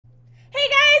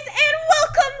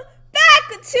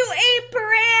to a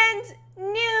brand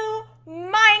new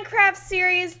Minecraft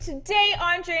series. Today,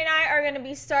 Andre and I are going to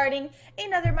be starting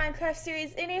another Minecraft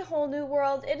series in a whole new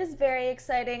world. It is very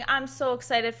exciting. I'm so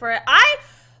excited for it. I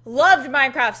loved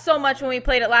Minecraft so much when we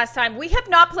played it last time. We have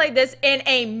not played this in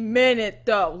a minute,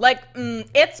 though. Like,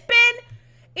 it's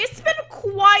been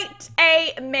quite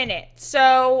a minute.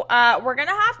 So, we're going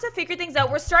to have to figure things out.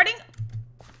 We're starting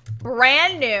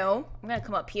brand new. I'm gonna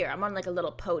come up here. I'm on like a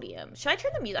little podium. Should I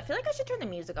turn the music? I feel like I should turn the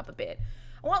music up a bit.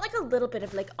 I want like a little bit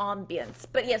of like ambience.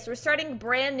 But yes, we're starting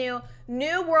brand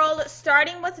new world,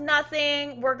 starting with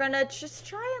nothing. We're gonna just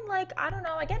try and like, I don't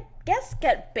know, I guess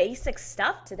get basic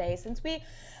stuff today since we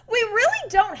really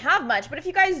don't have much. But if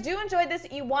you guys do enjoy this,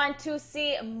 you want to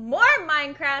see more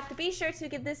Minecraft, be sure to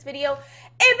give this video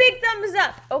a big thumbs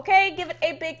up, okay? Give it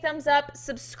a big thumbs up,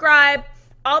 subscribe,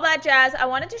 all that jazz. I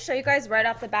wanted to show you guys right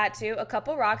off the bat too a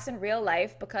couple rocks in real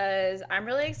life because I'm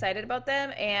really excited about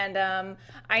them. And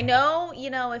I know,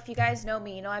 you know, if you guys know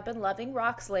me, you know I've been loving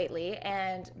rocks lately,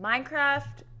 and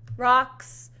Minecraft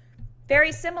rocks,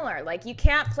 very similar. Like, you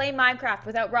can't play Minecraft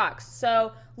without rocks.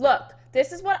 So look,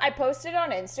 this is what I posted on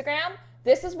Instagram.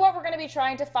 This is what we're going to be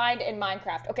trying to find in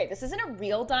Minecraft. Okay, this isn't a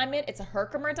real diamond. It's a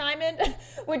Herkimer diamond,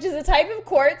 which is a type of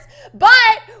quartz. But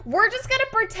we're just going to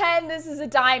pretend this is a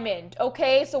diamond,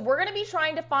 okay? So we're going to be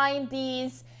trying to find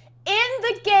these in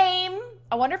the game.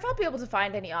 I wonder if I'll be able to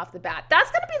find any off the bat. That's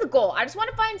going to be the goal. I just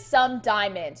want to find some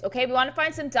diamonds, okay? We want to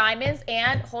find some diamonds.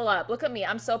 And hold up. Look at me.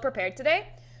 I'm so prepared today.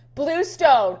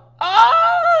 Bluestone.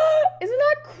 Oh, isn't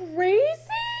that crazy?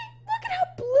 Look at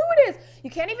how blue it is. You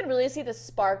can't even really see the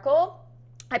sparkle.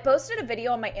 I posted a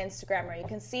video on my Instagram where you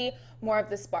can see more of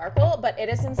the sparkle, but it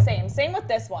is insane. Same with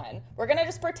this one. We're gonna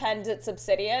just pretend it's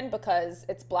obsidian because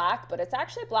it's black, but it's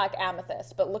actually black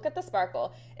amethyst. But look at the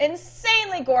sparkle.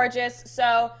 Insanely gorgeous.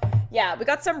 So yeah, we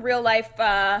got some real life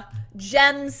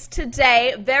gems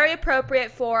today. Very appropriate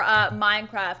for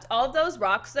Minecraft. All of those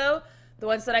rocks though, the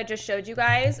ones that I just showed you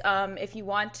guys, if you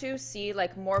want to see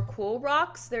like more cool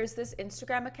rocks, there's this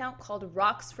Instagram account called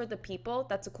Rocks for the People.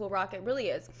 That's a cool rock. It really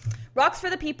is. Rocks for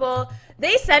the People.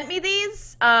 They sent me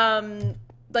these.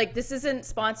 Like, this isn't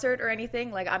sponsored or anything.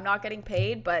 Like, I'm not getting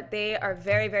paid, but they are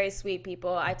very, very sweet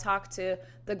people. I talked to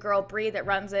the girl Bree that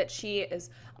runs it. She is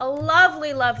a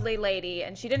lovely, lovely lady,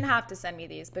 and she didn't have to send me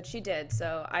these, but she did.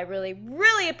 So I really,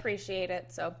 really appreciate it.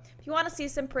 So if you want to see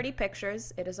some pretty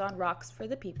pictures, it is on Rocks for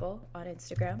the People on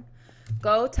Instagram.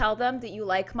 Go tell them that you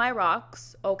like my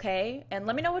rocks, okay? And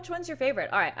let me know which one's your favorite.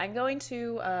 All right, I'm going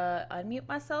to unmute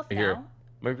myself now. Here.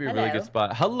 Might be a really good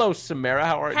spot. Hello, Samara.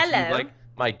 How are you? Hello. Do you like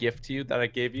my gift to you that I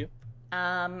gave you?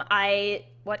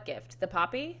 What gift? The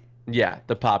poppy? Yeah,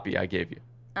 the poppy I gave you.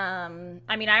 I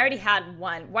mean, I already had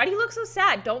one. Why do you look so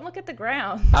sad? Don't look at the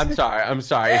ground. I'm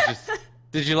sorry. It's just,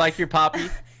 did you like your poppy?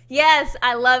 Yes,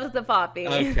 I love the poppy.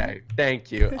 Okay, thank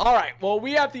you. All right, well,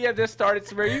 we have to get this started.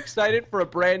 So are you excited for a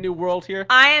brand new world here?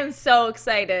 I am so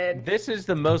excited. This is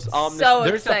the most ominous. So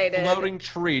There's excited. a floating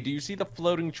tree. Do you see the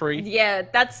floating tree? Yeah,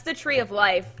 that's the tree of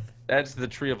life. That's the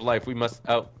tree of life. We must...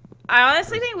 Oh. I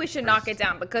honestly think we should knock it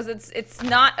down because it's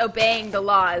not obeying the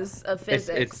laws of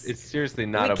physics. It's seriously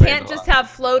not obeying. We can't just have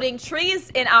floating trees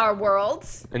in our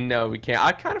worlds. No, we can't.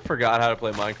 I kind of forgot how to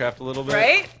play Minecraft a little bit.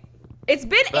 Right? It's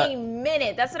been a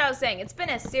minute. That's what I was saying. It's been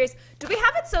a serious... Do we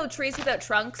have it so trees without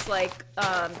trunks like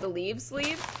the leaves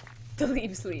leave? The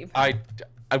leaves leave.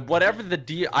 Whatever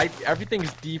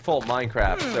everything's default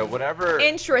Minecraft, so whatever.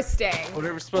 Interesting.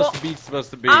 Whatever's supposed to be, it's supposed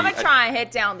to be. I'm gonna try and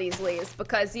hit down these leaves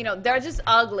because you know they're just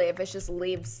ugly if it's just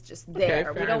leaves just there.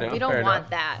 Okay, we don't want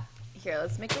that. Here,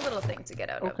 let's make a little thing to get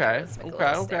out of. Okay.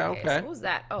 What was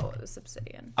that? Oh, it was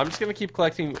obsidian. I'm just gonna keep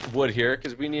collecting wood here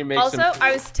because we need to make some. Also,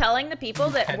 I was telling the people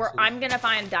that I'm gonna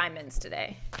find diamonds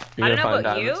today. I don't know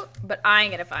about you, but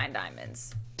I'm gonna find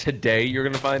diamonds. Today you're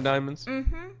gonna find diamonds?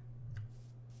 Mm-hmm.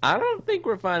 I don't think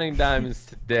we're finding diamonds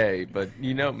today, but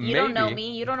you know, maybe. You don't know me.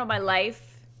 You don't know my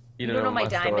life. You don't know my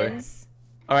diamonds.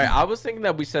 All right, I was thinking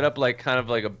that we set up like kind of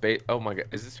like a bait. Oh my god,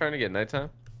 is this starting to get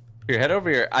nighttime? Here, head over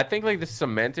here. I think like the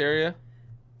cement area.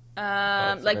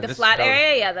 Like the flat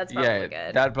area. Yeah, that's probably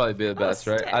good. That'd probably be the best,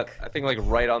 right? I think like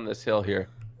right on this hill here.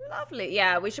 Lovely.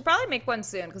 Yeah, we should probably make one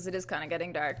soon because it is kind of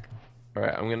getting dark. All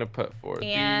right, I'm gonna put forward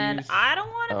and these. I don't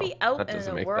want to be out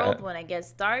in the world that. when it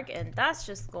gets dark, and that's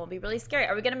just gonna be really scary.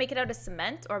 Are we gonna make it out of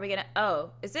cement, or are we gonna? Oh,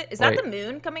 is that the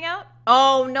moon coming out?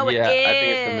 Oh no, it is. Yeah, I think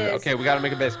it's the moon. Okay, we gotta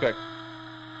make a base quick.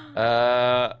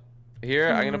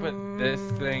 Here I'm gonna put this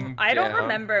thing. I don't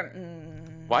remember.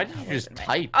 Why did you just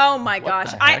type? Oh my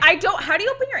gosh, I don't. How do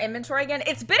you open your inventory again?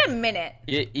 It's been a minute.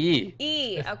 E.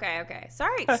 E. Okay.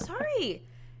 Sorry.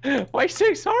 Why are you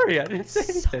saying sorry? I didn't say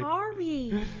anything.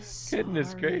 Sorry.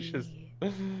 Goodness gracious.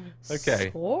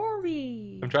 Okay.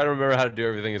 Sorry. I'm trying to remember how to do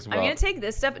everything as well. I'm gonna take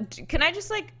this stuff. Can I just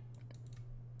like?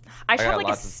 I should got have like a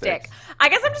lots of stick. sticks. I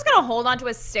guess I'm just gonna hold on to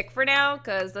a stick for now,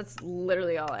 cause that's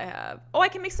literally all I have. Oh, I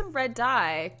can make some red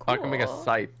dye. Cool. I can make a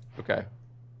scythe. Okay.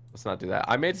 Let's not do that.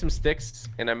 I made some sticks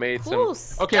and I made Cool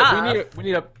some. Okay, stuff. we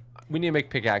need to make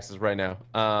pickaxes right now.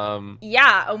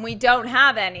 Yeah, and we don't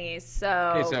have any,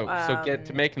 so. Okay, so get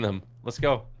to making them. Let's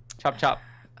go. Chop chop.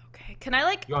 Okay, can I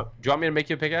like Do you want me to make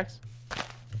you a pickaxe?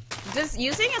 just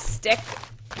using a stick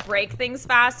break things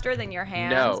faster than your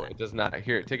hands? No, it does not.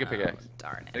 Here, take a pickaxe.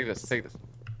 Darn it. Take this. Take this.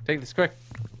 Take this quick.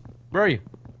 Where are you?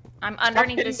 I'm Stop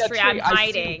underneath hitting this that tree. I'm I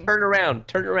see you. hiding. Turn around.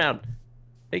 Turn around.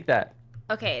 Take that.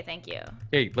 Okay, thank you.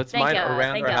 Okay, let's Thank mine you.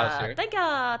 around Thank our you. house here. Thank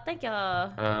you. Thank you.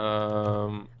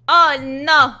 Okay, Oh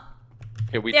no!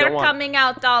 we They're don't want. coming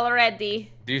out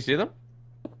already. Do you see them?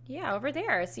 Yeah, over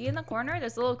there. See in the corner?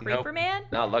 There's a little creeper Nope. man.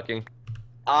 Not looking.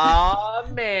 Aw,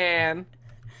 man.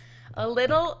 A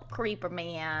little creeper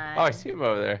man. Oh, I see him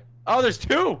over there. Oh, there's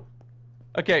two.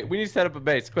 Okay, we need to set up a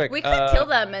base, quick. We could kill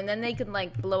them and then they can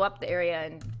like blow up the area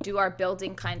and do our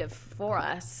building kind of for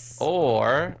us.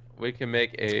 Or we can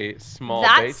make a small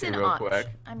That's base here an real option. quick.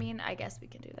 I mean, I guess we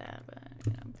can do that, but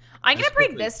you know. I'm gonna Just break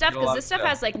quickly this stuff kill because off this stuff stuff.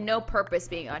 has like no purpose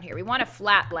being on here. We want a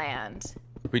flat land.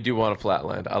 We do want a flat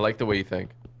land. I like the way you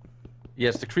think.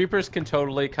 Yes, the creepers can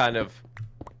totally kind of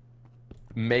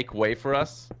make way for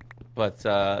us, but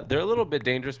they're a little bit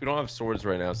dangerous. We don't have swords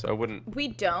right now, so I wouldn't. We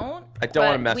don't. I don't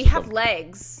wanna but mess we with have them.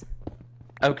 legs.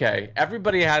 Okay,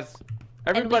 everybody has.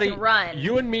 Everybody, can run.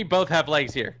 you and me both have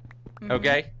legs here. Mhm.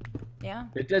 Okay, Yeah.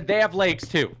 they have legs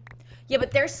too. Yeah,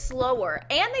 but they're slower,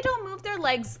 and they don't move their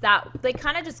legs that. They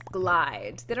kind of just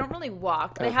glide. They don't really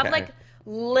walk. They have Okay. like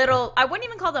little. I wouldn't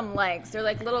even call them legs. They're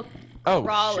like little Oh,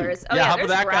 crawlers. shoot. Oh yeah, yeah, how there's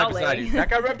about that guy growling. beside you? That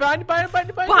guy right behind you, behind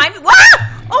you. Behind me. Wow!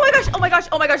 Oh my gosh! Oh my gosh!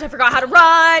 Oh my gosh! I forgot how to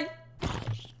run.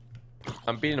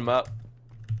 I'm beating him up.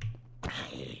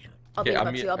 I'll beat him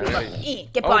up too. I'll beat him up.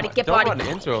 Get Oh, body. Get don't body. run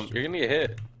into him. You're gonna get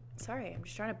hit. Sorry, I'm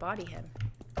just trying to body him.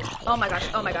 Oh my gosh!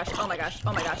 Oh my gosh! Oh my gosh!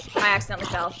 Oh my gosh! I accidentally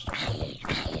fell.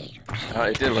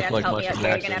 It did look have to like help much me of out an here.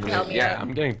 You're gonna have to help accident. me Yeah, out.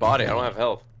 I'm getting body. I don't have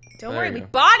health. Don't There worry, you we go.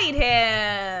 bodied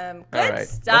him. Good All right,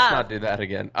 stuff. let's not do that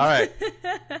again. All right,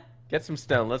 get some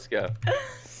stone. Let's go.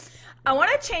 I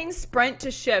want to change sprint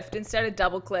to shift instead of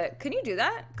double click. Can you do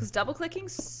that? Because double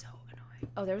clicking's so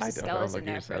annoying. Oh, there was I a don't know. skeleton Look at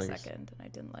there your for a settings. second, and I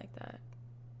didn't like that.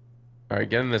 All right,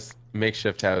 get in this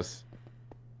makeshift house.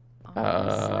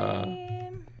 Honestly,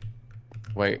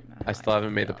 Wait, No, I still I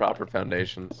haven't made the don't. proper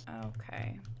foundations.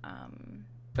 okay.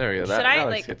 There we go. Should That I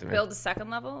looks like good to me. build a second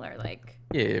level or like?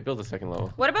 Yeah, build a second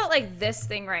level. What about like this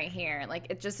thing right here? Like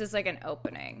it just is like an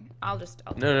opening. I'll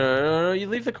No. You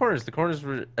leave the corners. The corners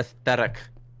were aesthetic.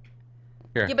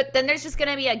 Here. Yeah, but then there's just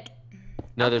gonna be a.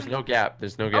 No, there's no gap.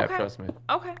 There's no gap. Okay. Trust me.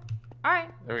 Okay. All right.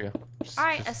 There we go. All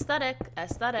right. Aesthetic. There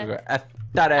Aesthetic. we go.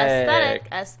 Aesthetic.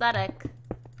 Aesthetic.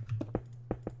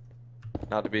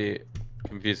 Not to be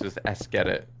confused with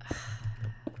Esquedit.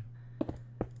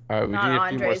 All right, we Not need a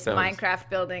few more Andre's stones. Minecraft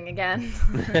building again.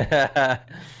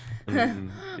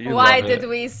 You Why love did it.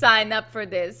 we sign up for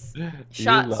this? You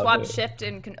Shot, love swap, it. shift,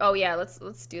 and oh yeah, let's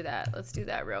do that. Let's do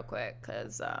that real quick,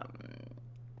 cause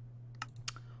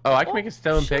Oh, I can make a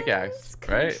stone options, pickaxe,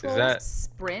 right? Is controls, that?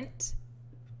 sprint,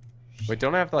 Wait,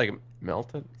 don't I have to like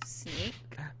melt it? sneak,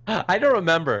 I don't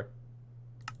remember.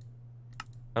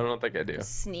 I don't think I do.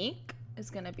 sneak is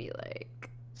gonna be like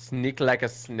Sneak like a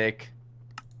snake.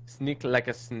 Sneak like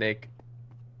a snake.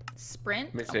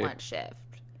 sprint. Let me I see. want shift.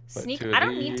 Put Sneak. two of I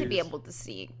don't need to be these. able to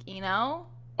sneak. You know.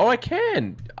 Oh, I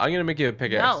can. I'm gonna make you a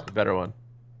pickaxe. No. A better one.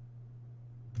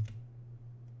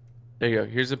 There you go.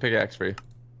 Here's a pickaxe for you.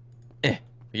 I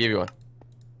gave you one.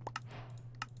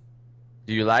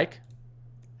 Do you like?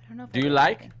 I don't know. If Do I you did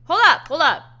like? anything. Hold up. Hold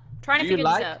up. Trying to Do you figure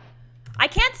like? this out. I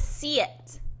can't see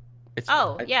it. It's,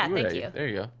 Oh, I yeah, threw it thank at you. There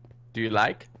you go. Do you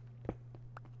like?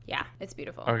 Yeah, it's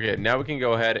beautiful. Okay, now we can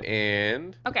go ahead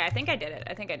and. Okay, I think I did it.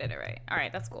 I think I did it right. All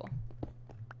right, that's cool.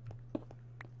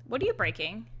 What are you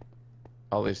breaking?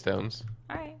 All these stones.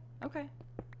 All right. Okay.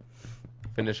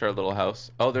 Finish our little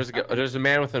house. Oh, there's a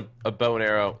man with a bow and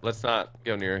arrow. Let's not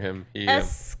go near him. A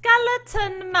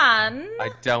skeleton man. I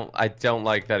don't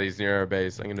like that he's near our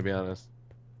base. I'm gonna be honest.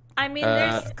 I mean,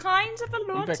 there's kind of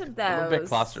a lot of I'm a bit those.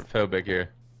 claustrophobic here.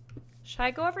 Should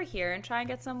I go over here and try and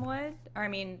get some wood? Or I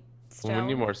mean, stone. Well, we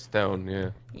need more stone.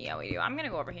 Yeah. Yeah, we do. I'm gonna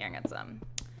go over here and get some.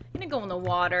 I'm gonna go in the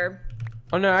water.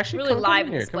 Oh no, actually, Really come liven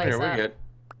in here. this Come here. place We're up. good.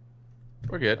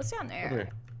 We're good. What's down Come here. there?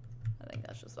 I think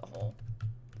that's just a hole.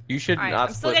 You should All right, not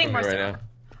I'm still split getting from more me right stone.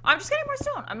 I'm just getting more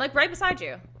stone. I'm like right beside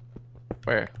you. now.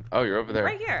 Where? Oh, you're over there.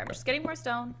 Right here. I'm just getting more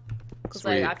stone. Because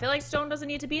Sweet. like, I feel like stone doesn't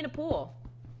need to be in a pool.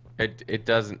 It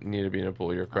doesn't need to be in a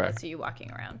pool. You're I correct. see you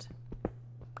walking around.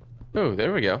 Oh,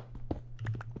 there we go.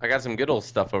 I got some good old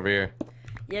stuff over here.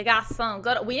 You got some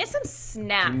good. We need some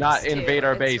snacks. Do not invade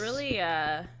our base. It's really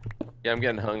Yeah, I'm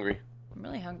getting hungry. I'm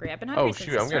really hungry. I've been hungry Oh since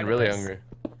shoot, the I'm getting start of really this. hungry.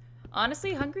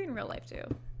 Honestly, hungry in real life too.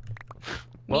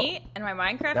 Well, Me and my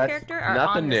Minecraft that's character are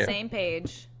nothing on the new. same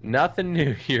page. Nothing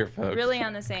new here, folks. Really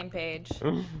on the same page.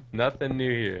 Nothing new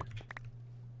here.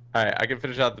 All right, I can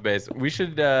finish out the base. We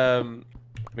should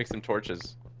make some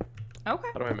torches. Okay.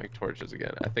 How do I make torches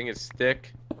again? I think it's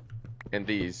stick and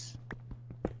these.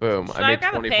 Boom. Should I I made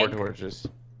grab a 24 pig? torches.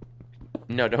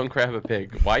 No, don't grab a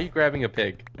pig. Why are you grabbing a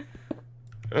pig?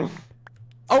 Oh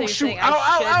you're shoot! saying Ow, I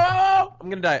ow, should- ow, ow, ow! I'm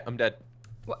gonna die. I'm dead.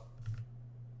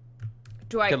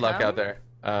 Do I Good luck come? out there.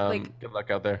 Like- Good luck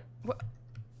out there.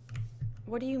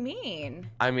 What do you mean?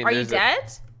 I mean, Are you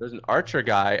dead? There's an archer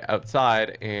guy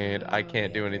outside, and I Oh,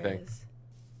 can't do yeah, anything. there is.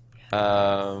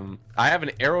 I have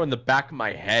an arrow in the back of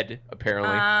my head, apparently.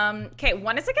 Okay,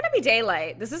 when is it gonna be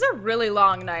daylight? This is a really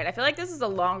long night. I feel like this is a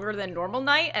longer than normal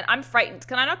night, and I'm frightened.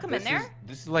 Can I not come in there?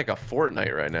 This is like a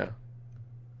fortnight right now.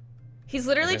 He's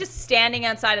literally Okay. just standing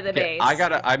outside of the Okay,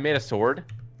 base. I made a sword.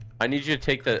 I need you to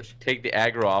take the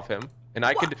aggro off him, and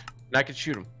I could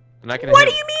shoot him, and I can. What hit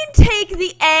do him. you mean take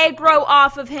the aggro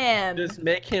off of him? Just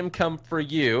make him come for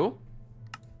you,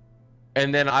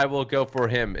 and then I will go for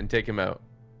him and take him out.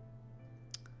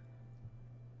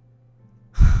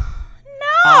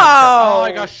 No! Oh,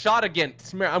 I got shot again.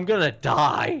 I'm gonna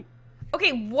die.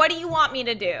 Okay, what do you want me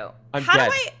to do? I'm How dead.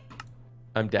 do I...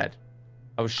 I'm dead.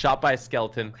 I was shot by a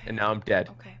skeleton, and now I'm dead.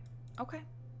 Okay, okay.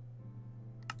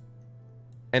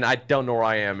 And I don't know where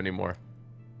I am anymore.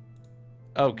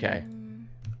 Okay. I'm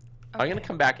gonna Okay.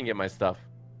 come back and get my stuff.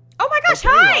 Oh my gosh,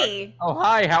 there you hi! Oh,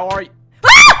 hi, how are you?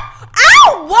 Ah!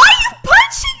 Ow! Why are you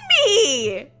punching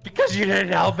me? Because you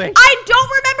didn't help me. I don't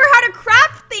remember how to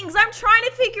craft things. I'm trying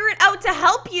to figure it out to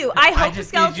help you. I hope the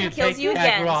just need skeleton you to kills take you the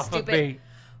again, aggro off of stupid. me.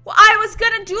 Well, I was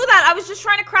gonna do that. I was just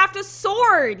trying to craft a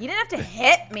sword. You didn't have to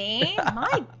hit me.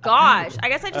 My gosh. I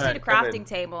guess I just need a Alright, come in. crafting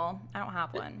table. I don't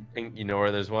have one. And you know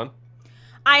where there's one?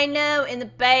 I know, in the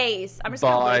base. I'm just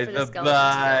gonna wait for the skeleton to go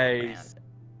around. base.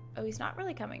 Oh, he's not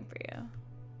really coming for you.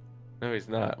 No, he's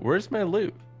not. Where's my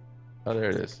loot? Oh,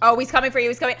 there it is. Oh, he's coming for you.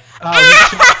 He's coming.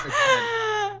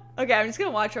 Oh, Okay, I'm just gonna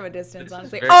watch from a distance, This is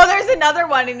honestly. very- Oh, there's another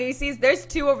one, and he sees there's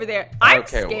two over there. I'm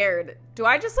Okay, well- scared. Do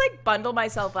I just like bundle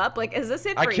myself up? Like, is this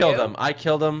it I for killed you? him. I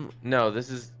killed him. No, this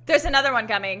is. There's another one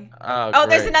coming. Oh, Oh,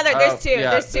 there's great. another. Oh, There's two.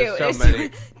 yeah, There's two. so There's many.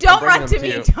 two. Don't I'm run bringing to them me.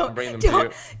 to you. I'm Don't. bringing them to Don't.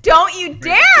 you. Don't you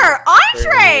Bring them dare,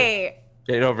 Andre.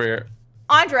 Get over here.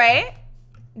 Andre.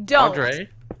 Don't. Andre.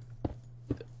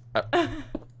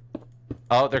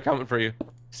 Oh, they're coming for you.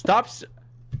 Stop.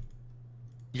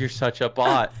 You're such a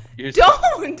bot. You're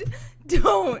Don't.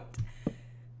 Don't.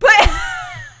 But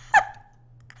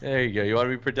There you go. You want to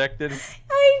be protected?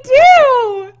 I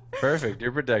do. Perfect.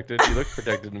 You're protected. You look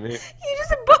protected to me. You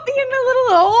just put me in a little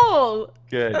hole.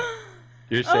 Good.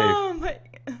 You're safe. Oh my.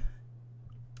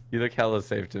 You look hella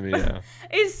safe to me now.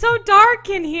 It's so dark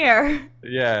in here.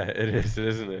 Yeah, it is,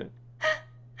 isn't it?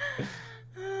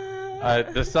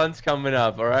 The sun's coming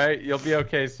up, alright? You'll be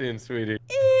okay soon, sweetie.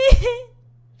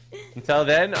 Until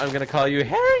then, I'm gonna call you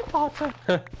Harry Potter.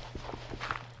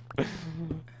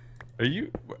 Are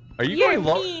you You're going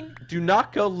low? mean. Do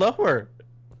not go lower.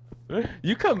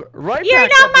 You come right You're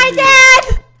back not up my to me.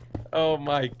 dad. Oh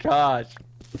my gosh.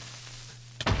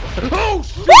 Oh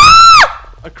shit!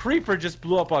 Ah! A creeper just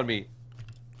blew up on me.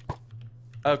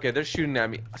 Okay, they're shooting at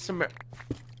me.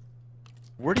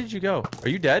 Where did you go? Are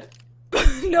you dead?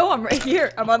 No, I'm right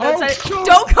here. I'm on the other Oh, side. shoot.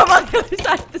 Don't come on the other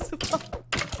side of this wall.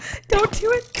 Don't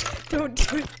do it. Don't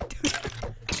do it.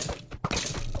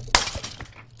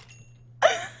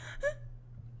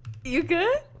 You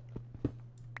good?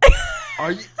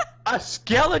 Are you? A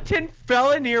skeleton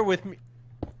fell in here with me.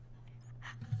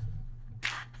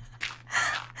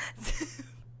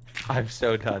 I'm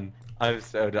so done. I'm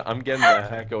so done. I'm getting the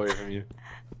heck away from you.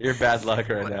 You're bad luck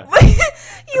right now.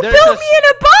 You There's built a- me in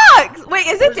a box. Wait,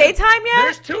 is it daytime yet?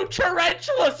 There's 2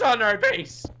 tarantulas on our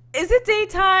base. Is it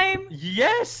daytime?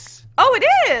 Yes. Oh,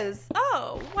 it is.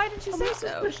 Oh, why didn't you say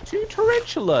so? There's 2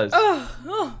 tarantulas.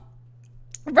 Oh.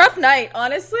 Rough night,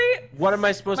 honestly. What am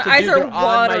I supposed My to eyes do? are They're on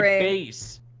my watering.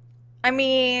 base. I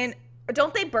mean,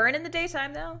 don't they burn in the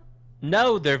daytime though?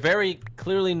 No, they're very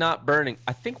clearly not burning.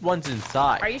 I think one's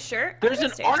inside. Are you sure? There's I an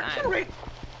think it's daytime. archer right.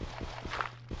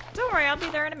 Don't worry, I'll be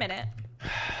there in a minute.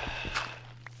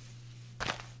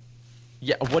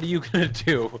 Yeah, what are you gonna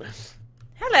do?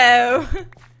 Hello. Do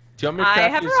you want me to I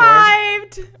craft have you a sword?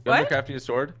 arrived. You want me to What? craft you a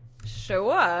sword?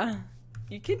 Sure.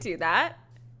 You can do that.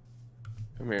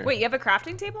 Come here. Wait, you have a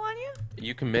crafting table on you?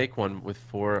 You can make one with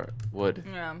 4 wood.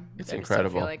 Yeah. It's I incredible.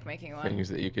 Just don't feel like making one. Things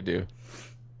that you could do.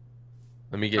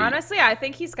 Let me get Honestly, I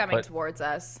think he's coming What? towards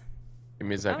us. Give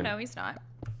me a Oh second. no, he's not.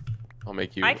 I'll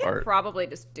make you I can art. probably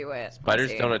just do it. Spiders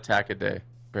Let's see. don't attack a day,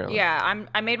 apparently. Yeah,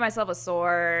 I made myself a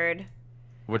sword.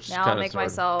 Which Now I'll kind of make sword?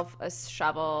 myself a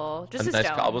shovel. Just a nice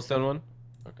stone. cobblestone one?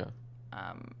 Okay.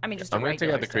 I mean, just a I'm gonna take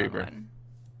regular out the stone creeper. one.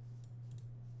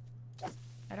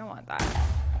 I don't want that.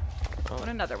 I want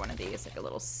another one of these, like a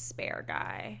little spare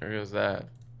guy. There goes that.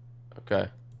 Okay.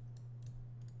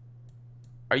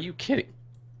 Are you kidding?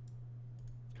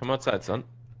 Come outside, son.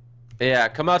 Yeah,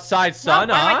 come outside, son,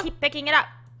 no, why do huh? I keep picking it up?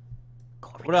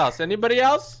 What else? Anybody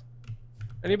else?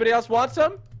 Anybody else want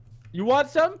some? You want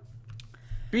some?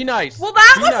 Be nice. Well,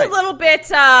 that Be was nice. a little bit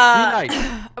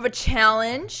nice. of a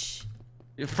challenge.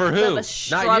 For Of who? a Not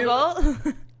struggle.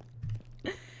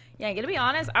 Yeah, gonna be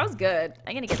honest, I was good.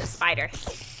 I'm gonna get the spider.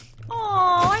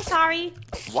 Oh, I'm sorry. you.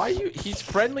 Why are you? He's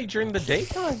friendly during the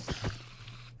daytime.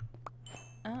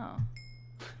 Oh.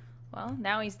 Well,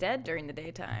 now he's dead during the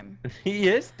daytime. He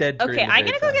is dead during Okay, the I'm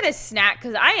gonna go daytime. get a snack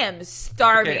because I am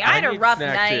starving. Okay, I had I a need rough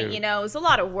snack night, too. you know. It was a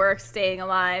lot of work staying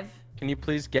alive. Can you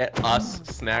please get us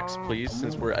snacks, please,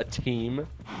 since we're a team?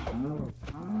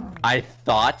 I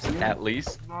thought, at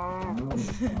least.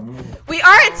 We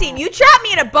are a team. You trapped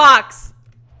me in a box.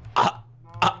 Okay.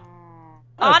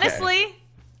 Honestly,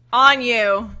 on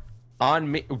you.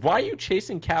 On me. Why are you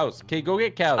chasing cows? Okay, go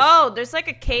get cows. Oh, there's like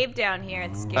a cave down here.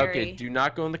 It's scary. Okay, do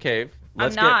not go in the cave.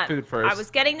 Let's I'm not. get food first. I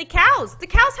was getting the cows. The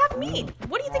cows have meat.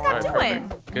 What do you think I'm Alright, doing?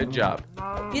 perfect. Good job.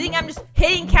 You think I'm just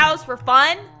hitting cows for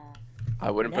fun? I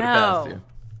wouldn't put it past No. you.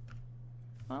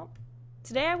 Well,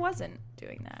 today I wasn't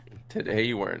doing that. Today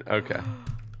you weren't. Okay.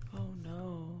 Oh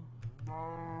no.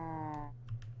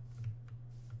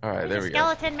 All right, there we go.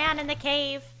 Skeleton man in the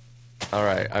cave. All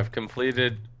right, I've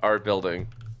completed our building.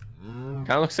 Kind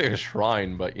of looks like a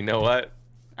shrine, but you know what?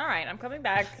 All right, I'm coming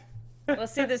back.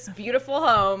 Let's see this beautiful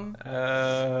home.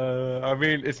 I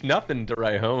mean, it's nothing to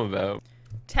write home about.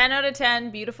 10 out of 10,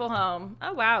 beautiful home.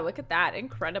 Oh wow, look at that.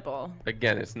 Incredible.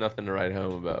 Again, it's nothing to write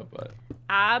home about, but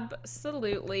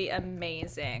Absolutely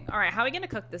amazing. All right, how are we gonna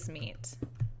cook this meat?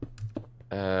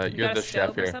 You you're got the a chef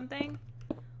stove or here. something?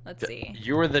 Let's see.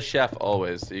 You were the chef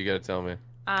always, so you gotta tell me.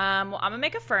 Well, I'm gonna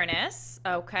make a furnace.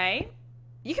 Okay.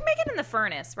 You can make it in the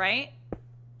furnace, right?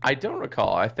 I don't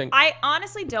recall. I think I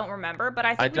honestly don't remember, but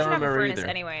I think we don't should have a remember furnace either.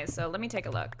 anyway, so let me take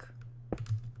a look.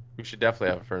 we should definitely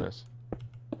have a furnace.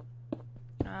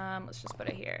 Let's just put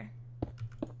it here.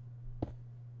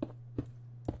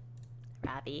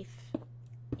 Raw beef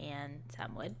and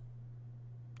some wood.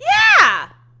 Yeah!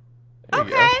 There you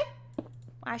Okay. go. Well,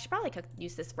 I should probably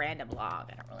use this random log.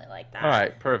 I don't really like that. All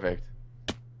right, perfect.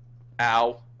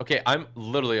 Ow. Okay, I'm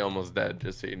literally almost dead,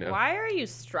 just so you know. Why are you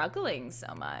struggling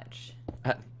so much?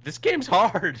 This game's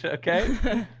hard,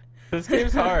 okay? This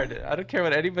game's hard. I don't care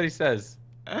what anybody says.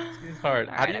 This game's hard.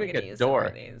 All How do right, you I'm make gonna a use some more door?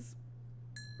 of these.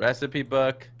 Recipe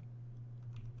book.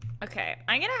 Okay,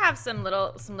 I'm gonna have some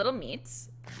little meats.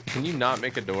 Can you not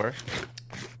make a door?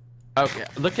 Okay,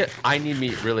 look at. I need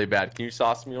meat really bad. Can you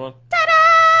sauce me one?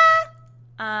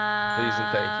 Ta-da! Please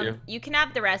and thank you. You can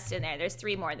have the rest in there. There's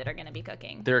 3 more that are gonna be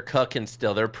cooking. They're cooking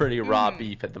still. They're pretty raw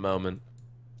beef at the moment.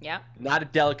 Yep. Not a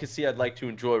delicacy I'd like to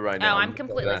enjoy right Oh, now. I'm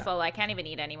completely full. I can't even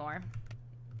eat anymore.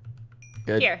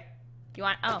 Good. Here. You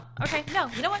want? Oh, okay. No,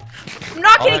 you know what? I'm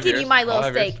not I'll gonna have give yours. you my I'll little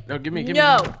have yours. steak. No, give me.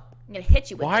 No, I'm gonna hit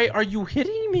you with Why it. are you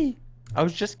hitting me? I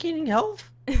was just gaining health.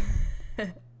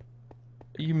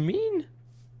 You mean?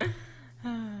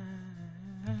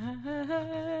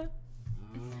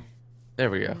 There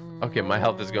we go. Okay, my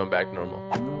health is going back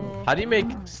normal. How do you make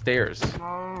stairs? Do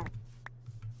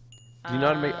you know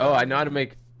how to make? Oh, I know how to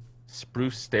make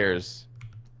spruce stairs.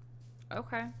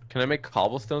 Okay. Can I make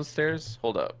cobblestone stairs?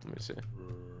 Hold up, let me see.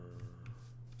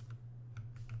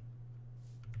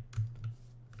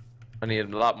 I need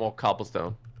a lot more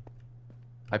cobblestone.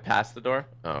 I passed the door?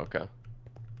 Oh, okay.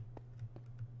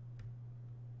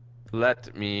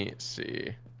 Let me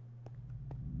see.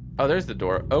 Oh, there's the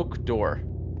door. Oak door.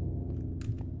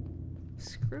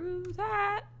 Screw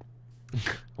that.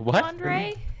 What?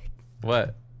 Andre,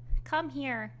 What? come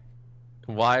here.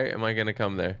 Why am I gonna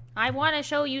come there? I want to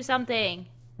show you something.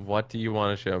 What do you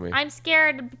want to show me? I'm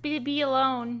scared to be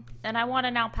alone, and I want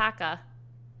an alpaca.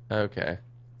 Okay.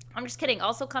 I'm just kidding.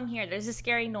 Also, come here. There's a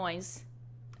scary noise,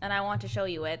 and I want to show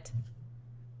you it.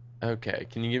 Okay.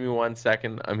 Can you give me 1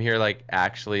 second? I'm here, like,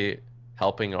 actually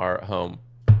helping our home.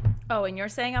 Oh, and you're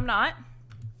saying I'm not?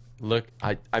 Look,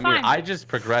 I mean, Fine. I just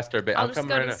progressed our bit. I'll I'm just coming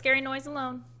go to right the now. scary noise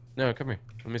alone. No, come here.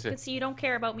 Let me see. I can see you don't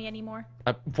care about me anymore.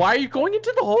 Why are you going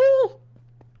into the hole?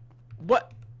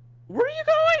 What? Where are you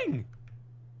going?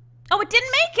 Oh, it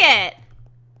didn't make it.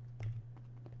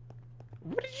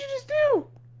 What did you just do?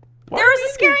 There was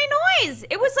a scary noise.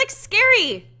 It was like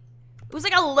scary. It was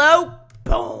like a low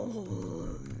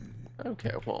boom.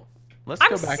 Okay, well, let's I'm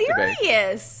go back to base.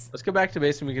 serious. Let's go back to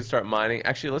base and we can start mining.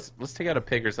 Actually, let's take out a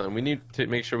pig or something. We need to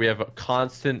make sure we have a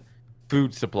constant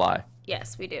food supply.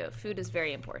 Yes, we do. Food is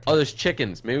very important. Oh, there's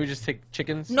chickens. Maybe we just take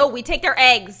chickens? No, we take their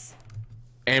eggs.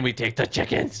 And we take the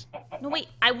chickens. No, wait.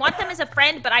 I want them as a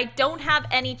friend, but I don't have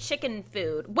any chicken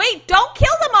food. Wait, don't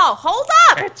kill them all. Hold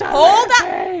up. It's a Hold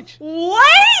rampage. up.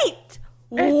 Wait. It's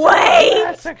Wait. a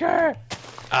massacre.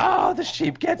 Oh, the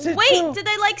sheep gets it Wait, too. did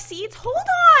they like seeds? Hold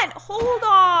on. Hold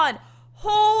on.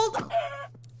 Hold.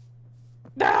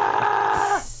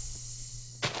 Ah!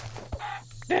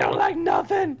 They don't like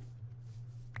nothing.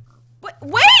 Wait.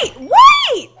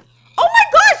 Wait. Oh my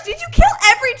gosh, did you kill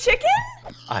every chicken?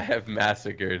 I have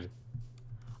massacred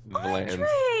the lands.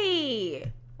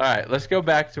 Andre. All right, let's go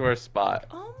back to our spot.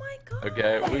 Oh my god.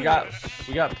 Okay, we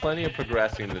got plenty of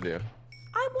progressing to do.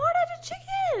 I wanted a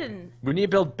chicken. We need to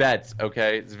build beds,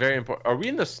 okay? It's very important. Are we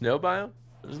in the snow biome?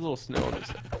 There's a little snow in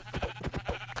this.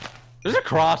 There's a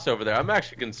cross over there. I'm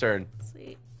actually concerned.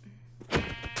 Sweet.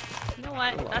 You know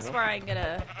what? That's where I'm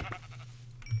gonna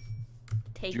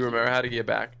take Do you remember how to get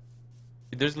back?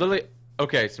 There's literally...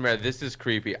 Okay, Samara, this is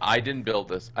creepy. I didn't build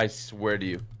this. I swear to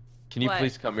you. Can you What?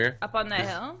 please come here? Up on that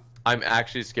hill? I'm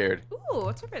actually scared. Ooh,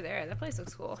 what's over there? That place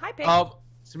looks cool. Hi, pig.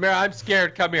 Samara, I'm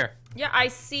scared. Come here. Yeah, I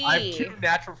see. I have 2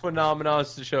 natural phenomena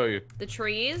to show you. The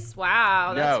trees?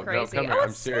 Wow, that's No, crazy. come here. Oh, I'm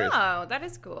it's serious. snow. That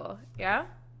is cool. Yeah?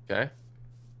 Okay.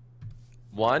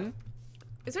 1.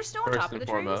 Is there snow on First top of and the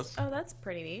foremost. trees? Oh, that's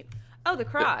pretty neat. Oh, the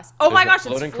cross. Oh my There's gosh, a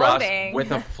it's floating cross floating.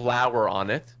 with a flower on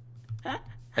it.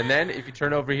 And then if you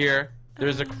turn over here,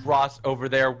 there's a cross over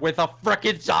there with a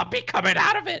frickin' zombie coming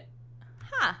out of it.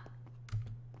 Huh.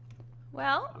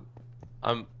 Well.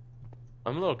 I'm a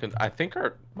little I think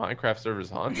our Minecraft server's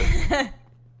haunted.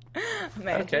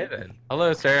 Maybe. Okay then.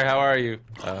 Hello, Sarah. How are you?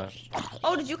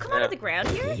 Oh, did you come out of the ground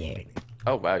here?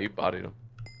 Oh wow, you bodied him.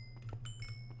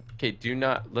 Okay,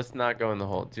 let's not go in the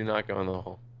hole. Do not go in the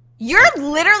hole. You're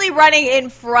literally running in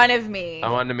front of me. I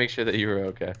wanted to make sure that you were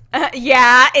okay.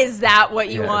 Yeah, is that what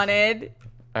you Yes. wanted?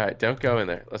 All right, don't go in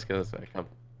there. Let's go this way. Come.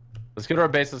 Let's go to our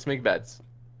base. Let's make beds.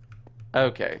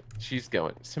 Okay, she's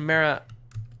going. Samara.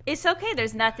 It's okay,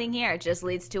 there's nothing here. It just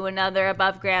leads to another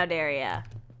above ground area.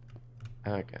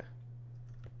 Okay.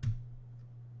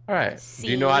 All right. Do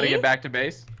you know how to See? get back to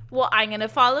base? Well, I'm gonna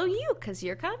follow you because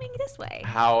you're coming this way.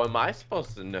 How am I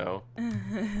supposed to know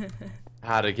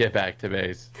how to get back to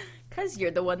base? Because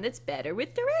you're the one that's better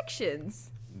with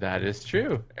directions. That is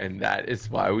true, and that is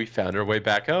why we found our way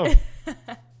back home.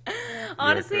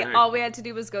 Honestly, correct. all we had to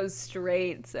do was go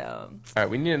straight, so. All right,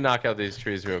 we need to knock out these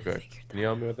trees real quick. Can you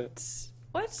help me with it?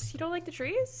 What? You don't like the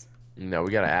trees? No,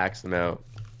 we gotta axe them out.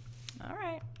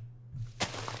 Alright.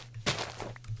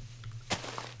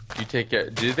 You take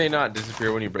it. Do they not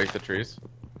disappear when you break the trees?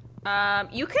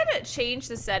 You can change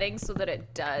the settings so that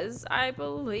it does, I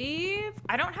believe.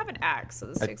 I don't have an axe, so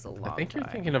this takes a long time. I think you're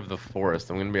thinking of the forest.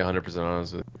 I'm gonna be 100%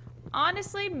 honest with you.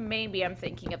 Honestly, maybe I'm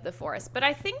thinking of the forest, but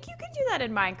I think you can do that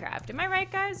in Minecraft. Am I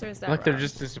right, guys, or is that Look, they're wrong?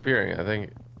 just disappearing. I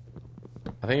think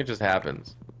it just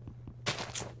happens.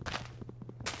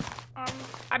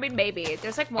 I mean, maybe.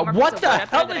 There's like one more What piece the of wood up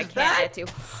there hell that I is can't that? get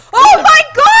to. Oh my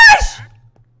gosh!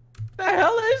 The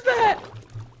hell is that?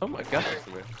 Oh my god.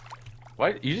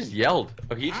 Why? You just yelled.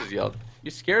 Oh, he just yelled.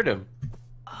 You scared him.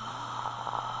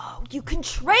 Oh, you can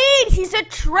trade! He's a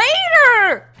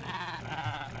trader!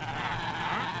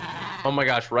 Oh my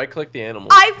gosh, right click the animal.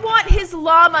 I want his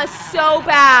llama so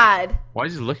bad. Why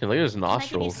is he looking? Look at his Can I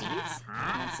give you nostrils. seeds? You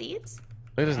want seeds?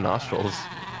 Look at his nostrils.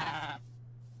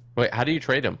 Wait, how do you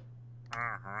trade him?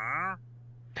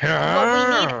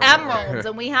 Well, we need emeralds,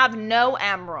 and we have no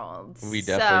emeralds. We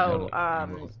definitely so, don't have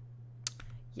emeralds.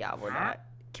 yeah, we're not.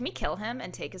 Can we kill him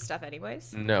and take his stuff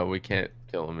anyways? No, we can't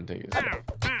kill him and take his stuff.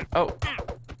 Oh.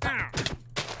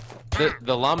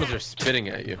 The llamas are spitting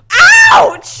at you.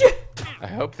 Ouch! I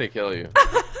hope they kill you.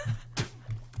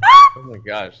 Oh my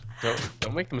gosh.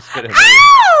 Don't make them spit at me.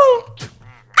 Ow!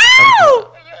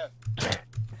 Ow!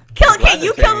 Kill, glad okay,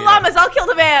 you they're kill the taking it. llamas, I'll kill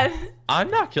the man. I'm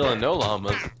not killing no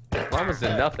llamas. Llamas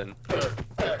did nothing.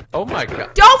 Oh my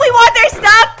god. Don't we want their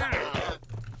stuff?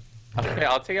 Okay,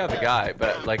 I'll take out the guy,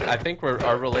 but like I think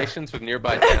our relations with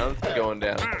nearby towns is going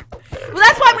down. Well,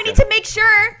 that's why we need to make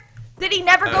sure that he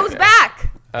never goes Okay. back.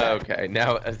 Okay,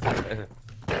 now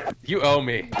you owe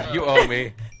me. You owe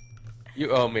me.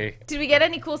 You owe me. Did we get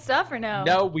any cool stuff or no?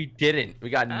 No, we didn't. We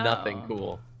got nothing Oh.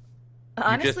 cool.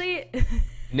 Honestly,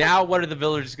 Now what are the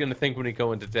villagers gonna think when we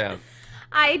go into town?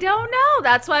 I don't know.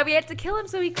 That's why we had to kill him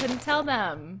so he couldn't tell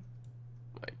them.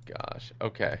 My gosh.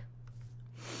 Okay.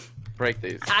 Break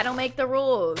these. I don't make the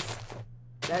rules.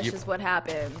 That's just what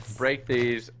happens. Break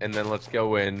these, and then let's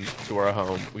go in to our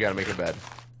home. We gotta make a bed.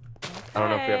 I don't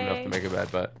know if we have enough to make a bed,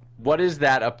 but what is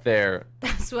that up there?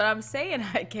 That's what I'm saying.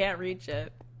 I can't reach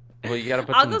it. Well, you gotta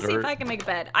put I'll some go dirt. see if I can make a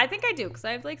bed. I think I do, because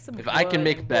I have like some If I can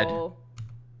make bed. wool.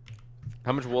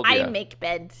 How much wool do you have? I make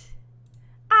bed.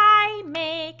 I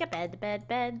make a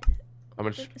bed. How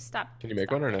much? Stop. Can you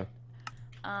make one or no?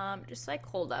 Just like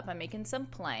hold up. I'm making some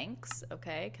planks.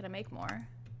 Okay, can I make more?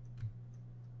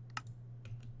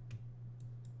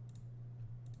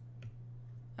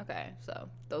 Okay, so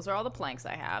those are all the planks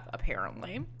I have,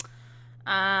 apparently.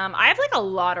 I have like a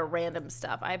lot of random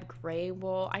stuff. I have gray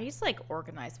wool. I need to like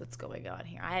organize what's going on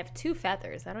here. I have 2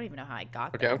 feathers. I don't even know how I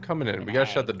got them. Okay, I'm coming in. We gotta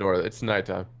shut the door. It's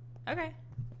nighttime. Okay.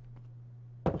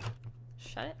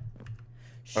 Shut it.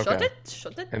 Shut Okay. it.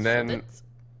 Shut it. And shut then- it.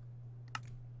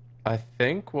 I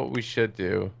think what we should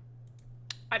do.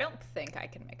 I don't think I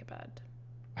can make a bed.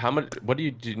 How much? What do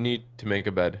you need to make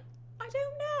a bed? I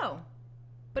don't know.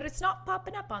 But it's not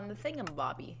popping up on the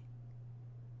thingamabobby.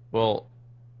 Well,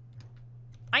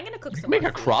 I'm gonna cook You some can more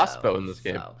make a food, crossbow though, in this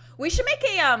game. so- We should make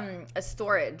a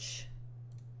storage.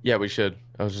 yeah, we should.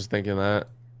 I was just thinking that.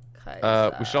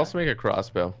 'Cause, We should also make a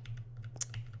crossbow.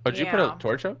 Oh, did you put yeah. a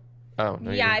torch up? Oh,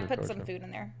 no. you yeah, didn't I put a some torch up. food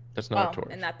in there. That's not Oh, a torch.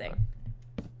 in that thing.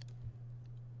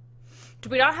 Do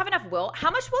we not have enough wool?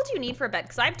 How much wool do you need for a bed?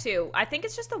 Because I have 2. I think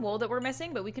it's just the wool that we're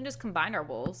missing, but we can just combine our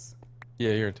wools.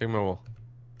 Yeah, here, take my wool.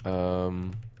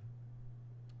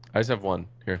 I just have 1.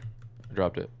 Here, I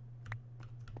dropped it.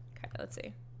 Okay, let's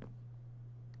see.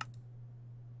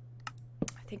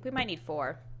 I think we might need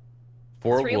 4.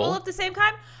 4 3 wool? wool at the same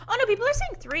time? Oh no, people are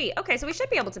saying 3. Okay, so we should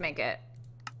be able to make it.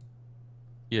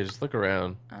 Yeah, just look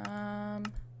around. You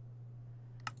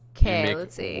Okay, make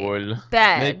let's see. Wool.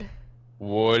 Bed. Make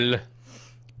wool.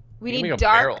 We You can need make a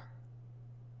dark. barrel.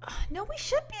 No, we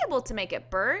should be able to make it.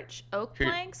 Birch, oak Here,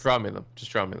 planks, draw me them.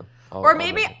 Just draw me them. or I'll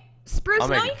maybe make them. spruce. I'll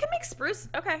No, make you it. can make spruce.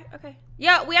 Okay, okay.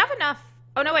 Yeah, we have enough.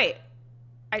 Oh no, wait.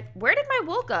 Where did my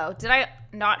wool go? Did I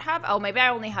not have? Oh, maybe I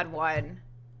only had 1.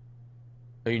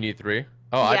 Oh, you need 3?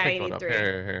 Oh, Yeah, I I picked one need up. 3.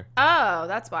 Here. Oh,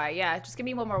 that's why. Yeah, just give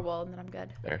me 1 more wool and then I'm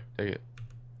good. There, take it.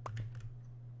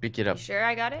 Pick it You up. sure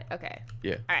I got it? Okay.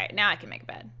 Yeah. All right, now I can make a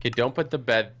bed. Okay, don't put the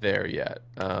bed there yet.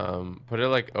 Put it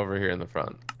like over here in the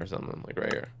front or something, like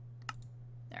right here.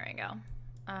 There we go.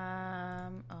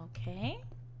 Okay.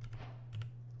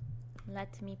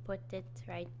 Let me put it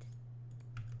right.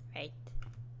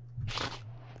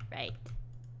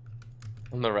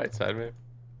 On the right side, maybe.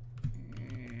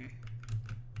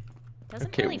 Doesn't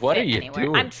Okay, really what fit are you anywhere.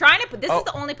 doing? I'm trying to put. This Oh. is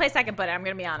the only place I can put it. I'm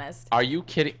gonna be honest. Are you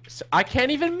kidding? I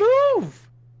can't even move.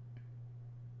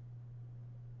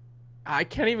 I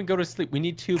can't even go to sleep. We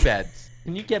need 2 beds.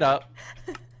 Can you get up?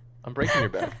 I'm breaking your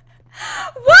bed.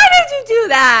 Why did you do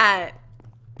that?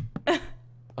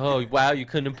 Oh, wow, you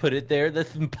couldn't put it there?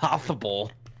 That's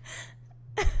impossible.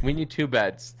 We need 2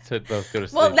 beds to both go to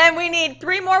sleep. Well, then we need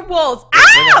 3 more wolves.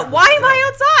 Ah! Why am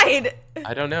I outside?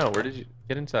 I don't know. Where did you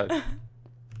get inside?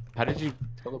 How did you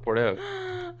teleport out?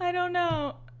 I don't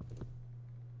know.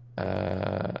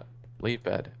 Leave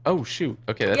bed. Oh, shoot.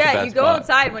 Okay, that's a Yeah, bad you go spot.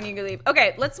 outside when you leave.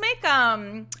 Okay, let's make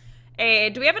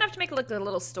do we have enough to make like a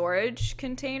little storage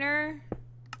container?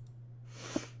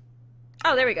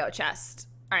 Oh, there we go, chest.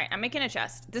 All right, I'm making a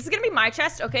chest. This is gonna be my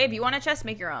chest, okay? If you want a chest,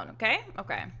 make your own, okay?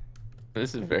 Okay.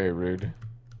 This is very rude.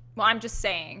 Well, I'm just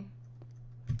saying.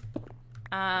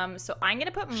 So I'm gonna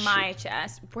put my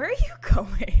chest. Where are you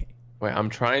going? Wait, I'm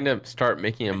trying to start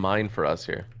making a mine for us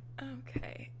here.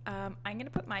 Okay. I'm gonna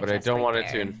put my But I chest don't right want it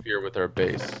to there. interfere with our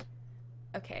base.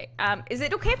 Okay. Is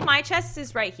it okay if my chest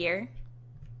is right here?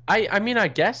 I mean, I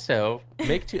guess so.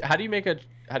 Make 2. How do you make a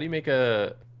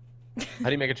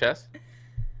chest?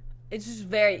 It's just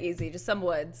very easy. Just some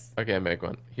woods. Okay, make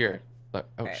one. Here. Look.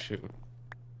 Oh, Alright. shoot.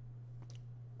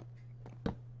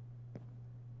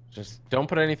 Just don't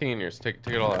put anything in yours. Take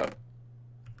it all out.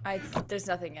 There's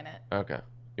nothing in it. Okay.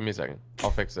 Give me a second.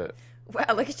 I'll fix it. Wow,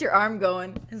 look at your arm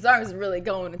going. His arm is really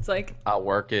going. It's like... I'll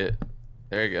work it.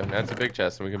 There you go. That's a big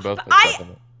chest, and we can both put I- stuff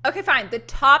in it. Okay, fine. The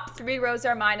top 3 rows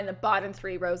are mine, and the bottom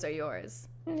 3 rows are yours.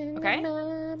 Okay?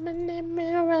 You're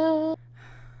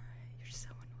so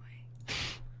annoying.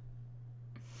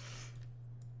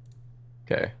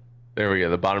 Okay. There we go.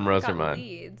 The bottom rows are Got mine.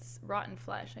 weeds. Rotten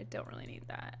flesh. I don't really need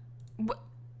that.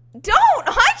 Don't!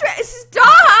 Andre!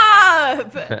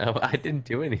 Stop! I didn't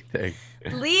do anything.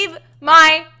 Leave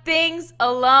my things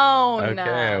alone. Okay,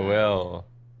 I will.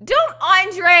 Don't,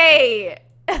 Andre!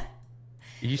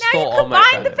 You Now stole you all my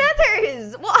combined the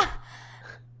feathers. feathers. Well,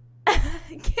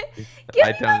 Give me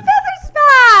my feathers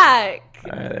back!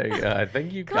 There you go. I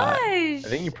think you Gosh. I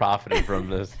think you profited from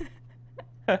this.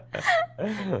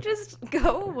 Just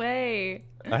go away.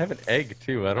 I have an egg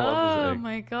too. I don't want this Oh egg.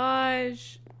 my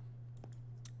gosh.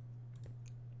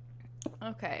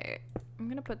 Okay, I'm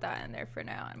gonna put that in there for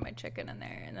now and my chicken in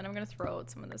there, and then I'm gonna throw out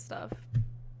some of this stuff.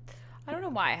 I don't know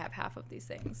why I have half of these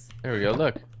things. There we go.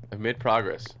 Look, I've made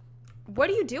progress. What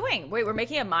are you doing? Wait, we're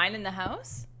making a mine in the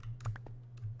house?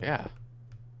 Yeah.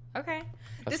 Okay.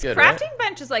 That's This good, crafting right?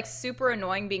 bench is like super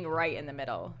annoying being right in the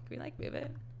middle. Can we like move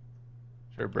it?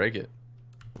 Sure, break it.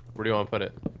 Where do you want to put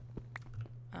it?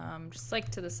 Just like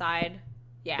to the side.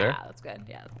 Yeah, There? that's good.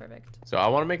 Yeah, that's perfect. So I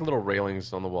want to make little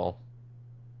railings on the wall.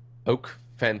 Oak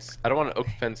fence. I don't want an oak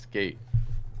fence gate.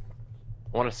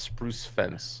 I want a spruce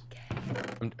fence.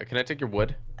 Can I take your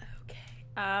wood? Okay.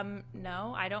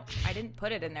 No, I didn't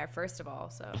put it in there first of all,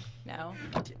 so no.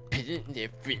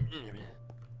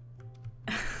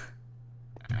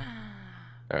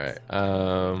 All right.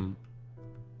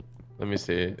 Let me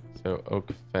see. So oak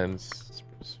fence,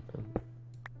 spruce fence.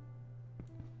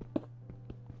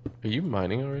 Are you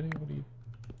mining already? What are you?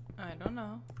 I don't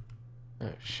know. Oh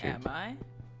shoot. Am I?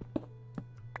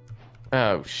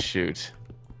 Oh shoot.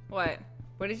 What?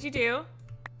 What did you do?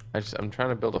 I'm trying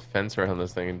to build a fence around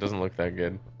this thing. It doesn't look that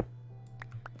good.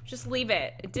 Just leave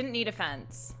it. It didn't need a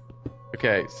fence.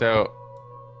 Okay, so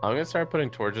I'm gonna start putting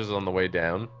torches on the way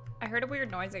down. I heard a weird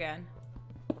noise again.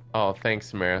 Oh, thanks,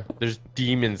 Samara. There's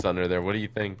demons under there. What do you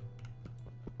think?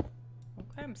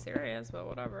 Okay, I'm serious, but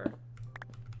whatever.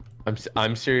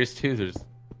 I'm serious too. There's.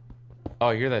 Oh,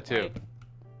 I hear that too. Like-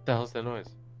 What the hell's that noise?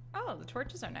 Oh, the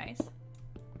torches are nice.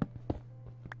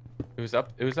 It was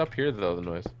up here though, the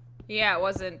noise. Yeah, it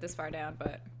wasn't this far down,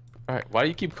 but All right, why do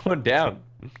you keep going down?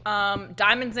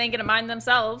 diamonds ain't gonna mine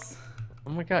themselves. Oh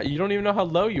my god, you don't even know how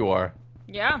low you are.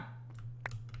 Yeah.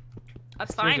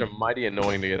 That's These things fine. are mighty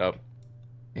annoying to get up.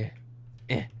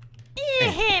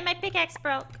 My pickaxe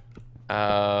broke.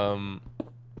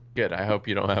 Good. I hope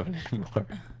you don't have it anymore.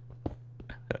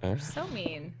 You're so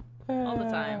mean. All the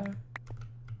time.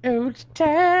 Old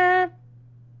time.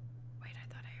 Wait,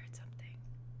 I thought I heard something.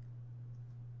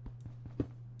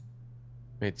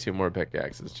 Made 2 more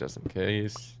pickaxes just in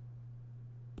case.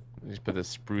 Just put this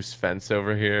spruce fence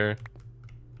over here.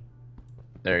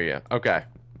 There you go. Okay.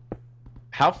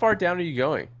 How far down are you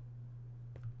going?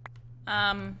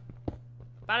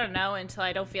 I don't know until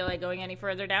I don't feel like going any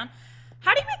further down.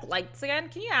 How do you make lights again?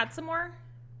 Can you add some more?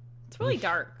 It's really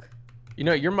dark. You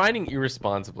know, you're mining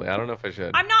irresponsibly. I don't know if I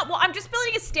should. I'm not. Well, I'm just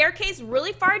building a staircase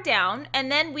really far down,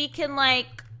 and then we can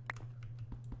like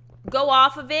go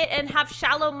off of it and have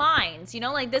shallow mines. You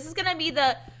know, like this is gonna be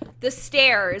the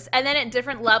stairs, and then at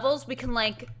different levels we can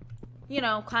like, you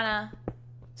know, kind of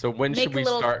So when make should we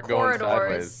little start going sideways?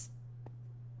 corridors.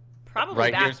 Probably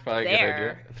Right back here's probably a good idea.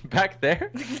 there. Back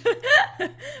there?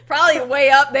 Probably way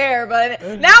up there, but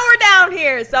now we're down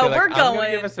here, so Okay, like, we're I'm gonna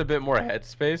going. give us a bit more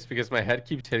headspace because my head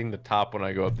keeps hitting the top when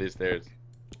I go up these stairs.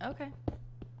 Okay.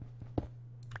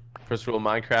 First rule of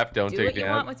Minecraft, don't Do dig what you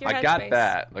down. want with your I got headspace.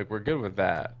 that. Like, we're good with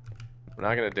that. We're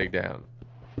not gonna dig down.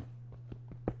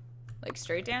 Like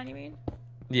straight down, you mean?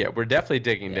 Yeah, we're definitely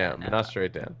digging Yeah, down, but no. not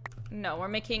straight down. No, we're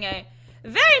making a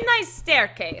very nice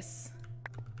staircase.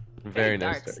 Very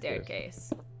nice dark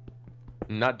staircase.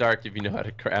 Not dark if you know how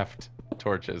to craft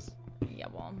torches. Yeah,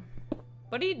 well.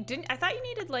 What do you I thought you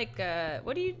needed like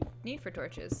what do you need for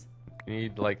torches? You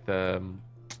need like the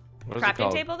what is it Crafting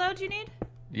called? table though, do you need?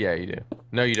 Yeah, you do.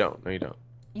 No, you don't. No, you don't.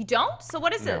 You don't? So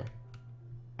what is No. it?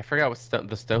 I forgot what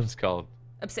the stone's called.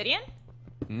 Obsidian?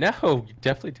 No, you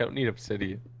definitely don't need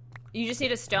obsidian. You just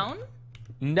need a stone?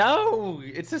 No,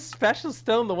 it's a special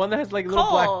stone, the one that has like little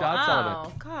black dots on it.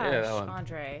 Oh, gosh, Yeah, that one.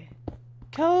 Andre.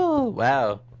 Cool.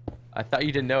 Wow. I thought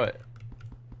you didn't know it.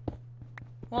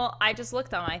 Well, I just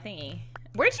looked on my thingy.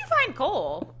 Where'd you find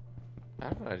coal? I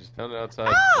don't know. I just found it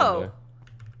outside. Oh!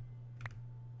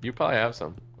 You probably have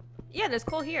some. Yeah, there's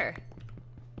coal here.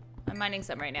 I'm mining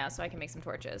some right now so I can make some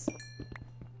torches.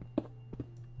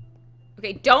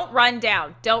 Okay, don't run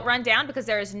down. Don't run down because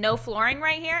there is no flooring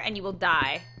right here and you will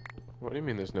die. What do you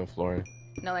mean there's no flooring?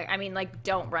 No, like, I mean, like,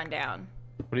 don't run down.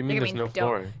 What do you mean Like, there's no don't.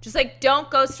 flooring? Just, like, don't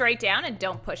go straight down and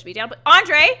don't push me down. But,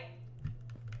 Andre!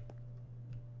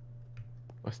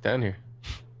 What's down here?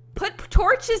 Put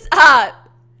torches up!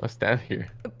 What's down here?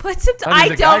 Put some... Oh, I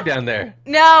there's a guy don't... down there.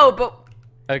 No, but...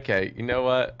 Okay, you know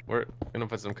what? We're gonna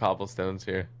put some cobblestones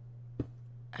here.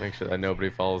 Make sure that nobody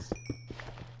falls.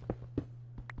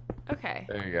 Okay.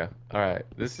 There you go. Alright,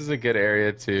 this is a good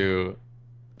area to...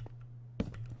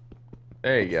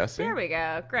 There you go, see? There we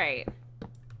go. Great.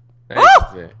 There you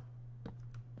Oh! see.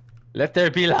 Let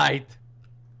there be light.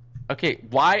 Okay,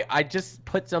 why? I just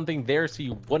put something there so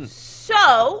you wouldn't.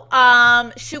 So,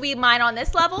 should we mine on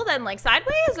this level then, like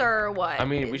sideways, or what? I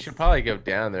mean, we should probably go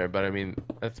down there, but I mean,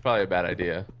 that's probably a bad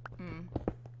idea.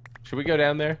 Should we go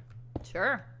down there?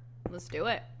 Sure. Let's do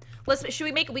it.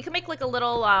 We could make like a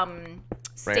little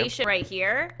station right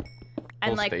here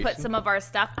and like put some of our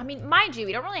stuff. I mean, mind you,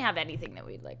 we don't really have anything that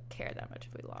we'd like care that much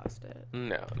if we lost it.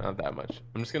 No, not that much.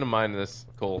 I'm just gonna mine this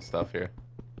coal stuff here.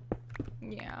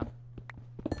 Yeah.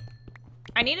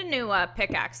 I need a new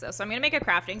pickaxe though, so I'm gonna make a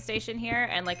crafting station here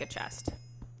and like a chest.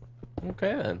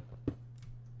 Okay then.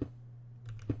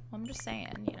 Well, I'm just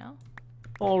saying, you know.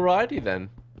 Alrighty then.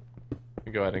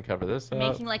 Go ahead and cover this up.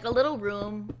 Making like a little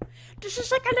room. This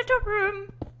is like a little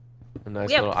room. A nice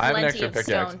we have little. I have an plenty extra of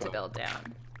pickaxe. stone to build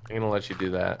down. I'm gonna let you do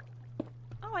that.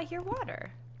 Oh, I hear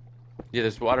water. Yeah,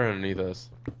 there's water underneath us.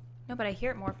 No, but I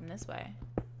hear it more from this way.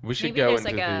 We should Maybe go there's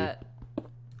into like a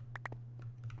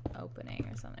opening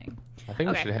or something. I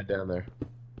think we should head down there.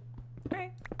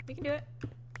 Alright, we can do it.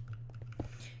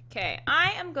 Okay,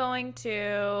 I am going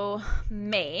to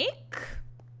make...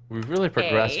 We've really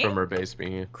progressed from our base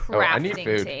being here. Crafting oh, I need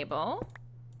food. Table.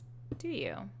 Do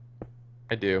you?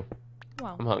 I do.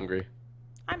 Well, I'm hungry.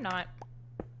 I'm not.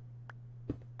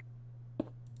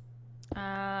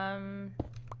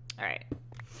 Alright.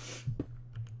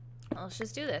 Well, let's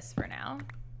just do this for now.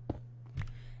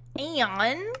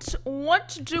 And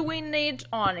what do we need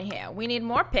on here? We need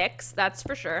more picks, that's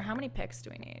for sure. How many picks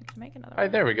do we need? Make another one.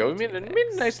 Alright, there we go. We made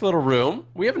a nice little room.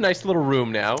 We have a nice little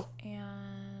room now.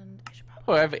 And I should probably...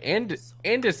 Oh, I have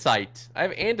andesite. I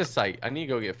have andesite. I need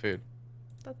to go get food.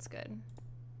 That's good.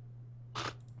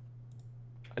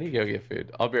 I need to go get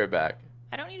food. I'll be right back.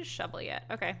 I don't need a shovel yet.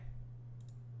 Okay.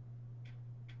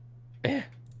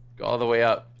 Go all the way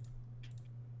up.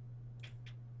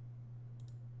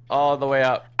 All the way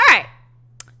up. Alright.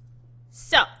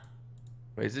 So.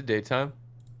 Wait, is it daytime?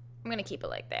 I'm going to keep it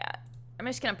like that. I'm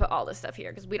just going to put all this stuff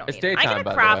here because we don't need it. Daytime, I'm going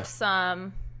to craft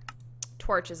some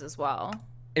torches as well.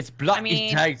 It's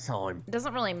bloody daytime. It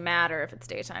doesn't really matter if it's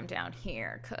daytime down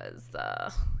here because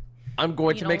I'm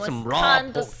going to make some raw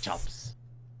pork chops.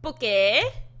 Spooky.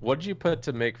 What did you put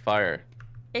to make fire?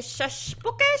 It's just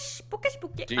spooky.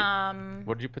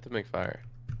 What did you put to make fire?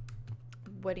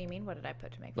 What do you mean? What did I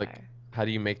put to make fire? How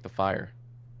do you make the fire?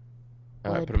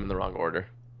 Oh, I put them in the wrong order.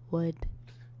 Wood.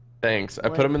 Thanks. I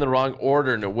put them in the wrong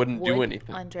order and it wouldn't do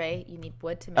anything. Andre, you need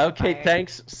wood to make a fire. Okay,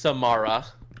 thanks, Samara.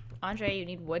 Andre, you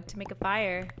need wood to make a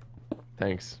fire.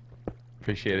 Thanks.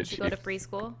 Appreciate it, Did you go to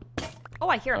preschool? Oh,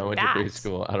 I hear a bat. I went to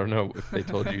preschool. I don't know if they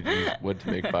told you to use wood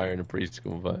to make fire in a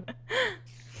preschool, but...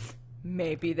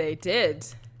 Maybe they did.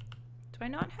 Do I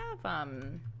not have,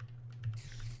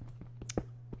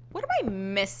 What am I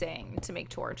missing to make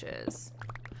torches?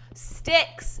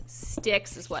 Sticks!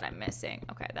 Sticks is what I'm missing.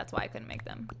 Okay, that's why I couldn't make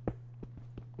them.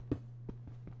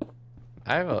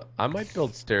 I might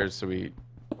build stairs so we...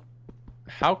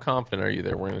 How confident are you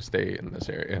that we're going to stay in this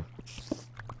area?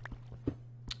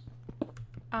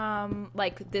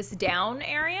 Like this down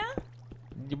area?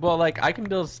 Well, like, I can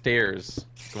build stairs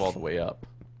to go all the way up.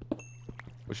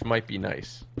 Which might be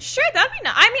nice. Sure, that'd be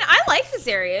nice. I mean, I like this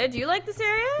area. Do you like this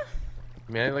area?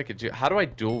 I mean, I like it. How do I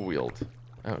dual wield?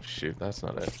 Oh, shoot. That's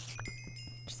not it.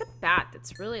 Just a bat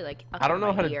that's really, like, up I don't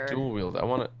know how ear. to dual wield. I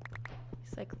want to...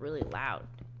 It's, like, really loud.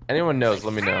 Anyone knows,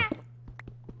 let me know.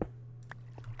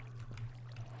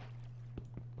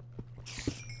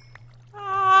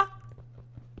 Ah.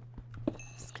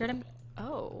 Scared him.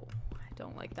 Oh, I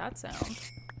don't like that sound.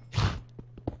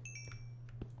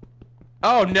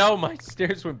 Oh no, my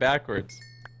stairs went backwards.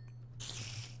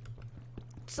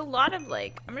 It's a lot of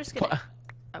like. I'm just gonna.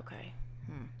 Okay.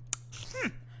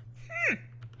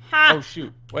 Ha. Oh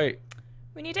shoot! Wait.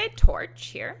 We need a torch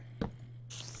here.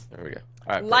 There we go.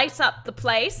 All right. Light up the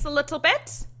place a little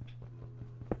bit.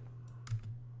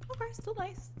 Okay, still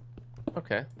nice.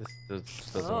 Okay,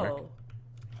 this doesn't work.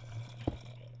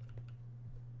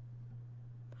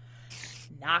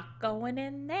 Not going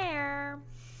in there.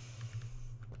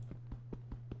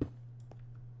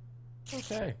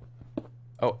 Okay.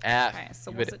 Oh, F. Okay,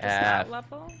 so you was would it just that F.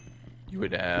 level? You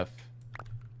would F.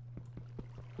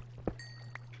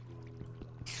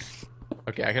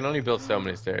 Okay, I can only build so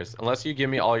many stairs. Unless you give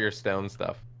me all your stone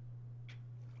stuff.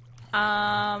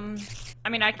 I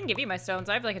mean, I can give you my stones.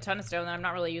 I have like a ton of stone and I'm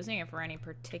not really using it for any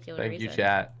particular reason. Thank you,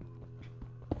 chat.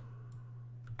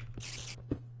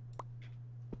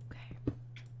 Okay. I'm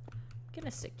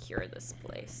gonna secure this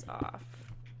place off.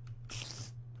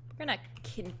 We're gonna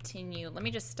continue. Let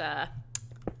me just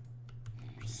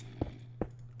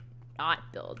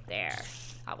not build there.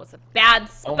 That was a bad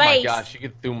space. Oh my gosh, you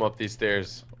could zoom up these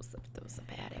stairs. That was a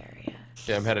bad area.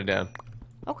 Yeah, I'm headed down.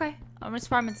 Okay. I'm just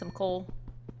farming some coal.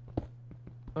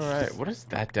 Alright, what is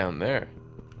that down there?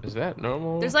 Is that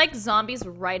normal? There's like zombies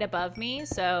right above me,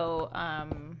 so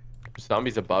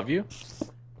Zombies above you?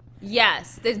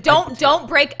 yes. Don't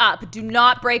break up. Do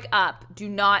not break up. Do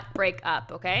not break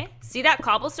up, okay? See that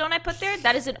cobblestone I put there?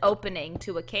 That is an opening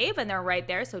to a cave, and they're right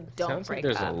there, so don't Sounds break like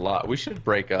there's up. a lot. We should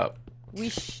break up.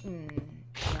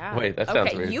 Yeah. Wait, that sounds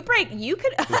okay, weird. you break. You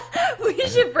could. We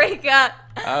should break up.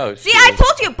 Oh, See, I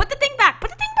told you. Put the thing back. Put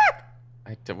the thing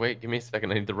back. Wait, give me a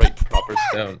second. I need the right copper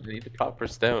stone. I need the copper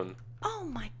stone. Oh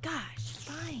my gosh.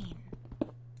 Fine.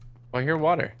 Oh, I hear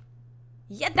water.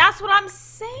 Yeah, that's what I'm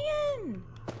saying.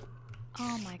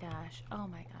 Oh my gosh. Oh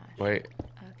my gosh. Wait,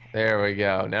 Okay. there we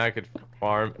go. Now I could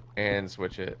farm and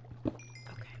switch it. Okay.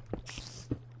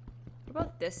 What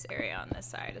about this area on this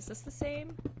side? Is this the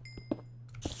same?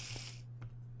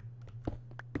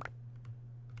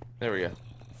 There we go.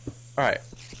 All right,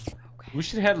 Okay. we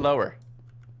should head lower.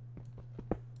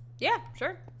 Yeah,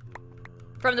 sure.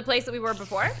 From the place that we were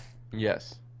before?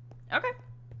 Yes. Okay.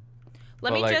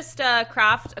 Let Well, me like- just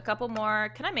craft a couple more.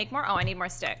 Can I make more? Oh, I need more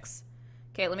sticks.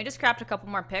 Okay, let me just craft a couple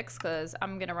more picks because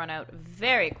I'm going to run out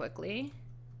very quickly.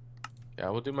 Yeah, I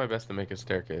will do my best to make a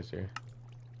staircase here.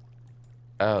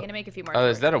 I'm Oh, going to make a few more. oh,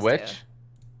 is that a torches, witch? too.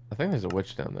 I think there's a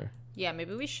witch down there. Yeah,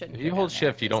 maybe we shouldn't. If go you down hold there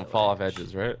shift, if you there's don't a fall off witch.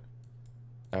 edges, right?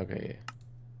 Okay, yeah.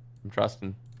 I'm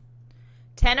trusting.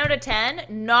 10 out of 10.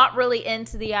 Not really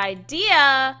into the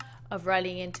idea of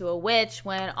running into a witch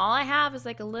when all I have is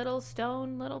like a little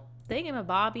stone, little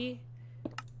thingamabobby.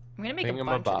 I'm gonna make a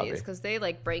bunch of these because they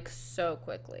like break so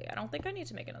quickly. I don't think I need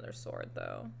to make another sword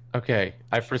though. Okay,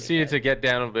 I Should be proceeded good. to get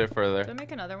down a bit further. Do I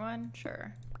make another one?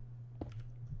 Sure.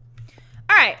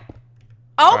 All right.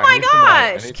 Oh All right, I my need some light.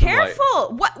 I gosh! need some light.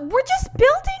 Careful. What? We're just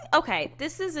building. Okay,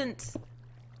 this isn't.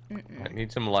 I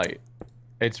need some light.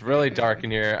 It's really dark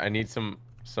in here. I need some.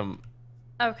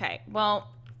 Okay. Well,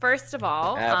 first of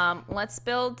all, F. let's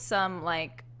build some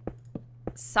like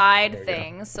side There you go.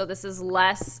 things. So this is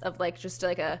less of like just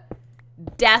like a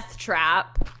death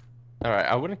trap. All right,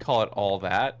 I wouldn't call it all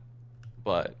that,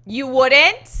 but You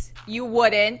wouldn't. You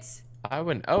wouldn't. I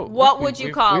wouldn't. Oh, What look, would you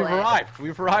we've call We've it? arrived.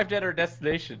 We've arrived at our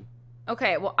destination.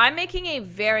 Okay, well, I'm making a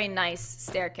very nice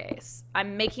staircase.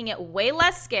 I'm making it way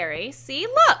less scary. See?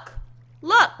 Look!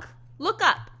 Look! Look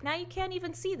up. Now you can't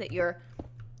even see that you're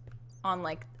on,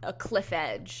 like, a cliff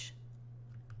edge.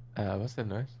 Was that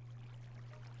nice?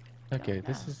 Okay, Don't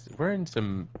this know. is. We're in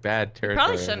some bad territory.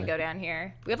 Probably I shouldn't think. go down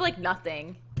here. We have, like,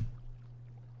 nothing.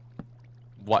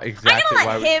 What exactly? I'm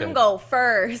why gonna we let him said- go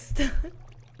first.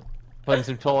 Putting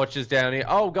some torches down here.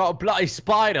 Oh, got a bloody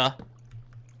spider.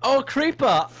 Oh, a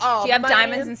creeper. Oh, Do you have man.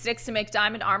 diamonds and sticks to make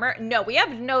diamond armor? No, we have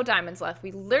no diamonds left.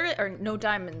 We literally, or no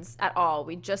diamonds at all.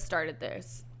 We just started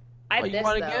this. I Oh, have you this,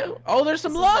 wanna though. go? Oh, there's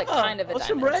some This is, lava. like, kind of a oh,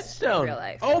 some diamond redstone. in real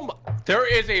life. Oh, there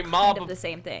is a mob Kind of of. the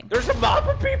same thing. There's a mob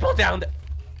of people down there.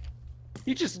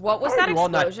 You just. What was are that you all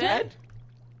not explosion? dead?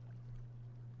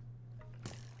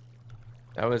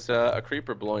 That was a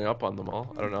creeper blowing up on them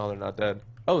all. I don't know how they're not dead.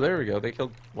 Oh, there we go. They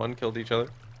killed each other.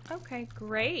 Okay,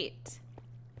 great.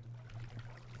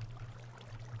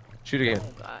 Shoot again.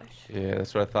 Oh gosh. Yeah,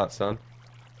 that's what I thought, son.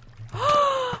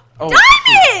 Oh,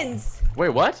 Diamonds! wait,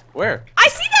 what? Where? I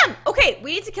see them! Okay,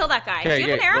 we need to kill that guy. Do you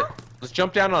have an arrow? Let's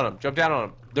jump down on him. Jump down on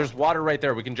him. There's water right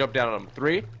there. We can jump down on him.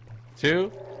 3, 2,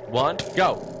 1,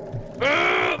 go.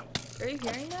 Are you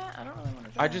hearing that? I don't really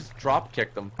want to I just drop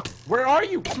kicked them. Where are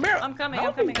you? Come here. I'm coming, I'm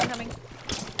Help me. coming, I'm coming.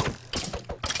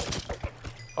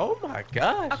 Oh my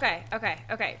gosh. Okay, okay,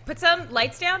 okay. Put some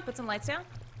lights down. Put some lights down.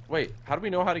 Wait, how do we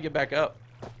know how to get back up?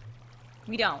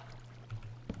 We don't.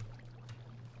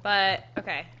 But,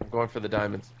 okay. I'm going for the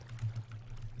diamonds.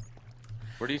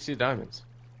 Where do you see diamonds?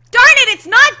 Darn it, it's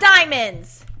not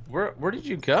diamonds! Where did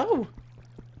you go?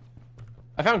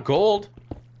 I found gold.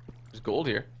 There's gold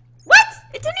here. What?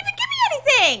 It didn't even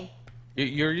give me anything!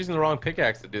 You're using the wrong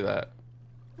pickaxe to do that.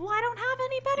 Well, I don't have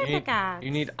any better pickaxe.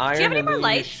 You need iron Do you have any and more then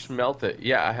lights? you smelt it.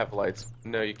 Yeah, I have lights.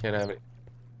 No, you can't have it.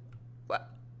 What?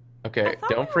 Okay, I thought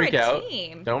don't we were freak a out.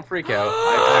 team. Don't freak out.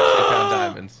 I actually found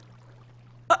diamonds.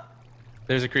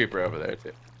 There's a creeper over there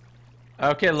too.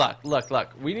 Okay, look.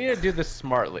 We need to do this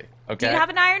smartly. Okay. Do you have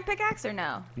an iron pickaxe or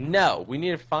no? No, we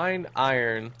need to find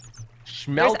iron.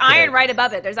 Smelt There's iron it. right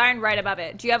above it. There's iron right above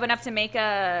it. Do you have enough to make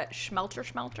a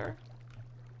smelter?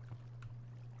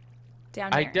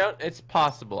 Down I here. don't. It's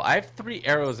possible. I have 3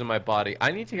 arrows in my body.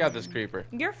 I need to get out this creeper.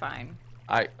 You're fine.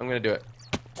 I'm gonna do it.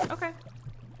 Okay.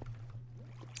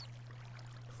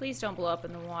 Please don't blow up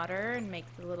in the water and make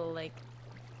the little, like...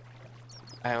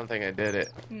 I don't think I did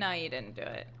it. No, you didn't do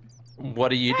it.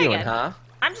 What are you Very doing, good. huh?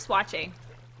 I'm just watching.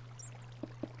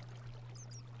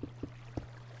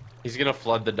 He's gonna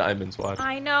flood the diamonds, watch.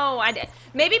 I know. I did.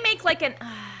 Maybe make like an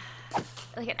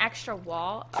extra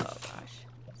wall. Oh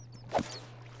gosh.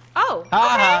 Oh.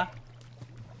 Ha Okay.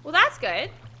 Well, that's good.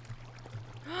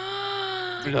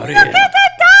 Bloody Look at the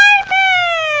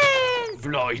diamonds!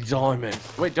 Bloody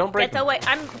diamonds. Wait, don't break Get the way.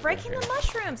 I'm breaking the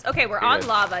mushrooms. Okay, we're on good.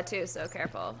 lava too, so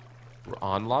careful. We're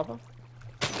on lava?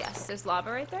 Yes, there's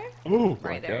lava right there. Ooh.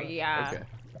 Right there. Yeah. Okay.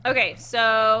 Okay,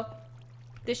 so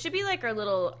this should be like our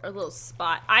little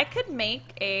spot. I could make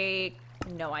a.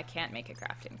 No, I can't make a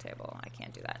crafting table. I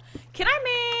can't do that. Can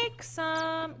I make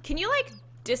some? Can you like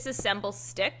disassemble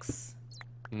sticks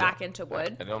back into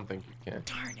wood? I don't think you can.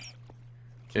 Darn it.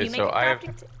 Can Okay, you make so a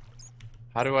crafting table?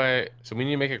 how do I? So we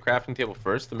need to make a crafting table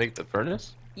first to make the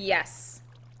furnace? Yes.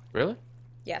 Really?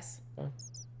 Yes.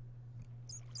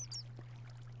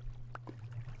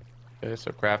 Okay,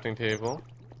 so crafting table.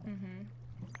 Mhm.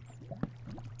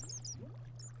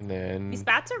 And then These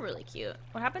bats are really cute.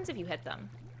 What happens if you hit them?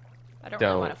 I don't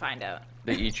really Don't. want to find out.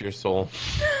 they eat your soul.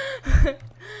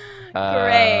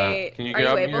 Great. Can you Are you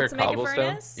grab me able your to make a cobblestone?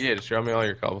 furnace? Yeah, just show me all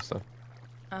your cobblestone.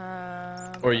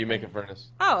 Or you make a furnace.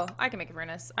 Oh, I can make a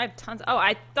furnace. I have tons. Oh,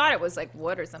 I thought it was like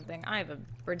wood or something. I have a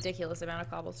ridiculous amount of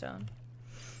cobblestone.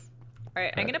 All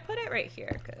right, I'm gonna put it right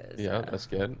here because. Yeah, that's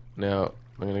good. Now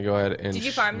I'm gonna go ahead and. Did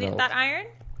you farm smelt. that iron?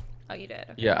 Oh, you did.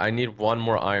 Okay. Yeah, I need one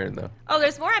more iron though. Oh,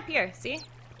 there's more up here. See?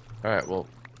 All right, well,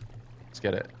 let's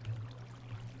get it.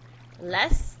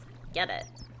 Let's get it.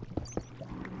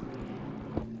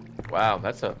 Wow,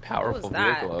 that's a powerful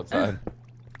that? vehicle outside.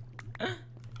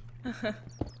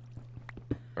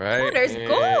 Right. Oh, there's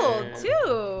gold and-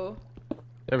 too.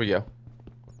 There we go.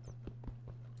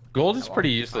 Gold is I pretty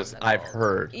want useless, the I've gold.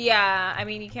 heard. Yeah, I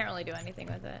mean you can't really do anything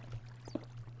with it.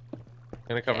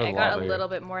 Gonna cover Okay, I the got lava a here. little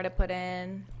bit more to put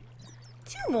in.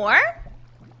 2 more?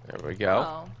 There we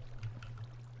go. Oh.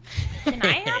 Can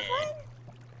I have one?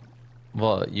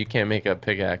 Well, you can't make a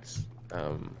pickaxe.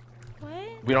 What?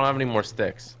 We don't have any more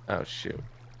sticks. Oh shoot.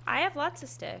 I have lots of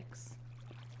sticks.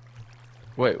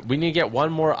 Wait, we need to get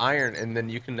one more iron, and then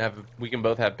we can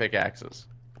both have pickaxes.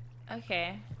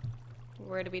 Okay.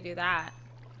 Where do we do that?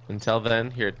 Until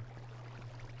then, here.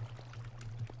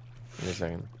 Give me a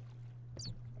second.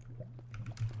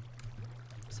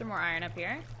 Some more iron up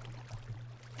here.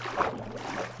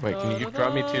 Wait, can you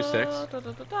drop me 2 sticks?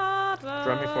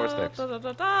 Drop me 4 sticks.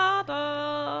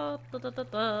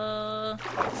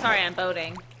 Sorry, I'm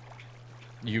boating.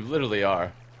 You literally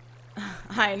are.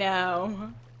 I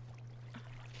know.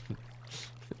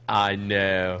 I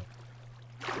know.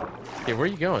 Okay, where are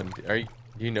you going? Do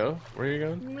you know where you're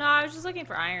going? No, I was just looking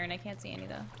for iron. I can't see any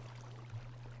though.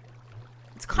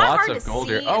 It's kind of Lots hard of to gold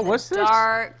see here. Oh, in the what's this?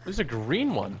 dark. There's a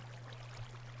green one.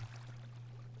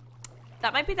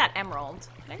 That might be that emerald.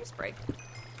 Can I just break?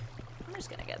 I'm just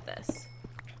gonna get this.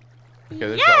 Okay,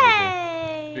 there's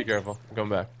Yay! Be careful. I'm going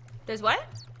back. There's what?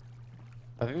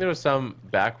 I think there was some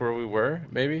back where we were.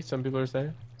 Maybe some people are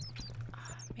saying.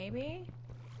 Maybe.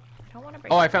 I don't want to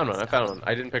break. Oh, I that found one. I stuff. found one.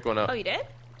 I didn't pick one up. Oh, you did?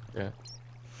 Yeah.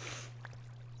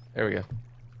 There we go.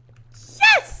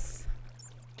 Yes!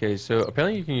 Okay, so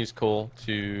apparently you can use coal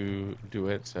to do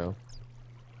it. So,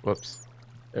 whoops.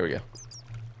 There we go.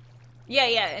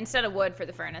 Yeah. Instead of wood for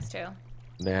the furnace too.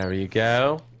 There you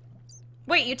go.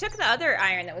 Wait, you took the other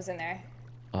iron that was in there.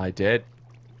 I did.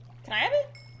 Can I have it?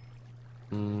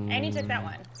 And you took that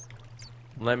one.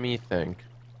 Let me think.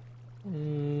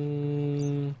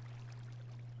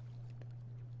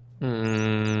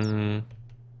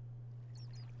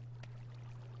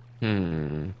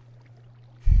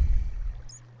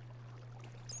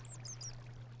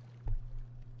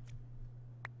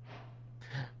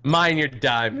 Mine your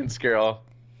diamonds, girl.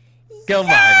 Go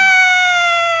mine 'em.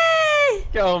 Yay!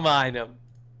 Go mine them.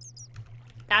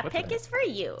 That What the pick heck? is for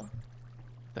you.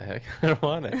 The heck? I don't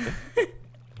want it.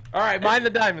 All right, mine the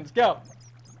diamonds. Go.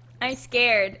 I'm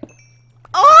scared.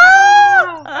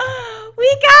 Oh!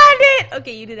 We got it!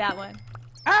 Okay, you do that one.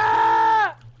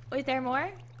 Ah! Wait, there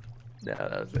more? No,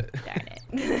 that was it. Darn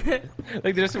it.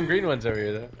 Like, there's some green ones over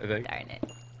here, though, I think. Darn it.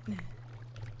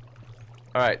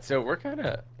 All right, so we're kind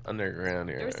of underground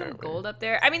here. There was some aren't we? gold up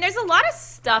there. I mean, there's a lot of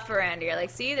stuff around here. Like,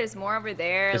 see, there's more over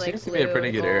there. This like seems to be a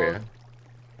pretty blue, good area. gold.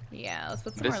 Yeah, let's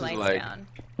put some This more is lights like- down.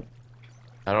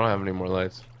 I don't have any more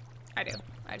lights. I do.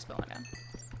 I just put one down.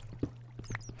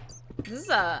 This is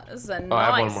a Oh, I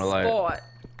have one nice more light. spot.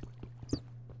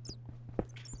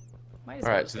 Might as All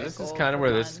well right, just so get this is gold kind of for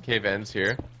where this fun. cave ends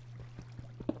here.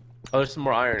 Oh, there's some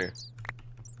more iron here.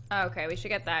 Oh, okay, we should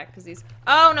get that because these.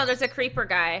 Oh no, there's a creeper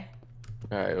guy.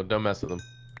 All right, well, don't mess with him.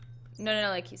 No,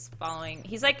 like he's following.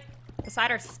 He's like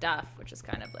beside our stuff, which is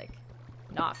kind of like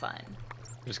not fun.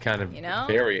 Just kind of You know?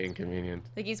 very inconvenient.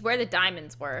 Like he's where the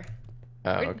diamonds were.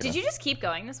 Oh, okay. Did you just keep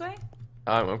going this way?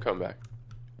 I'm coming back.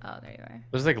 Oh, there you are.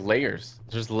 There's like layers.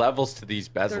 There's levels to these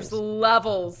bezels. There's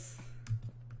levels.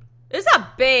 This is a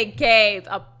big cave.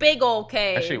 A big old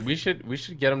cave. Actually, we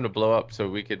should get them to blow up so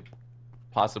we could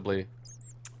possibly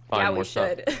find more stuff.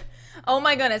 Yeah, we should. Oh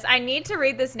my goodness. I need to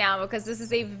read this now because this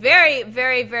is a very,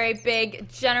 very, very big,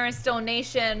 generous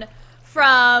donation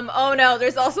from... Oh no,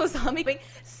 there's also a zombie.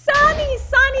 Sunny,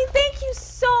 thank you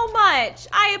so much.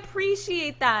 I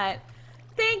appreciate that.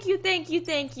 Thank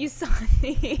you,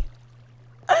 Sunny.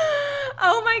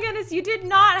 Oh my goodness, you did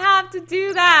not have to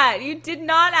do that. You did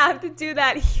not have to do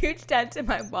that. Huge dent in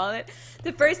my wallet.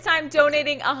 The first time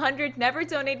donating 100. Never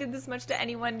donated this much to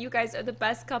anyone. You guys are the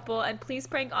best couple. And please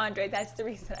prank Andre. That's the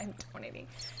reason I'm donating.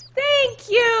 Thank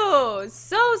you.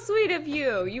 So sweet of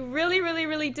you. You really, really,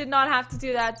 really did not have to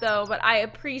do that though. But I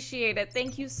appreciate it.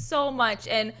 Thank you so much.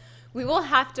 And we will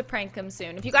have to prank him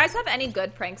soon. If you guys have any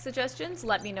good prank suggestions,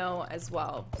 let me know as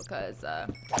well. Because,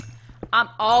 I'm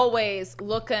always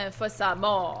looking for some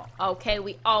more. Okay,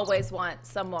 we always want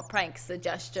some more prank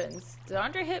suggestions. Did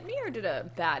Andre hit me or did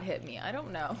a bat hit me? I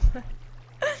don't know.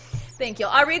 Thank you.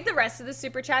 I'll read the rest of the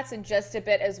super chats in just a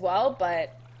bit as well,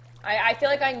 but I feel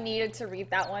like I needed to read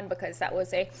that one because that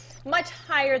was a much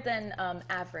higher than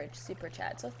average super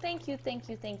chat. So thank you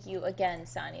again,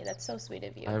 Sani. That's so sweet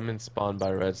of you. I'm in spawn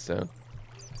by redstone.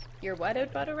 You're what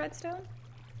about a redstone?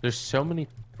 There's so many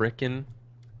frickin'...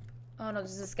 Oh no,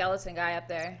 there's a skeleton guy up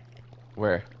there.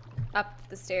 Where? Up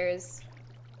the stairs.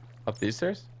 Up these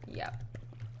stairs? Yep.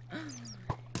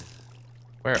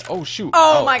 Where? Oh shoot!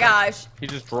 Oh my gosh! He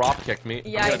just drop kicked me.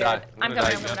 Yeah, I did. I'm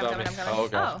coming. Oh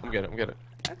gosh, I'm good. Okay.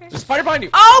 There's a spider behind you!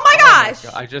 Oh my gosh!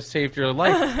 I just saved your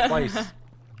life twice.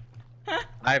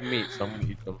 I have meat, so I'm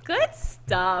gonna eat them. Good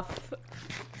stuff,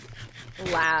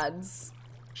 lads.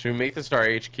 Should we make this our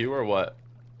HQ or what?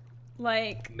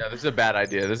 Like... No, this is a bad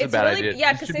idea. This is a bad idea.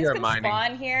 Yeah, because things can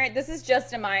spawn here. This is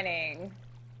just a mining.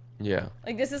 Yeah.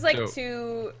 Like, this is, like,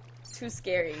 too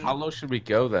scary. How low should we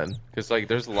go, then? Because, like,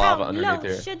 there's lava underneath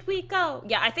here. How low should we go?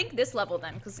 Yeah, I think this level,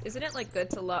 then. Because isn't it, like,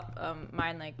 good to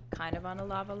mine, like, kind of on a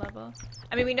lava level?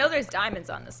 I mean, we know there's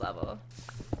diamonds on this level.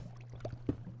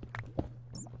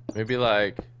 Maybe,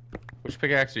 like... Which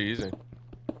pickaxe are you using?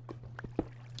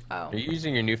 Oh. Are you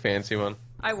using your new fancy one?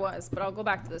 I was, but I'll go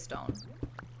back to the stone.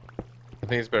 I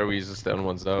think it's better we use the stone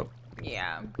ones though.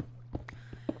 Yeah.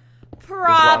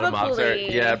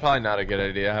 Probably. Yeah, probably not a good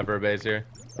idea. Have our base here.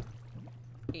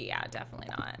 Yeah, definitely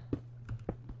not.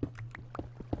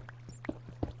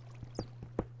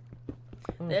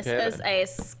 Okay. This is a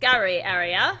scary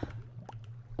area.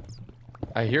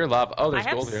 I hear lava. Oh, there's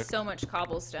gold here. I have so much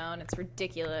cobblestone. It's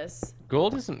ridiculous.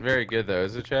 Gold isn't very good though,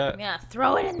 is it, chat? Yeah,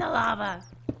 throw it in the lava.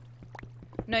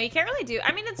 No, you can't really do...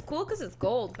 I mean, it's cool because it's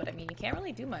gold, but I mean, you can't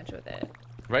really do much with it.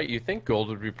 Right? You think gold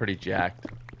would be pretty jacked.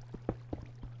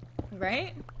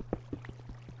 Right?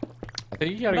 I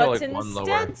think you gotta go like one lower.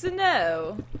 But instead,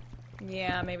 no.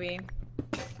 Yeah, maybe.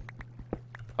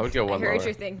 I would go one lower. I heard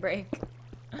your thing break.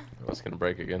 It's gonna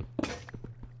break again.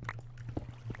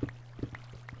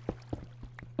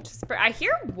 I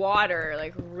hear water,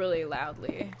 like, really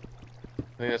loudly.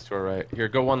 I think that's to our right. Here,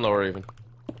 go one lower even.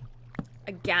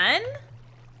 Again?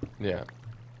 Yeah.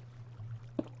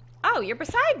 Oh, you're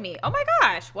beside me. Oh my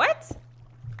gosh, what?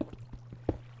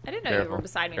 I didn't know you were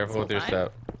beside me this whole time. Careful with your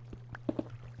step.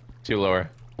 Too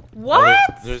lower. What?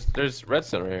 Oh, there's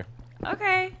redstone right here.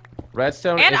 Okay.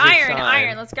 Redstone and is iron, a sign.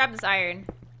 iron. Let's grab this iron.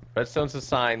 Redstone's a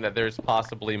sign that there's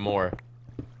possibly more.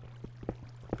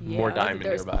 Yeah, more diamond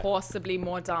there's nearby. Possibly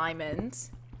more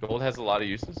diamonds. Gold has a lot of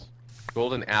uses.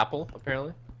 Golden apple,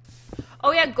 apparently.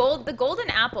 Oh yeah, gold. The golden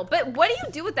apple. But what do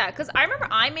you do with that? Because I remember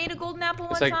I made a golden apple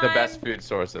one time. It's like the best food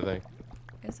source, I think.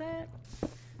 Is it?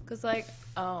 Because like,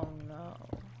 oh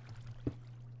no.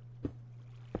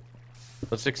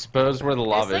 Let's expose where the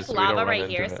lava There's is. Like so lava we don't right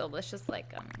here, it. so let's just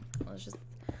like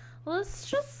let's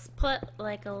just put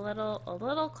like a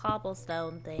little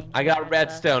cobblestone thing. I got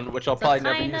redstone, which I'll probably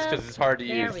never use because it's hard to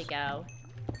use. There we go.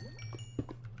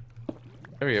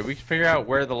 There we go. We can figure out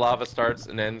where the lava starts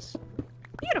and ends.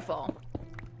 Beautiful.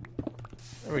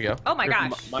 There we go. Oh my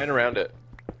gosh. Mine around it.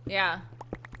 Yeah.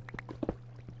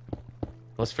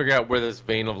 Let's figure out where this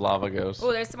vein of lava goes.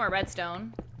 Oh, there's some more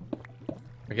redstone.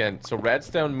 Again, so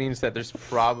redstone means that there's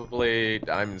probably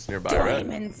diamonds nearby,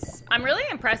 diamonds. Right? I'm really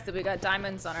impressed that we got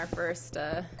diamonds on our first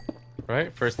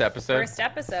right? First episode. First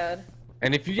episode.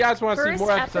 And if you guys want to see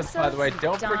more episodes, by the way,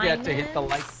 don't forget to hit the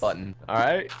like button. All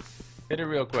right? Hit it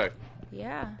real quick.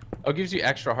 Yeah. Oh, it gives you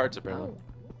extra hearts, apparently. Oh.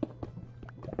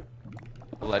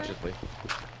 Allegedly.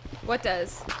 What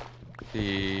does?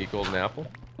 The golden apple.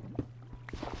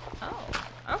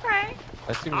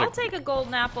 That seems I'll like... take a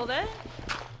golden apple then.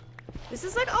 This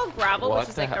is like all gravel, What which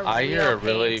is the like hell? a I hear real a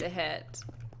really- pain to hit.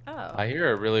 Oh. I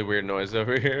hear a really weird noise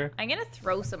over here. I'm gonna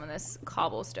throw some of this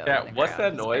cobblestone. Yeah, on the what's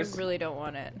ground, that 'cause noise? I really don't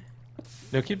want it.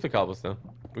 No, keep the cobblestone.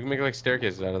 We can make like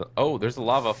staircases out of them. Oh, there's a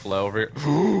lava flow over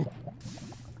here.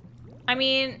 I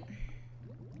mean,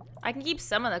 I can keep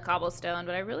some of the cobblestone,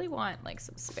 but I really want like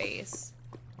some space.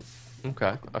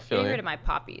 Okay, I feel Getting you. rid of my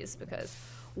poppies because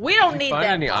we don't Did you need find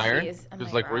them any iron? poppies. and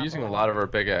Because my like we're using a gravel. lot of our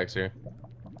pickaxe here.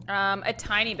 A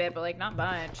tiny bit, but like not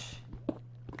much.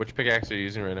 Which pickaxe are you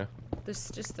using right now? This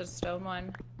just the stone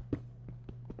one.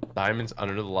 Diamonds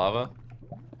under the lava?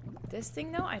 This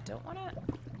thing though, I don't want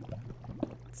to.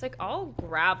 It's like all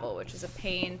gravel, which is a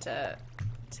pain to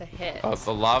hit. Oh,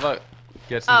 the lava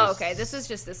gets Oh, into okay. This is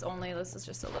just this only. This is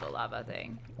just a little lava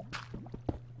thing.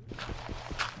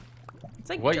 It's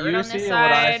like what dirt you on see this and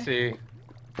what I side. see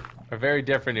are very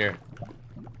different here.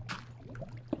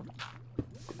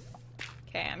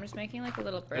 Okay, I'm just making like a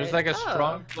little bridge. There's like a Oh.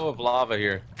 strong flow of lava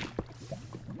here.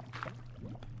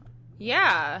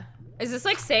 Yeah. Is this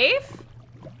like safe?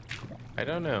 I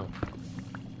don't know.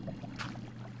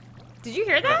 Did you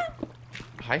hear that?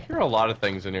 I hear a lot of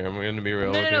things in here. I'm gonna be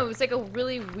real. No, with no, no. you. It was like a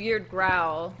really weird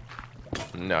growl.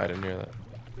 No, I didn't hear that.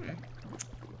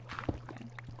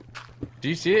 Do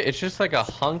you see it? It's just like a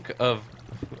hunk of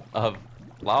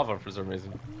lava for some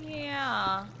reason.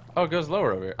 Yeah. Oh, it goes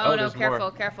lower over here. Oh, no, there's careful,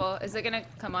 more. careful. Is it gonna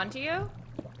come onto you?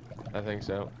 I think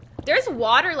so. There's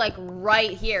water like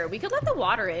right here. We could let the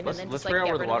water in Let's and then let's just like figure out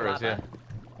get where rid the water of is. the Yeah. lava.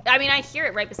 I mean, I hear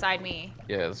it right beside me.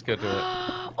 Yeah, let's go do it.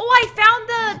 Oh, I found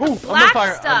the Ooh, I'm on black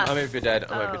fire. stuff. I might be dead.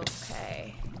 I might be dead.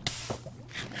 Okay.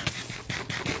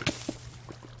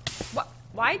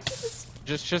 Why'd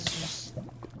you just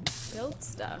build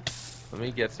stuff? Let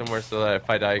me get somewhere so that if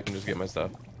I die, you can just get my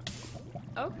stuff.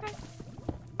 Okay.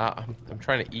 I'm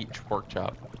trying to eat pork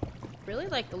chop. Really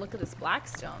like the look of this black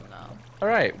stone, though. All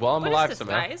right. Well, I'm What alive is this,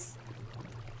 somehow. guys?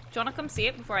 Do you want to come see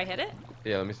it before I hit it?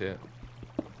 Yeah, let me see it.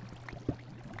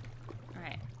 All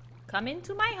right. Come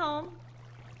into my home.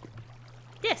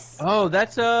 This. Oh,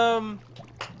 that's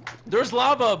there's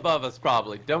lava above us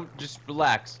probably. Don't just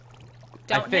relax.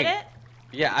 Don't hit think. it.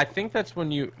 Yeah, I think that's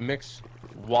when you mix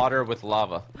water with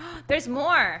lava. There's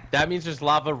more. That means there's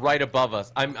lava right above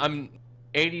us. I'm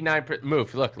 89%.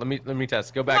 Move. Look, let me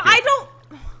test. Go No, back here. I don't.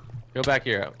 Go back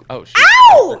here. Oh shit.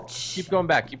 Ouch! Keep going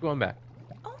back. Keep going back.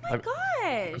 Oh my I'm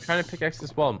gosh. I'm trying to pickaxe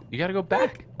this wall. You gotta go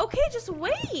back. Okay, just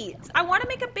wait. I want to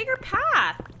make a bigger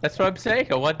path. That's what I'm saying.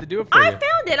 I want to do it for I you.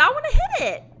 found it. I want to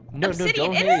hit it. No, Obsidian.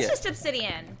 don't hit It is it. just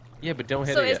obsidian. Yeah, but don't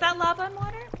hit So it is yet. that lava and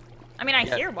water? I mean, I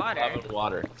Yeah, hear water. lava and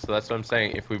water. So that's what I'm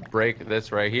saying. If we break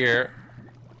this right here,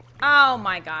 Oh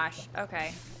my gosh.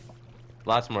 Okay.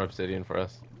 lots more obsidian for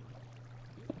us.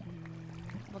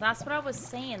 Well, that's what I was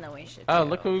saying that we should Oh, do.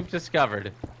 look what we've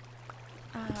discovered.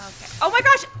 Okay. Oh my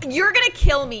gosh, you're gonna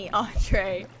kill me,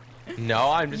 Andre.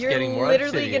 No, I'm just You're getting more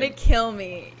literally obsidian. gonna kill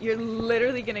me. You're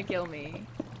literally gonna kill me.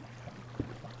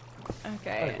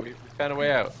 Okay. Oh, we found a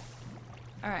way out.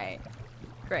 All right.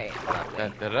 Great. Da, Lovely.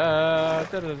 da, da,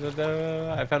 da, da, da,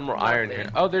 da. I found more iron Lovely.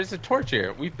 here. Oh, there's a torch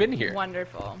here. We've been here.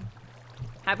 Wonderful.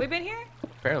 Have we been here?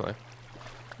 Apparently.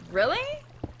 Really?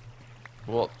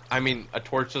 Well, I mean, a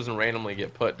torch doesn't randomly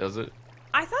get put, does it?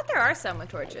 I thought there are some with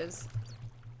torches.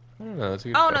 I don't know. That's a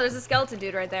good Oh question. no, there's a skeleton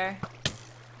dude right there.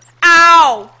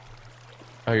 Ow!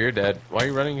 Oh, you're dead. Why are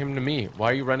you running him to me?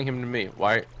 Why are you running him to me?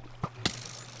 Why? You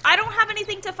I don't have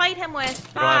anything to fight him with.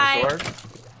 don't Bye. have a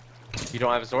sword? You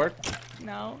don't have a sword?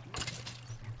 No.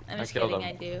 I'm I just killed kidding,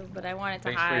 him. I do, but I wanted to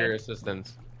Thanks hide. for your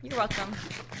assistance. You're welcome.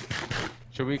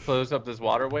 Should we close up this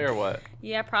waterway or what?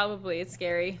 Yeah, probably. It's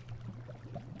scary.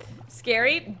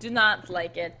 Scary? Do not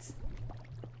like it.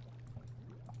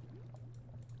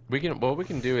 What we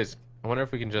can do is, I wonder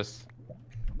if we can just,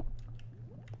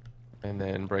 and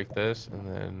then break this, and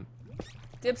then,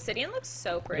 The obsidian looks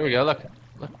so pretty. here we go,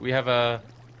 look, we have a,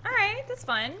 Alright, that's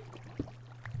fine.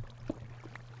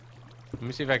 let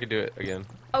me see if I can do it again.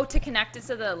 Oh, to connect it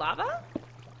to the lava?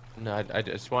 No, I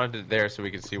just wanted it there so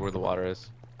we could see where the water is.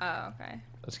 Oh, okay.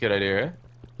 That's a good idea, right?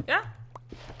 Yeah.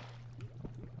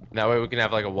 That way we can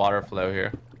have like a water flow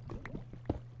here.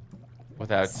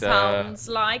 Without, Sounds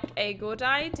like a good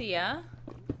idea.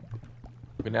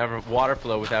 we can have a water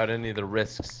flow without any of the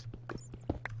risks.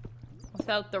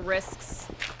 Without the risks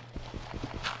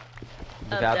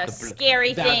Without of the the bl- scary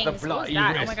without the things. What was bloody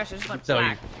that? Oh my risk. gosh, I just went So you-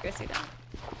 black. You guys see that?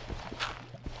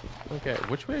 Okay,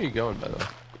 which way are you going, by the way?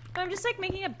 I'm just like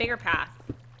making a bigger path.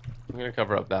 I'm gonna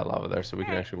cover up that lava there so we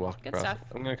can Alright, actually walk good across. stuff.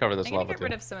 I'm gonna cover this I'm gonna lava get too.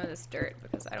 rid of some of this dirt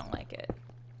because I don't like it.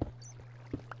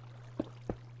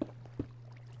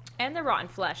 And the rotten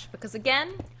flesh because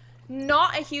again,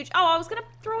 Not a huge... Oh, I was gonna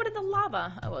throw it in the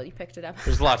lava. Oh, well, you picked it up.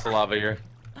 There's lots of lava here.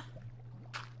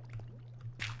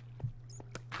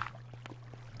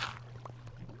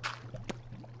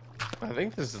 I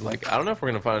think this is like, I don't know if we're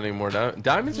gonna find any more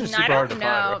diamonds are super hard to find.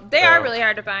 Right? They are really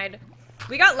hard to find.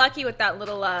 We got lucky with that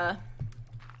little,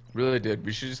 Really did.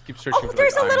 We should just keep searching for Oh,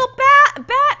 there's like, a little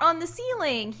bat on the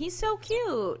ceiling. He's so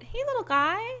cute. Hey, little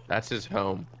guy. That's his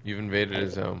home. You've invaded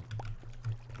his home.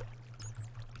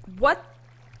 What?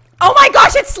 Oh my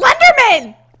gosh, it's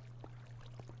Slenderman!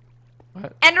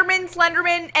 What? Enderman,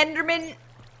 Slenderman, Enderman.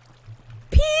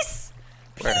 Peace!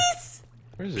 Where? Peace!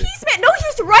 Where is he? Peace, man. No,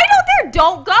 he's right out there.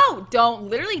 Don't go. Don't.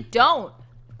 Literally don't.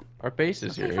 Our base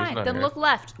is here. Okay, He's fine. not Then here. look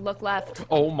left. Look left.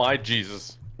 Oh my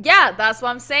Jesus. Yeah, that's what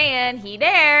I'm saying. He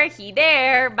there. He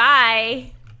there.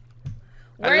 Bye.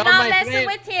 We're Hello, not my messing friend.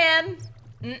 with him.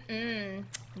 Mm-mm.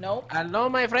 Nope. Hello,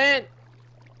 my friend.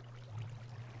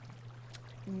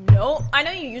 Nope. I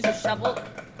know you use a shovel.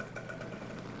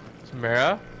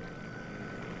 Tamara?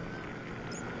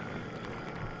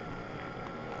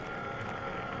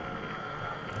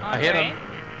 I hit him.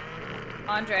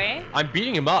 Andre? I'm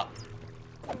beating him up.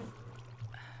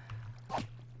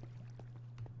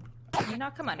 Can you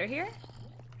not come under here?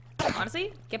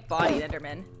 Honestly, get bodied,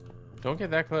 Enderman. Don't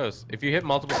get that close. If you hit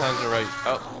multiple times in a row,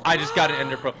 oh, I just got an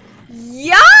ender pearl.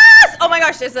 Yes! Oh my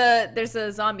gosh, there's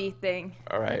a zombie thing.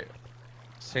 All right,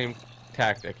 same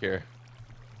tactic here.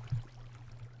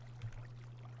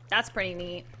 That's pretty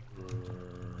neat.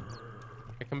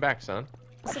 Hey, come back, son.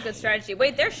 That's a good strategy.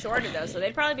 Wait, they're shorter though, so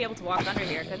they'd probably be able to walk under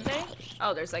here, couldn't they?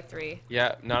 Oh, there's like 3.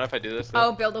 Yeah, not if I do this.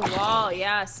 Oh, Though. build a wall.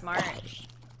 Yeah, smart.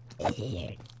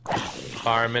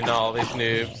 Farming all these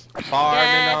noobs.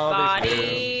 Farming all these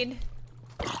Bodied.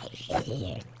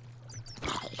 noobs.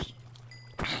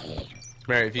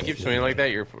 Mary, if you keep swinging like that,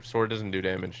 your sword doesn't do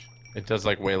damage. It does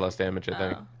like way less damage, I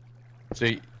think. Oh. So,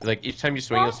 like each time you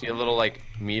swing, you'll see a little like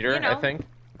meter, you know. I think.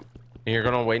 And you're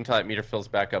gonna wait until that meter fills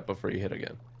back up before you hit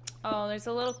again. Oh, there's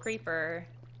a little creeper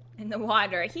in the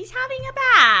water. He's having a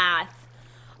bath.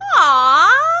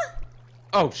 Aww.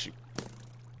 Oh shoot!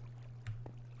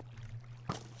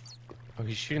 Oh,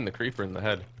 he's shooting the creeper in the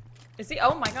head. Is he?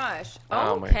 Oh my gosh.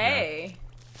 Oh my Okay.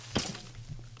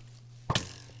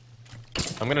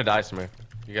 I'm gonna die somewhere.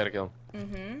 You gotta kill him.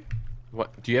 Mm-hmm.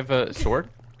 What? Do you have a sword?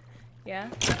 Yeah.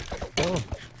 Oh.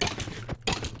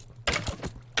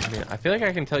 I mean, I feel like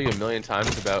I can tell you a million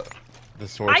times about the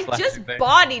sword. I slashing just thing.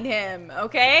 bodied him,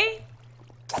 okay?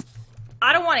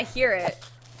 I don't want to hear it.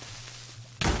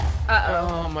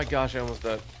 Uh-oh. Oh my gosh, I almost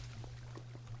died.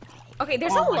 Okay,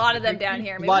 there's Oh a my lot God, of them you down keep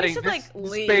here. Maybe flooding. we should, like,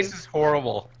 This leave. space is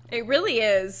horrible. It really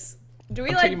is. Do we,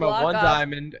 I'm like, taking block about one off?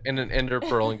 diamond and an ender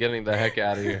pearl and getting the heck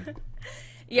out of here.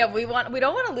 Yeah, we don't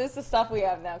want to lose the stuff we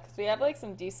have now, because we have, like,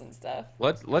 some decent stuff.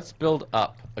 Let's build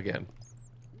up again.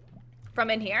 From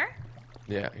in here?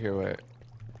 Yeah, here, wait.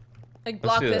 Like, Let's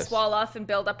block do this this. wall off and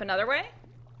build up another way?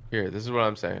 Here, this is what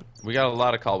I'm saying. We got a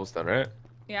lot of cobblestone, right?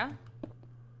 Yeah?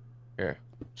 Here.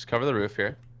 Just cover the roof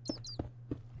here.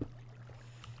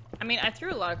 I mean, I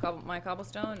threw a lot of my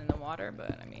cobblestone in the water,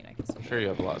 but, I mean, I can still... I'm sure you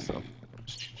have a lot of stuff.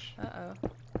 Uh-oh.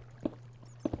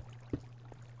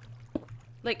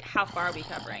 Like, how far are we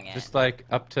covering it? Just like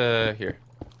up to here.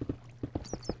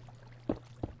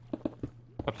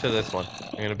 Up to this one.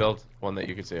 I'm gonna build one that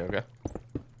you can see, okay?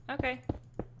 Okay.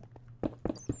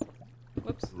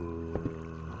 Whoops.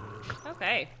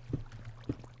 Okay.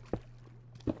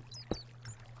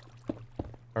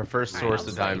 Our first Alright, source I'll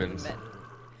of start diamonds. using it.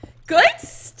 Good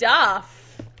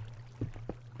stuff!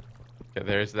 Okay,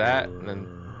 there's that, and then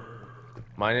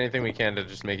mine anything we can to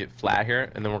just make it flat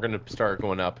here, and then we're gonna start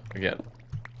going up again.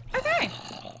 Okay.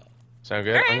 Sound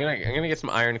good? Alright. I'm gonna get some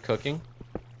iron cooking.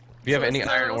 If you have So any this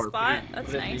is a iron little ore, spot? put That's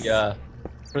it in nice.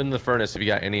 put it in the furnace if you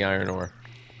got any iron ore.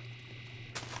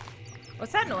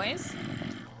 What's that noise?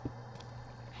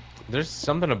 There's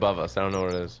something above us. I don't know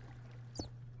what it is.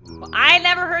 Well, I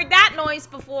never heard that noise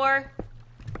before.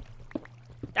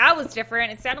 That was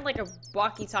different. It sounded like a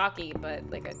walkie-talkie, but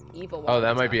like an evil walkie-talkie. Oh,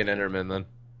 that might be an Enderman then.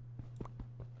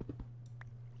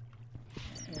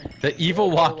 The evil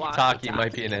walkie-talkie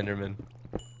might be an Enderman.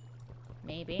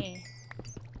 Maybe.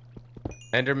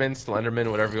 Enderman, Slenderman,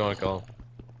 whatever you want to call him.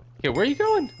 Okay, where are you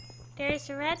going? There's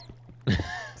a red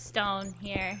stone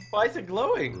here. Why is it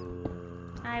glowing?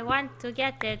 I want to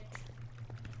get it.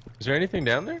 Is there anything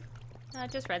down there?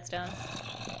 Just redstone.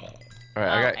 All right,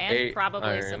 I got and 8 probably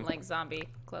iron. some like zombie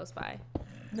close by.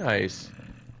 Nice.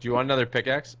 Do you want another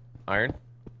pickaxe? Iron?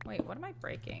 Wait, what am I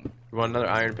breaking? You want another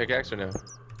iron pickaxe or no?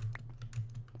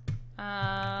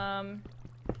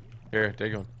 Here,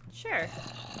 take one. Sure.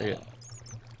 Take it.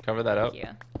 Cover that up. Thank you.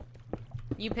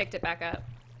 You picked it back up.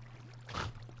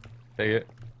 Take it.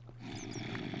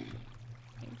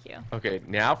 Thank you. Okay,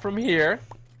 now from here,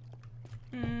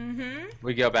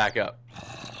 we go back up.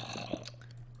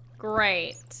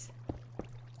 Great.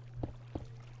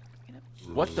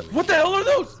 What the hell are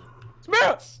those?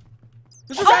 Samara!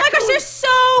 Oh my gosh, they're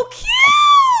so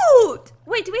cute!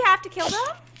 Wait, do we have to kill them?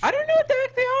 I don't know what the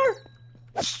heck they are.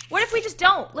 What if we just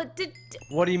don't?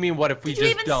 What do you mean, what if we Did you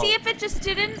just even don't? see if it just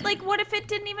didn't? Like, what if it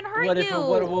didn't even hurt What if you?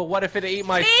 what if it ate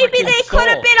my Maybe freaking they soul? could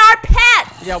have been our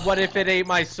pets! Yeah, what if it ate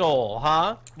my soul,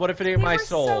 huh? What if it ate my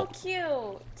soul? They were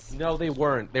so cute. No, they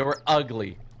weren't. They were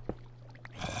ugly.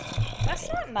 That's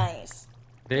not nice.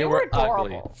 They were were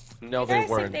ugly. adorable. No, You they guys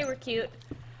weren't. think they were cute?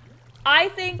 I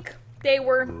think they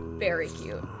were very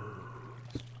cute.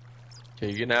 Okay,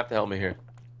 you're gonna have to help me here.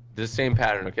 This same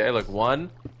pattern, okay? Look, 1.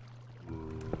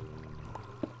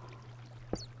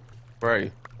 Where are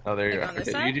you? Oh, there you Like are. on this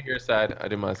Okay, side? you do your side, I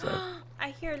do my side. I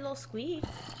hear a little squeak.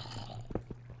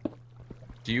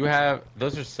 Do you have...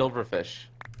 Those are silverfish.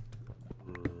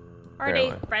 Are they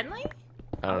Apparently. friendly?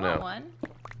 I don't want know. one.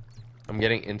 I'm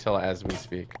getting intel as we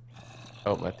speak.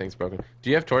 Oh, my thing's broken. Do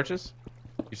you have torches?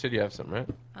 You said you have some, right?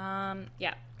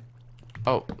 Yeah.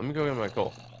 Oh, let me go get my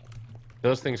coal.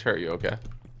 Those things hurt you, okay?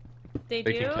 They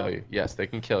They do? can kill you. Yes, they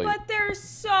can kill you. But they're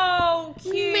so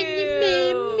cute.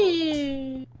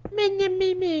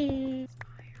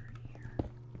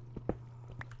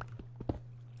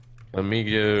 Let me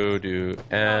go do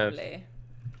F. Lovely.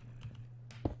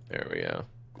 There we go.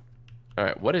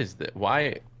 Alright, what is this?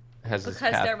 Why has this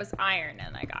Because path... there was iron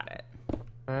and I got it.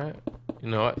 Alright. You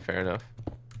know what? Fair enough.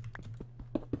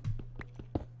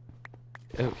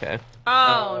 Okay.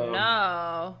 Oh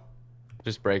no.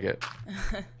 Just break it.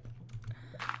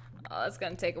 Oh, that's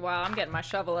gonna take a while. I'm getting my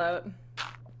shovel out.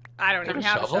 I don't You have even a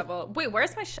have a shovel? shovel. Wait,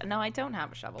 where's my No, I don't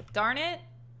have a shovel. Darn it.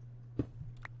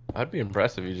 I'd be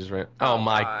impressed if you just ran... Oh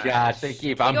my gosh, they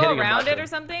keep... Can I'm you go hitting a around it mushroom. or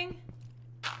something?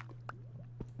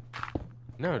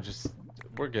 No, just...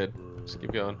 We're good. Just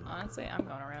keep going. Honestly, I'm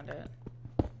going around it.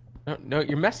 No, no,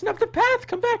 you're messing up the path.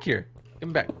 Come back here.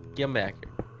 Come back. Come back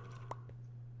here.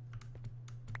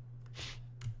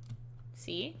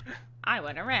 See? I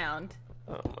went around.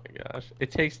 Oh my gosh.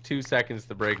 It takes 2 seconds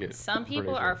to break it. Some I'm pretty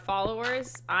people sure. are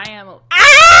followers. I am.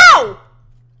 Ow!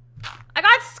 I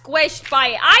got squished by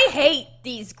it. I hate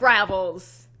these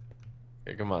gravels.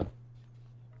 Okay, come on.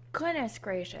 Goodness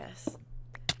gracious.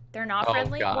 They're not Oh,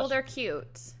 friendly? Well, gosh. they're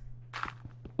cute.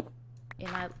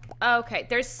 Okay,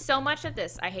 there's so much of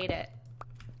this. I hate it.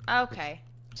 Okay.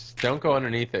 Just don't go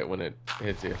underneath it when it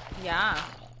hits you. Yeah.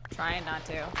 Trying not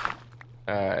to.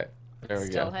 Alright. There we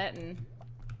Still go. hitting.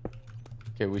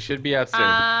 Okay, we should be out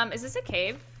soon. Is this a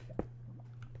cave?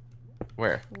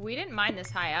 Where? We didn't mine this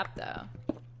high up, though.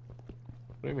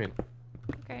 What do you mean?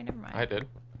 Okay, never mind. I did.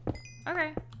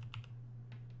 Okay.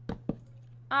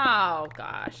 Oh,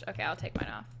 gosh. Okay, I'll take mine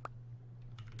off.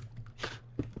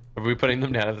 Are we putting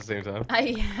them down at the same time?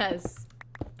 Yes.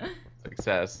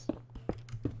 Success.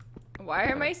 Why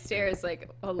are my stairs, like,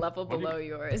 a level What do you- below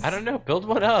yours? I don't know. Build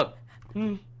one up.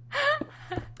 Hmm.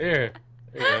 Here.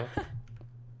 There you go.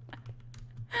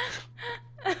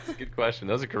 That's a good question.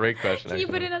 That was a great question. Can you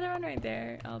put actually. another one right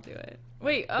there? I'll do it.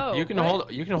 Wait, oh. You can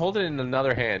what? hold it in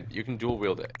another hand. You can dual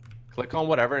wield it. Click on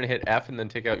whatever and hit F and then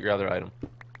take out your other item.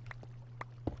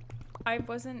 I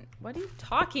wasn't. What are you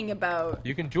talking about?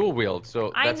 You can dual wield,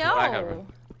 so I that's know. what I have.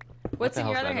 What's the in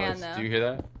your hell's other that hand, noise? though? Do you hear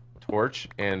that? Torch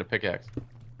and a pickaxe.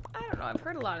 I don't know. I've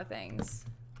heard a lot of things.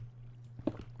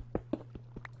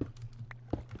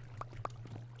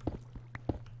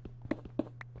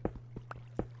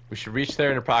 We should reach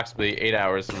there in approximately 8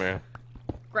 hours, Samara.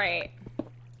 Great.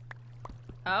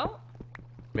 Oh?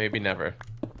 Maybe never.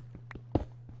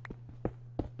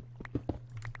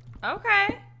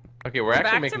 Okay. Okay, we're actually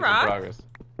back to making some rock? progress.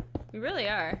 We really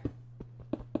are.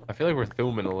 I feel like we're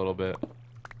thumbing a little bit.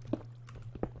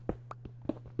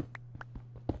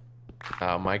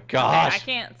 Oh my Okay, gosh! I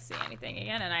can't see anything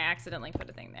again, and I accidentally put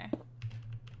a thing there.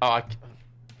 Oh,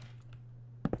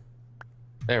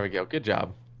 there we go. Good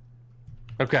job.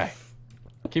 Okay.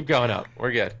 Keep going up.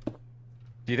 We're good. Do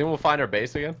you think we'll find our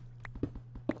base again?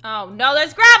 Oh, no,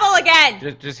 there's gravel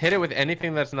again! Just hit it with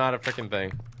anything that's not a freaking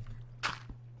thing.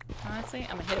 Honestly,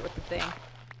 I'm gonna hit it with the thing.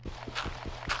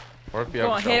 Or if you Go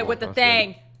have on, hit it with the that's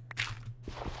thing.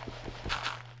 good.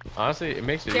 Honestly, it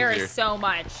makes it There easier. is so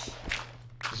much.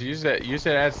 Just use it. Use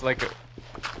it as like a...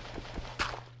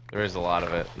 There is a lot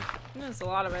of it. There's a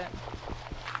lot of it.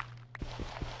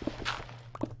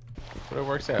 But it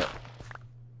works out.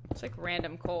 It's like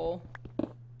random coal.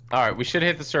 Alright, we should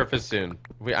hit the surface soon.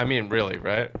 I mean, really,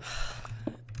 right?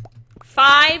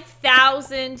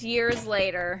 5,000 years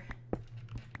later.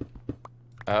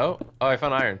 Oh? Oh, I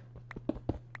found iron.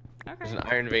 There's Okay. an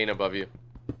iron vein above you.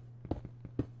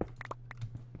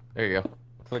 There you go.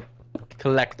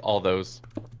 Collect all those.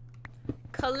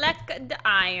 Collect the Oh,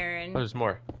 iron. there's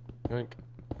more. Yoink.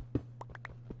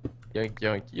 Yoink,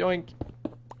 yoink, yoink.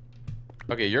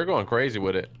 Okay, you're going crazy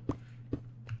with it.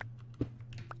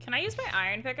 Can I use my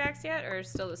iron pickaxe yet, or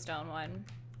still the stone one?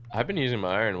 I've been using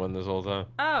my iron one this whole time.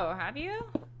 Oh, have you?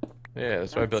 Yeah,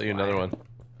 that's why I built you another why. one.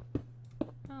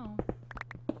 Oh.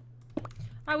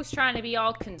 I was trying to be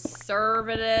all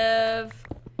conservative.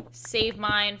 Save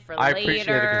mine for I later. appreciate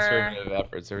the conservative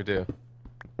efforts, I do.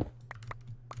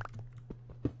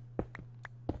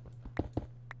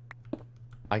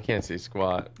 I can't see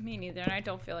squat. Me neither, and I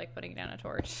don't feel like putting down a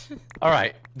torch. All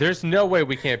right, there's no way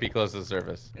we can't be close to the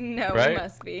surface. No, we Right?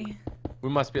 must be. We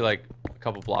must be like a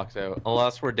couple blocks out,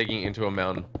 unless we're digging into a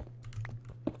mountain.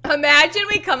 Imagine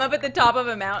we come up at the top of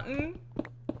a mountain.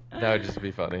 That would just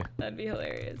be funny. That'd be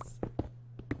hilarious.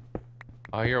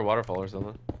 I hear a waterfall or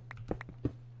something.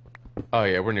 Oh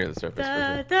yeah, we're near the surface for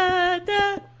Da, sure. da,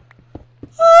 da.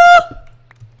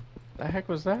 The heck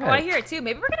was that? Oh, I hear it too.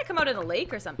 Maybe we're gonna come out in a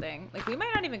lake or something. Like, we might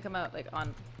not even come out, like,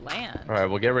 on land. All right,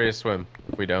 we'll get ready to swim.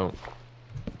 If we don't,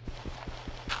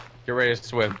 get ready to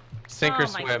swim. Sink or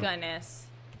Oh my swim. goodness.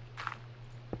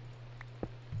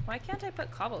 Why can't I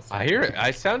put cobblestone? I hear it.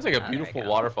 It sounds like a Oh, there we beautiful go.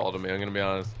 waterfall to me. I'm gonna be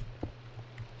honest.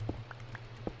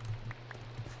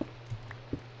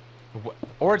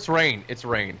 Or it's rain. It's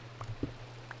rain. It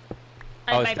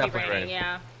Oh, it's might be definitely raining, rain.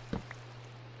 yeah.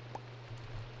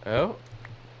 Oh.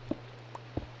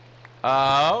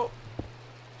 Oh.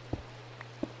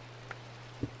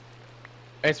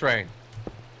 It's rain.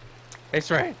 It's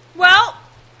rain. Well,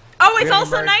 oh, We it's have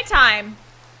also emerged. nighttime.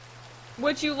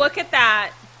 Would you look at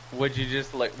that? Would you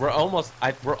just like? We're almost.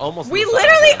 We're almost. We on the side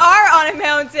literally of the are on a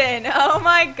mountain. Oh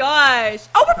my gosh.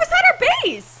 Oh, we're beside our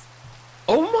base.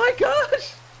 mountain. Oh my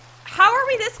gosh. How are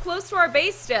we this close to our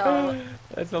base still?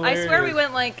 That's I hilarious. swear we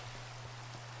went like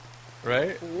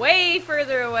Right. way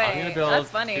further away. I'm gonna build That's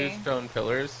funny. 2 stone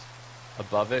pillars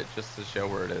above it just to show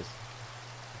where it is.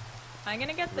 I'm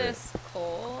gonna get Right. this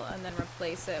coal and then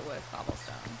replace it with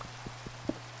cobblestone.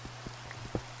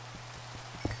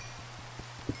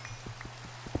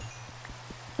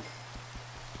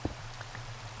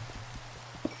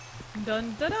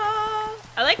 Dun da da!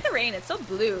 I like the rain. It's so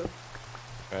blue.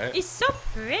 Right. It's so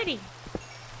pretty.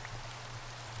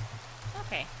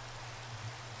 Okay.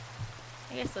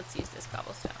 I guess let's use this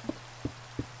cobblestone.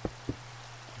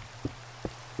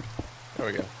 There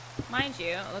we go. Mind you,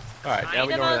 it looks All right, now kind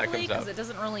we of know where that ugly comes because out. it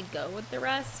doesn't really go with the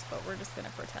rest, but we're just gonna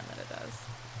pretend that it does.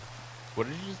 What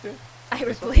did you just do? I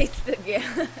replaced the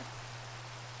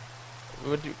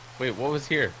Wait, what was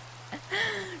here?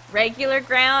 regular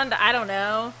ground. I don't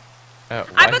know. Oh,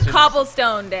 I why put is it-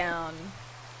 cobblestone down.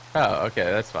 Oh, okay,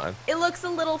 that's fine. It looks a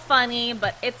little funny,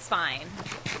 but it's fine.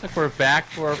 Look, we're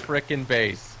back to our frickin'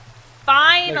 base.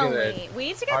 Finally, we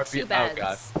need to Our get two oh, beds,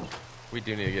 God. We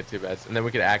do need to get 2 beds, and then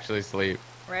we could actually sleep.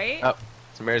 right? Oh,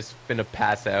 Samara's finna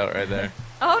pass out right there.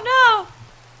 Oh no!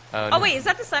 Oh, Oh no. wait, is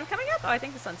that the sun coming up? Oh, I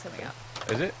think the sun's coming up.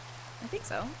 Is it? I think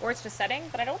so. Or it's just setting,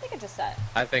 but I don't think it just set.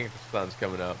 I think the sun's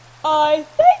coming up. I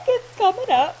think it's coming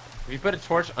up. If you put a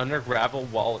torch under gravel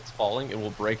while it's falling, it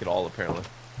will break it all, apparently.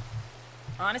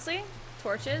 Honestly,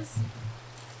 torches.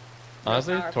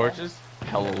 Honestly, powerful. torches?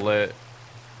 Hella lit.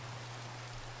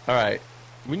 Alright.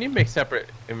 We need to make separate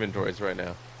inventories right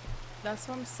now. That's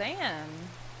what I'm saying.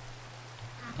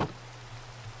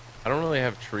 I don't really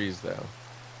have trees, though.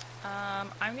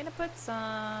 I'm gonna put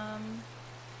some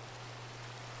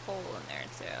coal in there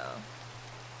too.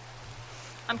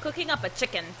 I'm cooking up a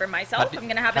chicken for myself. I'm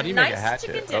gonna have how a do you make a nice hatchet?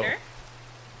 chicken Oh. dinner.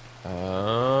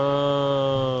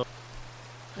 Oh.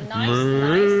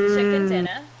 Nice chicken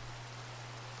dinner.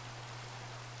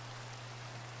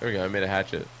 There we go, I made a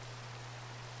hatchet.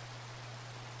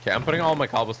 Okay, I'm putting all my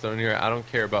cobblestone here. I don't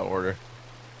care about order.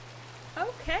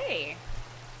 Okay.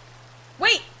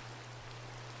 Wait.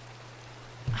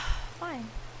 Fine.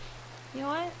 You know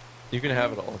what? You can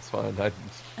have it all, it's fine.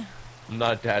 I'm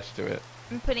not attached to it.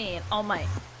 I'm putting in all my.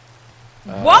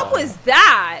 What was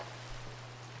that?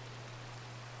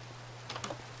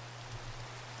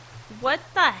 What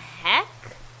the heck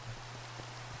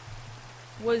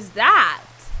was that?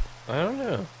 I don't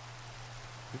know.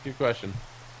 Good question.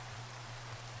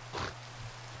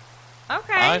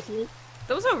 Okay. Honestly,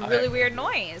 That was a really weird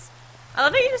noise. I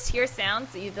love how you just hear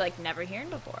sounds that you've like never heard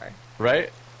before.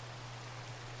 right?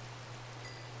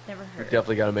 Never heard.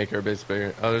 Definitely gotta make our base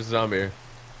bigger. Oh, there's a zombie here.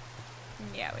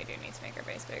 Yeah, we do need to make our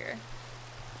base bigger.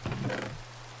 I'm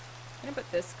gonna put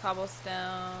this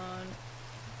cobblestone.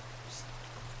 Just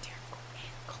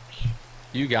go in.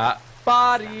 You got 5!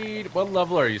 bodied. What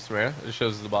level are you, Samara? It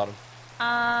shows at the bottom.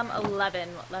 11.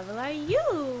 What level are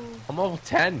you? I'm level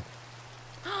 10.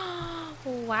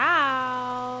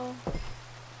 Wow.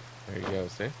 There you go,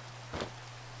 see?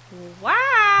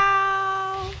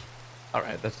 Wow.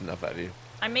 Alright, that's enough out of you.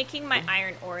 I'm making my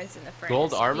iron ores in the furnace.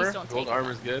 Gold armor? Please don't Gold take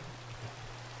armor's them. good.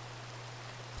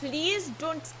 Please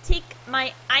don't take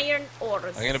my iron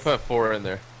ores. I'm gonna put 4 in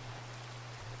there.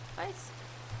 What?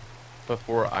 Put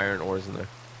 4 iron ores in there.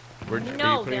 Are you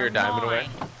No, putting they're your diamond away?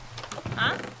 mine.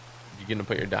 Huh? You gonna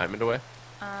put your diamond away?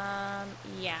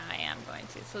 Yeah, I am going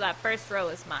to. So that first row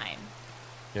is mine.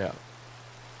 Yeah.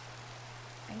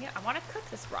 I want to cook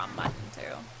this raw mutton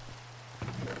too.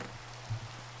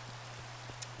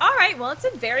 Alright, well, it's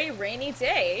a very rainy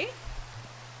day.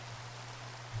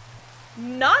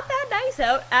 Not that nice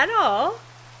out at all.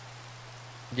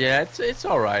 Yeah, it's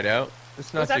alright out.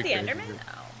 It's not Was that too the crazy. Enderman?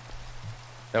 Oh.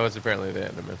 That was apparently the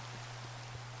Enderman.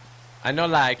 I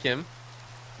don't like him.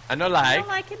 I don't I like. don't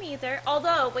like him either.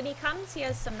 Although, when he comes, he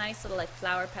has some nice little, like,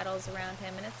 flower petals around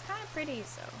him, and it's kind of pretty,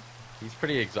 so... He's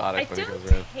pretty exotic I when he don't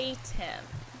goes around. hate him.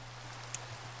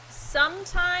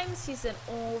 Sometimes he's an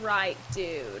alright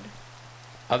dude.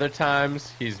 Other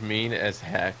times, he's mean as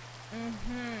heck.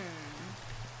 Mm-hmm.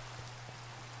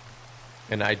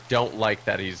 And I don't like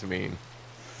that he's mean.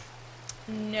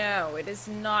 No, it is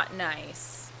not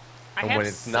nice. I And have when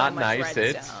it's so not much nice,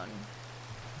 it's redstone.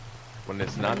 When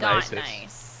it's not nice,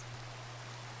 nice.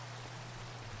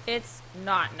 It's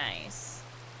not nice.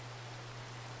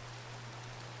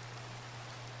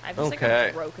 I have just like Okay.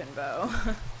 a broken bow.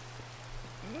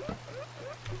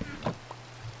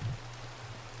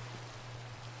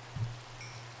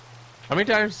 How many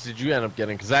times did you end up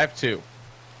getting? Because I have 2.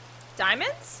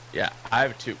 Diamonds? Yeah, I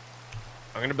have 2.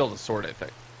 I'm gonna build a sword, I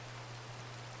think.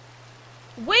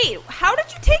 Wait, how did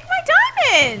you take my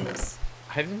diamonds?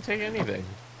 I didn't take anything.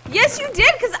 Yes, you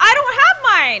did, because I don't have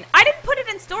mine. I didn't put it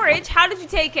in storage. How did you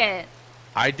take it?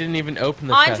 I didn't even open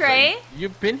the Andre? chest.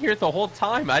 You've been here the whole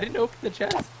time. I didn't open the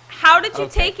chest. How did you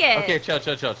Okay. take it? Okay, chill.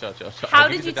 How I'll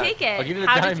give did you the take it? I'll give you the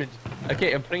How did you- diamond.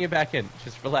 Okay, I'm putting it back in.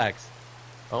 Just relax.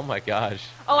 Oh my gosh.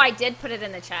 Oh, I did put it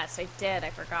in the chest. I did. I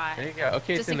forgot. There you go.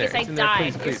 Okay, Just it's in in there. case I It's in there. died.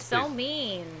 Please, You're please, so please.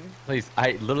 mean. Please,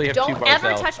 I literally have Don't 2 bars ever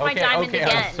left. touch my okay, diamond okay,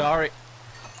 again. I'm sorry.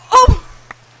 Oh!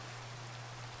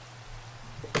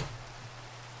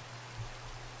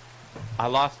 I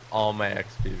lost all my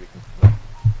XP.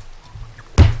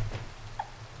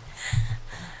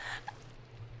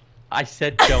 I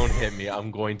said don't hit me.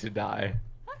 I'm going to die.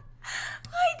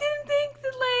 I didn't think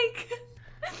that, like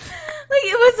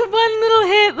it was one little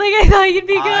hit. Like, I thought you'd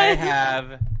be good. I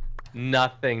have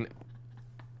nothing.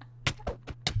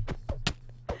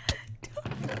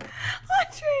 Andre!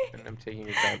 And I'm taking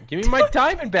your diamond. Give me my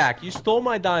diamond back. You stole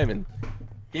my diamond.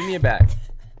 Give me it back.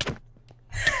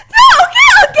 No, okay,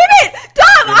 I'll give it!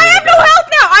 Dom, I have no health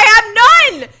now! I have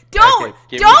none! Don't! Okay,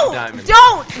 give me the diamond.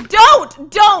 Don't!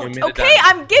 Give me the Okay,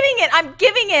 diamond. I'm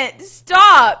giving it!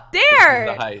 Stop! There!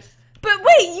 The heist. But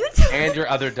wait, you took... And your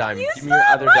other diamond. You Give me your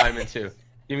stole other mine. diamond too.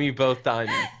 Give me both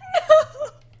diamonds. No!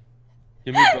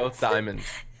 Give me both diamonds.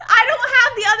 I don't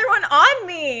have the other one on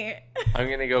me! I'm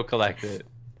gonna go collect it.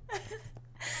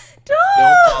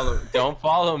 Don't! Don't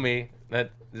follow me.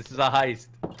 This is a heist.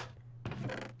 Oh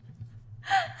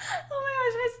my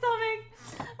gosh, my stomach.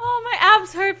 Oh, my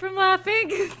abs hurt from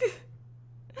laughing.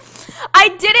 I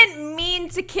didn't mean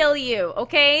to kill you,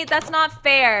 okay? That's not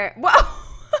fair. Whoa.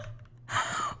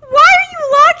 Why are you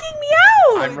locking me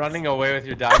out? I'm running away with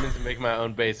your diamonds and making my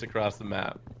own base across the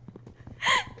map.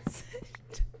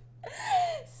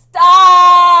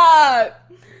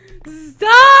 Stop!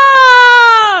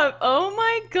 Stop! Oh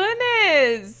my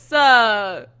goodness.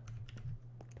 I'm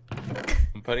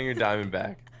putting your diamond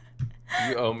back.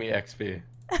 You owe me XP.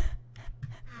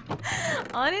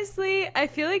 Honestly, I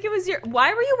feel like it was your...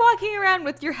 Why were you walking around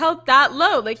with your health that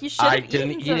low? Like, you should have I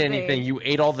didn't eat anything. You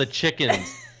ate all the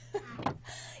chickens.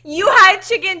 You had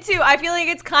chicken too. I feel like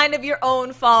it's kind of your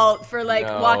own fault for like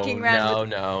No, walking around with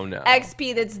no.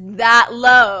 XP that's that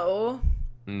low.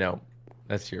 No,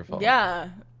 that's your fault. Yeah.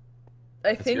 I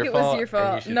It's think your it was fault, your and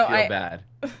fault. You should No, feel bad.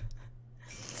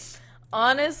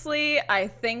 Honestly, I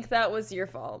think that was your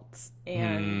fault.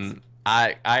 And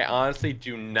I honestly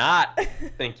do not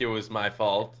think it was my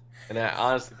fault, and I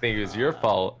honestly think it was your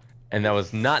fault, and that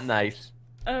was not nice.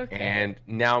 okay. And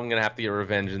now I'm gonna have to get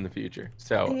revenge in the future.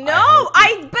 So No,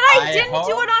 I I didn't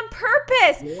do it on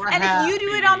purpose. You're And if you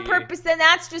do it on happy. purpose, then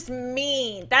that's just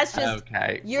mean. That's just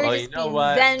okay. you're well, just you know being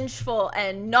what? vengeful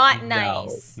and not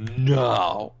nice.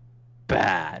 No,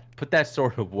 bad. Put that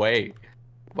sword away.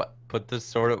 What? Put the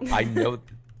sword away. I know.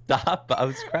 Stop! I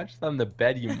was scratched on the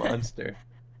bed, you monster.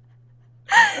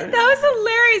 That was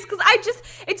hilarious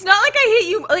because it's not like I hit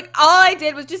you, like all I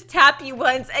did was just tap you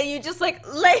once and you just like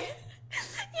lay,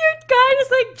 your guy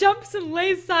just like jumps and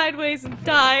lays sideways and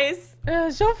dies.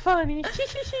 So funny.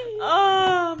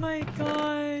 Oh my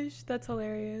gosh, that's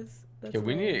hilarious. That's Okay,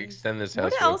 we need to hilarious. extend this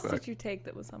house. What else real quick. did you take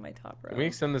that was on my top row? Can we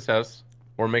extend this house?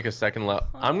 Or make a second level?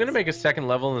 I'm gonna make a Honestly. second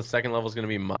level, and the second level is gonna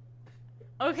be mine.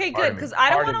 Okay, Pardon good, me. because I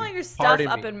don't want Pardon all me. your stuff Pardon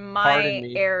up me. in Pardon my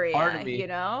me. area, Pardon me. you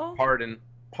know?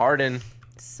 Pardon.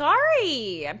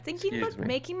 Sorry, I'm thinking Excuse about me.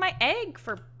 making my egg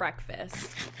for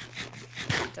breakfast.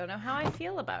 Don't know how I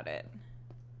feel about it.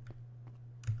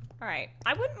 Alright,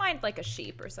 I wouldn't mind like a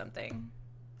sheep or something.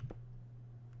 I'm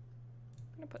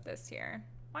gonna put this here.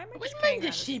 Why am I just carrying around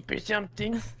this- or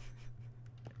something?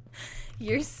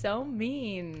 You're so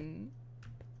mean.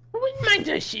 Wouldn't mind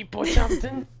a sheep or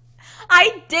something.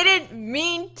 I didn't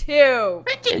mean to!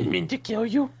 I didn't mean to kill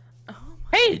you. Oh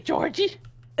Hey, Georgie.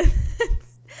 my...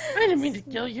 I didn't mean to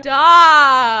kill you.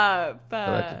 Stop!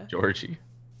 Georgie.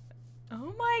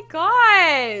 Oh my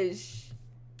gosh!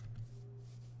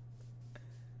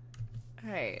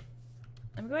 Alright.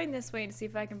 I'm going this way to see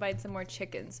if I can find some more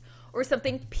chickens. Or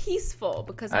something peaceful,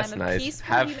 because That's I'm a nice. peaceful...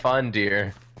 Have fun,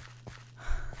 dear.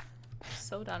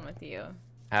 So done with you.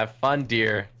 Have fun,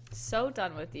 dear. So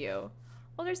done with you.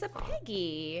 Well, there's a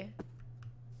piggy.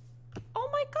 Oh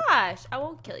my gosh! I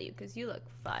won't kill you, because you look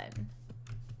fun.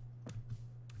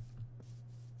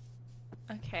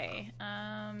 Okay,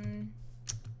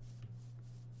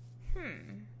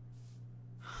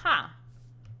 Huh.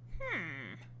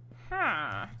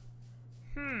 Huh.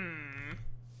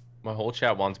 My whole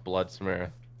chat wants blood,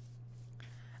 Samara.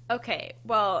 Okay,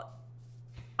 well,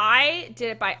 I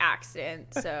did it by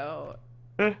accident, so,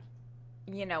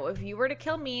 you know, if you were to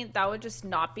kill me, that would just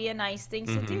not be a nice thing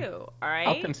to do, alright?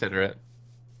 I'll consider it.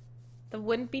 That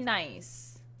wouldn't be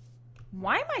nice.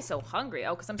 Why am I so hungry?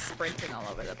 Oh, because I'm sprinting all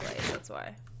over the place, that's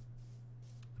why.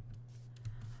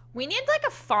 We need, like,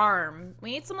 a farm.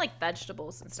 We need some, like,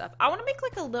 vegetables and stuff. I want to make,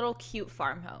 like, a little cute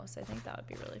farmhouse. I think that would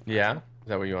be really fun. Yeah? Is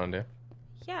that what you want to do?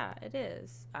 Yeah, it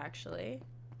is, actually.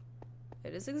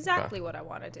 It is exactly what I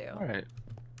want to do. Alright.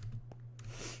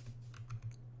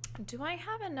 Do I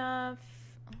have enough?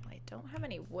 Oh, I don't have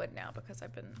any wood now because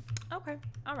I've been... Okay,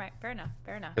 alright, fair enough,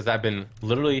 fair enough. Because I've been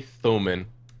literally thumbing.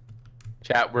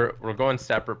 Chat, we're going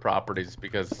separate properties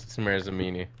because Samara's a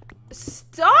meanie.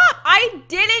 Stop! I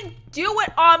didn't do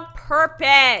it on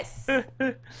purpose!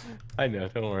 I know,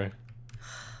 don't worry.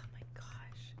 Oh my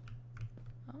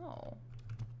gosh. Oh.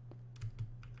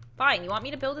 Fine, you want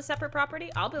me to build a separate property?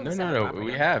 I'll build a separate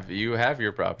property. You have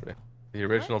your property. The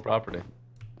original property.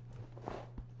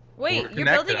 Wait, We're you're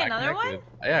connected, building I another one? connected.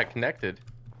 Yeah, connected.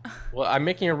 Well, I'm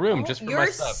making a room just for You're my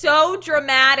stuff. so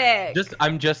dramatic.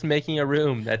 I'm just making a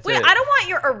room. That's Wait, it. I don't want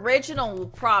your original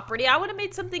property. I would have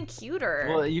made something cuter.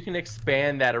 Well, you can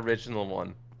expand that original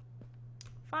one.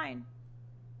 Fine.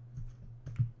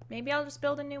 Maybe I'll just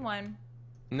build a new one.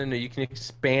 No, you can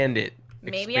expand it.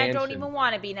 Maybe I don't Expansion. even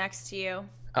want to be next to you.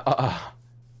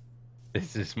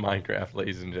 This is Minecraft,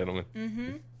 ladies and gentlemen.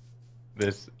 Mm-hmm.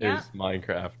 This Yeah. is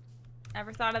Minecraft.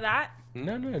 Ever thought of that?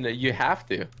 No, you have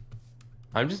to.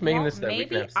 I'm just making Well, this so we maybe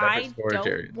can have separate I storage don't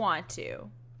areas. want to.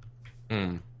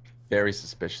 Very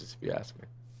suspicious if you ask me.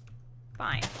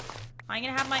 Fine. I'm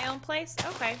gonna have my own place?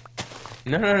 Okay.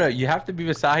 No, you have to be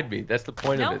beside me. That's the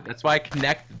point No. of it. That's why I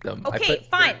connected them. I Okay, put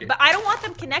fine. circuit. But I don't want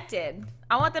them connected.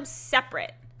 I want them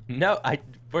separate. No,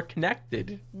 we're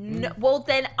connected. No, well,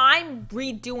 then I'm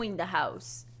redoing the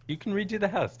house. You can redo the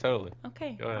house, totally.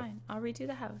 Okay, Go ahead. fine. I'll redo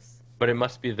the house. But it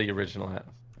must be the original house.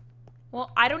 Well,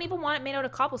 I don't even want it made out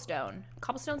of cobblestone.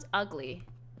 Cobblestone's ugly.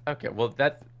 Okay, well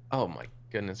that's... Oh my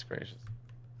goodness gracious.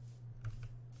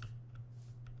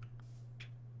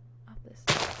 Up this.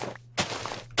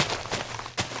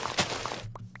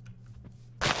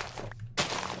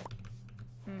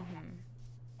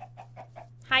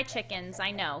 Hi, chickens.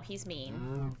 I know, he's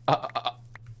mean.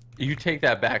 You take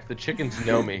that back. The chickens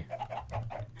know me.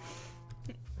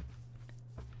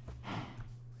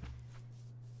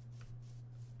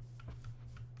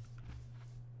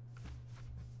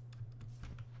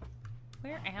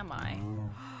 Where am I?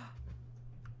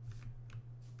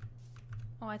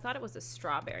 Oh, I thought it was a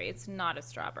strawberry. It's not a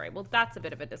strawberry. Well, that's a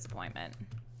bit of a disappointment.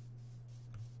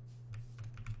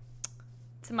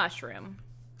 It's a mushroom.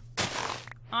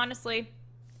 Honestly,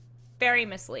 very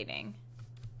misleading.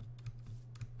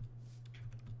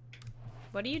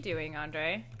 What are you doing,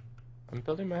 Andre? I'm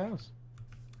building my house.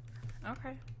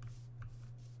 Okay.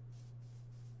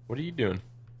 What are you doing?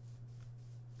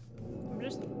 I'm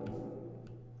just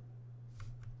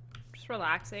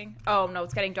relaxing. Oh no,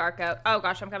 it's getting dark out. Oh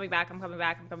gosh, I'm coming back. I'm coming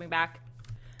back. I'm coming back.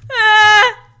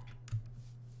 Ah!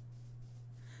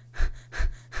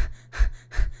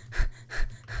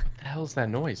 hell is that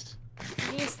noise?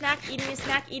 Eating a snack, eating a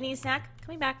snack, eating a snack.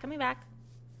 Coming back, coming back.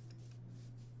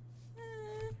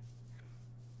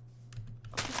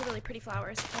 Oh, these are really pretty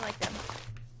flowers. I like them.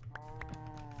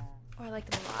 Oh, I like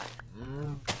them a lot.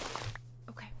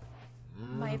 Okay.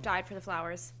 Might have died for the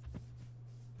flowers.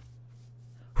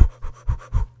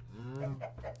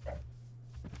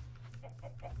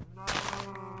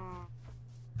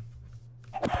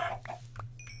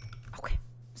 Okay.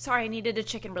 Sorry, I needed a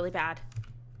chicken really bad.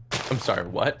 I'm sorry,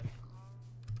 what?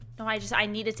 No, I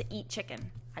needed to eat chicken.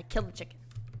 I killed the chicken.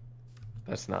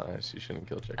 That's not nice. You shouldn't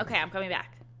kill chicken. Okay, I'm coming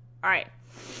back. All right.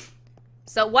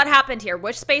 So what happened here?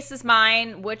 Which space is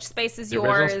mine? Which space is yours?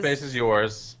 The original space is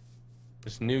yours.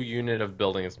 This new unit of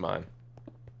building is mine.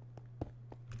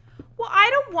 Well, I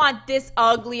don't want this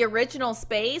ugly original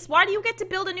space. Why do you get to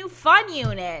build a new fun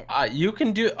unit? You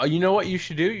can do. You know what you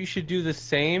should do? You should do the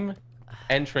same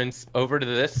entrance over to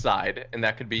this side, and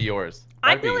that could be yours.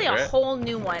 I'm building a whole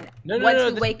new one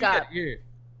once we wake up.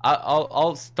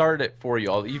 I'll start it for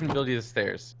you. I'll even build you the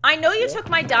stairs. I know you took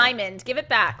my diamond. Give it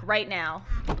back right now.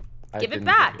 Give it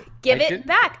back. Give it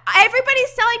back.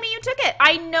 Everybody's telling me you took it.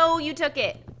 I know you took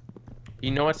it.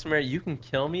 You know what, Samara? You can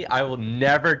kill me. I will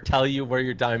never tell you where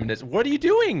your diamond is. What are you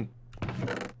doing?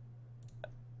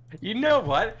 You know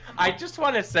what? I just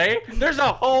want to say there's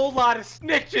a whole lot of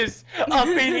snitches up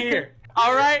in here.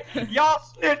 All right? Y'all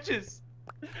snitches.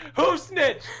 Who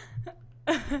snitched?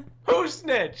 Who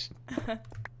snitched?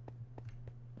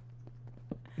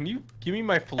 Can you give me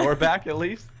my floor back at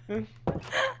least?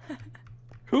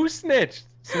 Who snitched?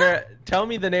 Samara, tell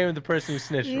me the name of the person who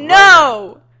snitched.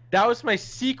 No! Right, that was my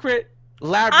secret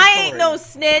laboratory. I ain't no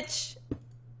snitch.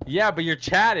 Yeah, but your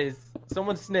chat is.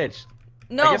 Someone snitched.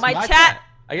 No, my chat.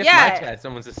 I guess my chat,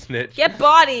 someone's a snitch. Get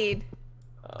bodied.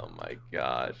 Oh my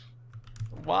gosh.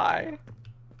 Why?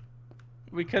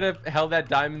 We could have held that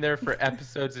diamond there for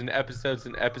episodes and episodes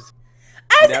and episodes.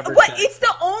 It's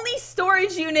the only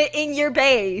storage unit in your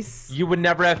base. You would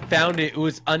never have found it. It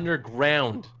was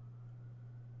underground.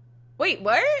 Wait,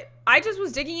 what? I just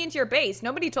was digging into your base.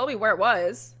 Nobody told me where it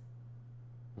was.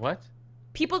 What?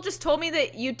 People just told me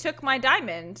that you took my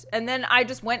diamond, and then I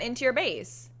just went into your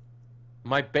base.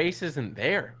 My base isn't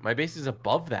there. My base is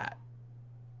above that.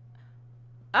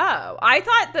 Oh, I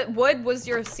thought that wood was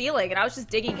your ceiling, and I was just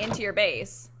digging into your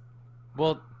base.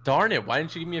 Well, darn it. Why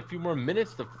didn't you give me a few more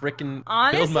minutes to frickin'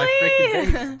 Honestly? build my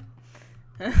frickin'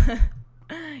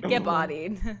 base? Get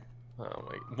bodied. Oh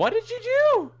my... What did you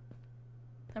do?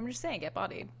 I'm just saying, get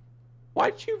bodied.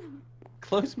 Why'd you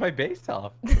close my base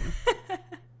off?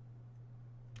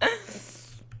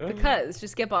 Because,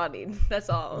 just get bodied. That's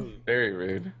all. Very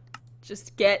rude.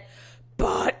 Just get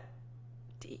bodied.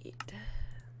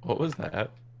 What was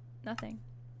that? Nothing.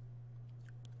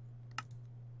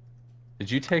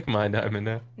 Did you take my diamond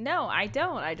now? No, I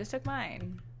don't. I just took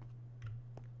mine.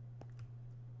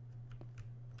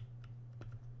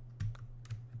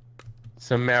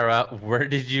 Samara, where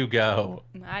did you go?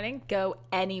 I didn't go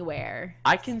anywhere.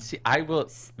 I can see. I will.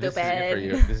 Stupid. This is it for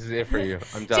you. This is it for you.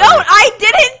 I'm done. Don't! I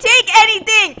didn't take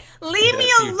anything! Leave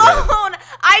me alone!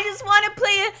 I just want to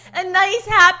play a nice,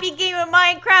 happy game of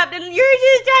Minecraft, and you're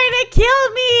just trying to kill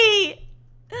me!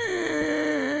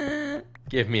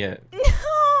 Give me it.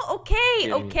 No!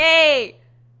 Okay, okay.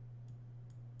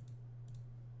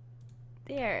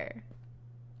 There.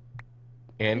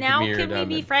 And now give me your can diamond.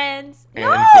 we be friends? And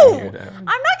no! give me your diamond. I'm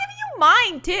not giving you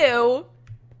mine, too!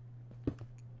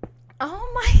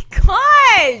 Oh my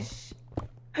gosh!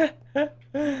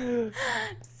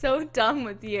 So done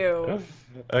with you.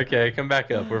 Okay, come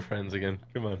back up. We're friends again.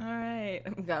 Come on. Alright,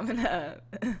 I'm coming up.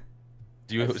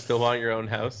 Do you still want your own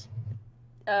house?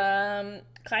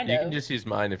 Kind You of. can just use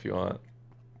mine if you want.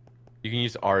 You can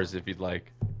use ours if you'd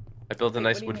like. I built a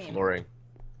nice wood flooring.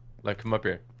 Like, come up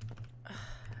here.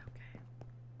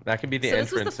 That could be the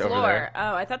entrance this was the floor. over there.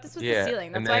 Oh, I thought this was the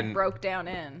ceiling. That's why I broke down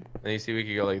in. And you see we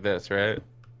could go like this, right?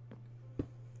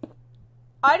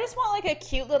 I just want like a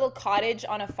cute little cottage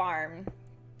on a farm.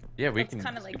 Yeah, we can.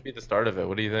 This could be the start of it.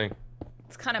 What do you think?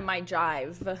 It's kind of my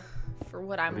drive for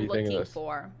what I'm What do you think of looking this?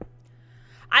 for.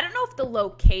 I don't know if the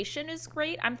location is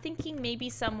great. I'm thinking maybe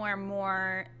somewhere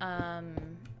more,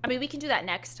 I mean, we can do that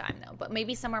next time though, but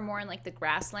maybe somewhere more in like the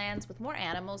grasslands with more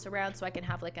animals around so I can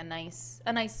have like a nice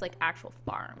like actual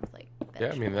farm with like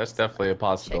Yeah, I mean, that's definitely a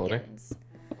possibility. chickens.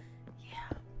 Yeah,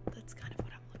 that's kind of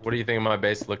what I'm looking What do you think of my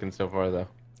base looking so far, though?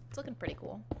 It's looking pretty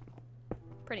cool.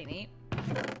 Pretty neat.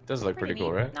 It does look pretty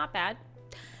cool, neat. right? Not bad.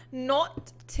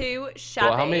 Not too shabby.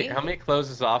 Well, how many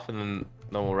closes off and then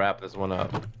we'll wrap this one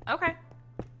up. Okay.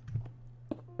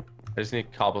 I just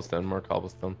need cobblestone, more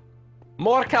cobblestone.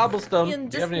 More cobblestone! You Do you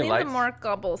just have any need lights? the more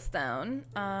cobblestone.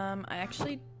 I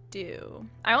actually do?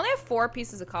 I only have 4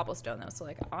 pieces of cobblestone though, so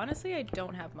like honestly, I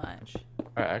don't have much. All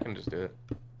right, I can just do it.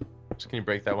 Just can you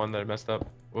break that one that I messed up?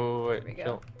 Whoa, wait, There we go.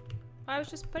 chill. I was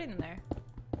just putting them there.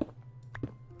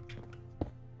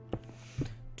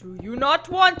 Do you not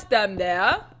want them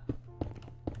there?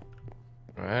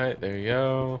 All right, there you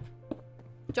go. Do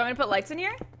you want me to put lights in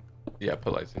here? Yeah,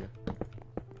 put lights in here.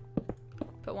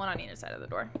 Put one on either side of the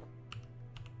door.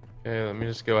 Okay, let me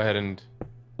just go ahead and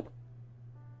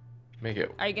make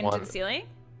it. Are you gonna one. do the ceiling?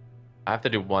 I have to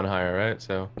do one higher, right?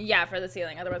 So Yeah, for the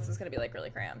ceiling. Otherwise, it's gonna be like really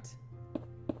cramped.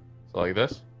 like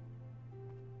this.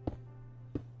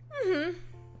 Mm-hmm.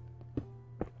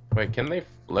 Wait, can they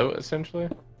float essentially?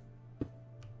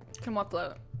 Can what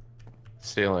float?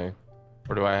 Ceiling,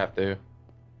 or do I have to?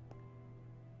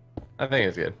 I think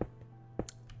it's good.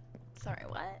 Sorry,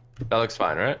 what? That looks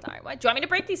fine, right? Sorry, what? Do you want me to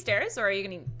break these stairs, or are you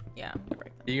gonna? Yeah, I'm gonna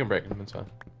break them. You can break them. It's fine.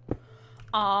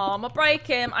 I'm gonna break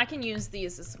him. I can use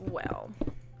these as well.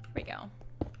 Here we go.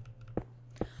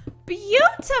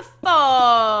 Beautiful.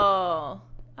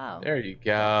 Oh. There you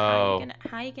go.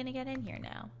 How are you gonna get in here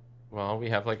now? Well, we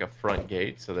have like a front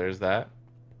gate, so there's that.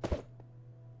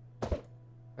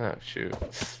 Oh shoot!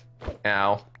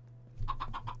 Ow.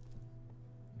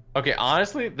 Okay,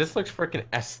 honestly, this looks freaking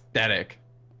aesthetic.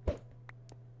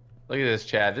 Look at this,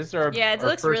 Chad. This is our Yeah, it our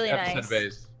looks first really episode nice.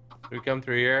 base. We come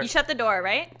through here. You shut the door,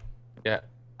 right? Yeah.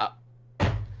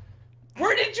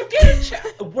 Where did you get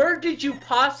a Where did you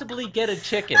possibly get a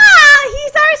chicken? Ah,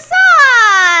 he's our son.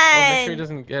 Oh, make sure he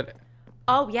doesn't get it.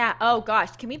 Oh yeah. Oh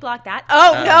gosh, can we block that?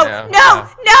 Oh yeah, no.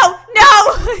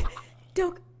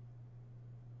 Don't.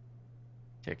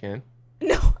 Chicken.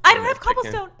 No, I don't Yeah, have chicken.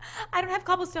 cobblestone. I don't have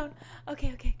cobblestone.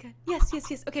 Okay, good. Yes.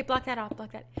 Okay, block that off.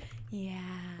 Block that. Yeah.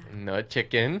 No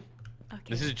chicken. Okay.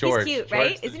 This is George. He's cute, George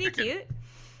right? the Isn't he chicken. cute?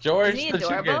 George Isn't he the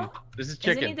chicken. adorable? This is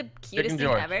chicken. Isn't he the cutest thing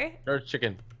George. ever? George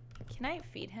chicken. Can I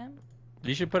feed him?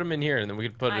 You should put him in here, and then we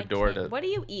could put a door to. What do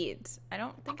you eat? I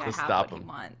don't think I To have stop what he him.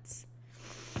 wants.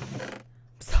 I'm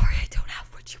sorry, I don't have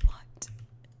what you want.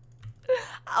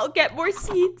 I'll get more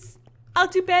seeds. I'll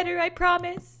do better, I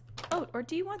promise. Oh, or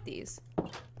do you want these? Oh,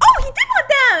 he did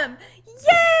want them!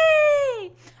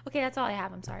 Yay! Okay, that's all I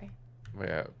have. I'm sorry.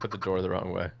 Yeah, put the door the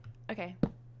wrong way. Okay.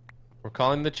 We're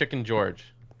calling the chicken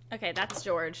George. Okay, that's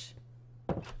George.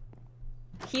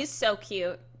 He's so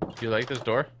cute. Do you like this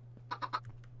door?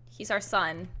 He's our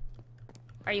son.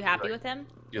 Are you happy Like- with him? Do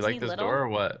you Isn't like he this little? door or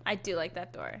what? I do like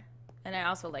that door. And I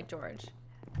also like George.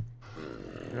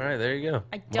 All right, there you go.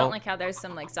 I don't like how there's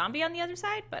some like zombie on the other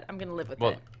side, but I'm gonna live with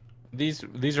Well, it.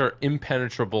 these are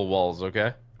impenetrable walls,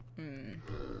 okay? Hmm.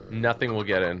 Nothing will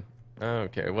get in.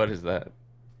 Okay, what is that?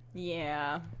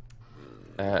 Yeah.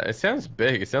 It sounds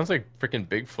big. It sounds like freaking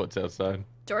Bigfoot's outside.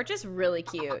 George is really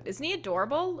cute. Isn't he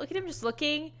adorable? Look at him just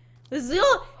looking. His little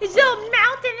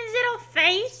mouth and his little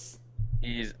face.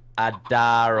 He's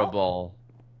adorable.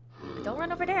 Don't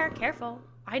run over there. Careful.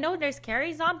 I know there's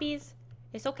scary zombies.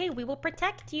 It's okay. We will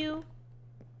protect you.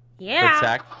 Yeah.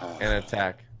 Attack and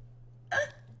attack.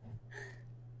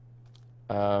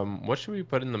 What should we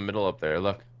put in the middle up there?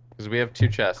 Look, because we have 2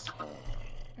 chests.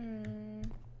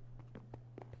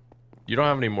 You don't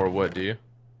have any more wood, do you?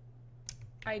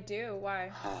 I do.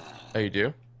 Why? Oh, you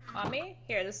do? On me?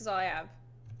 Here, this is all I have.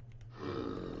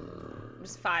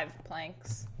 Just 5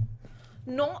 planks.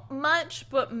 Not much,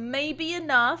 but maybe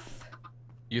enough.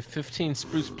 You have 15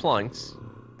 spruce planks.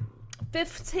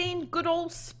 15 good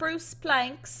old spruce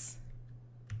planks.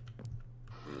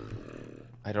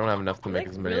 I don't have enough to make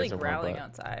as many really as I want. growling but-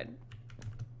 outside.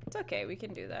 It's okay, we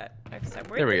can do that next time.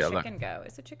 There Where'd we the go, look. chicken go?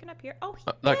 Is the chicken up here? Oh,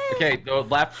 Look, yeah. okay, the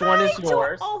left one is Hi,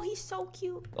 yours. Oh, he's so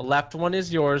cute. The left one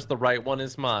is yours. The right one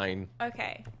is mine.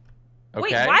 Okay. Okay.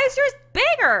 Wait, why is yours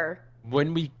bigger?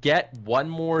 When we get one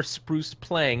more spruce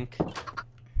plank,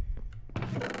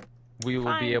 we will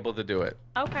Fine. be able to do it.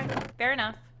 Okay, fair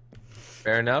enough.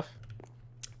 Fair enough?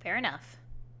 Fair enough.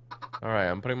 All right,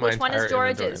 I'm putting my Which one entire is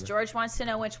inventory George's? in. George wants to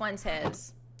know which one's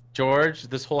his. George,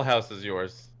 this whole house is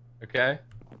yours. Okay?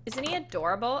 Isn't he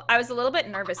adorable? I was a little bit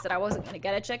nervous that I wasn't going to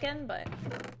get a chicken, but...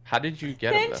 How did you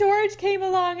get him? Then Then? George came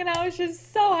along and I was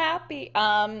just so happy.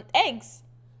 Eggs.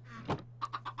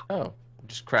 Oh,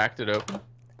 just cracked it open.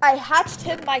 I hatched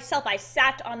him myself. I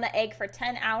sat on the egg for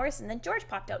 10 hours and then George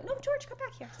popped out. No, George, come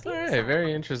back here. See, All this right, side.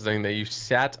 very interesting that you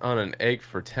sat on an egg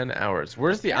for 10 hours.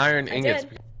 Where's the Yeah, iron I ingots?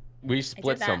 did. We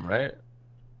split that. some, right?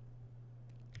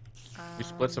 We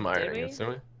split some iron Did we? ingots,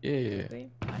 didn't we? Yeah. Did we?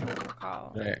 I don't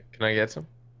recall. All right, can I get some?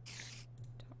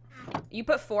 You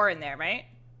put 4 in there, right?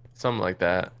 Something like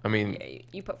that. I mean, Yeah,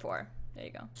 you put 4. There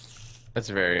you go. that's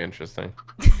very interesting.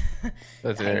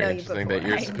 That's I know very you put interesting that 4,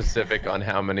 you're right? specific on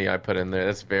how many I put in there.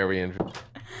 That's very interesting.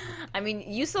 I mean,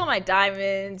 you stole my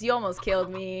diamonds. You almost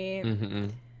killed me. Mm-hmm.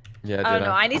 Yeah, I don't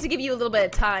know. I need to give you a little bit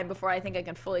of time before I think I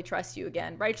can fully trust you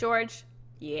again. Right, George?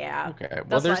 Yeah. Okay.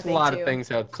 Well, there's a lot of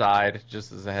things outside,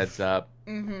 just as a heads up.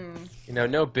 Mm-hmm. You know,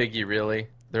 no biggie, really.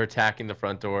 They're attacking the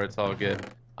front door. It's all good.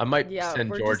 I might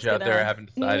send George out there. I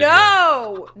haven't decided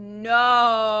No! Yet.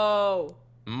 No!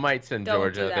 Might send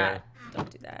George out there. Don't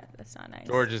do that. That's not nice.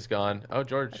 George is gone. Oh,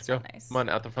 George, That's go. Nice. Come on,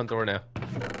 out the front door now.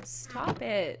 Stop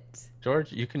it.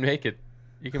 George, you can make it.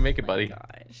 You can make it, buddy.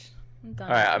 Gosh. All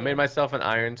right, I made myself an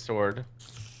iron sword.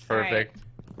 Perfect.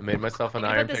 Right. I made myself an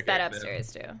iron pickaxe. Put this bed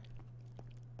upstairs too.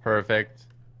 Perfect.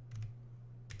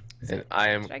 And I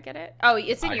am. Should I get it? Oh,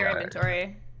 it's in your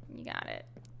inventory. You got it.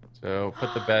 So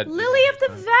put the bed. Lily of the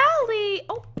Valley.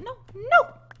 Oh no, no!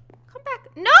 Come back.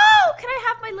 No! Can I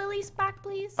have my lilies back,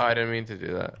 please? Oh, I didn't mean to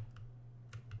do that.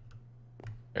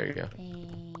 There you go.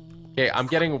 Okay, I'm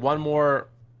getting one more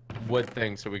wood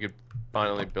thing so we could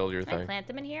finally build your thing. Can I plant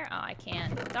them in here? Oh, I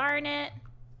can't. Darn it.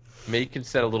 Maybe you can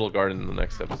set a little garden in the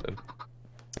next episode.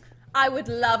 I would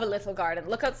love a little garden.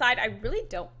 Look outside. I really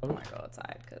don't want to go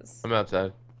outside because. I'm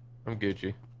outside. I'm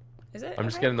Gucci. Is it? I'm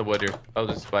just getting the wood here. Oh,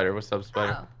 there's a spider. What's up,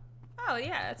 spider? Oh,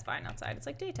 yeah, it's fine outside. It's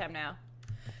like daytime now.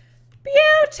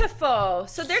 Beautiful.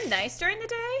 So they're nice during the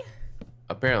day?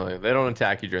 Apparently. They don't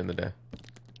attack you during the day.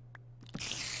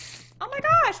 Oh my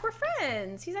gosh, we're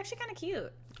friends. He's actually kind of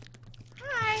cute.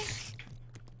 Hi.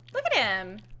 Look at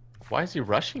him. Why is he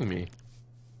rushing me?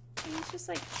 He's just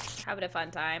like having a fun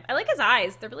time. I like his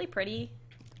eyes. They're really pretty.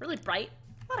 Really bright.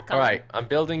 A lot of color. Alright, I'm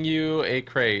building you a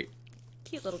crate.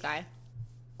 Cute little guy.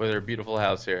 With our beautiful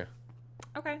house here.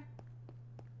 Okay.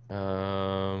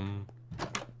 There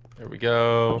we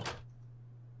go.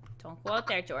 Don't go out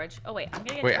there, George. Oh wait, I'm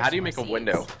gonna get. Wait, how do you make a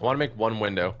window? I want to make one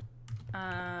window.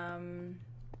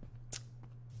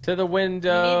 To the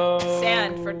window. You need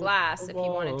sand for glass if you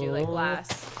want to do like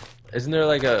glass. Isn't there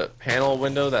like a panel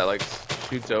window that like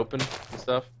shoots open and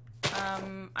stuff?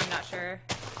 I'm not sure.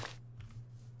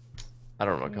 I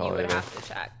don't recall You would either. have to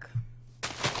check.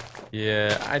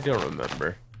 Yeah, I don't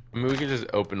remember. I mean, we could just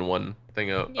open one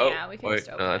thing out. Yeah, we can wait, just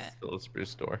open no, it. that's still a spruce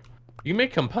store. You can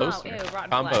make composter. Oh, ew,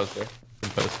 rotten composter.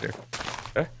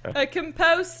 Composter. A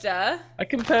composter?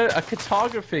 A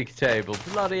cartography table.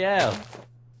 Bloody hell.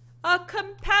 A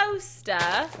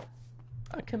composter?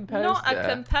 A composter. Not a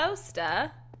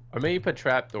composter. Or maybe you put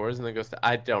trapdoors and then goes to.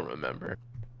 I don't remember.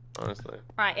 Honestly.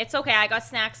 Alright, it's okay. I got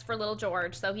snacks for little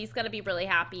George, so he's gonna be really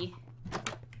happy.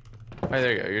 Oh,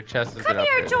 there you go. Your chest is Come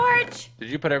here, George! Did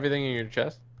you put everything in your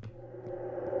chest?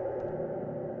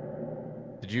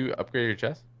 Did you upgrade your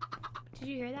chest? Did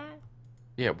you hear that?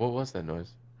 Yeah, what was that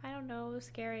noise? I don't know. It was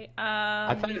scary.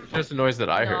 I thought it was just a noise that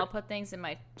I heard. I'll put things in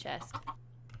my chest.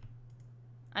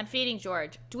 I'm feeding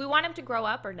George. Do we want him to grow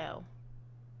up or no?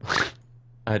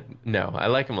 No, I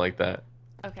like him like that.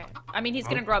 Okay. I mean, he's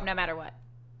gonna grow up no matter what.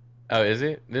 Oh, is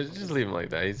he? Just leave him like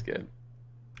that. He's good.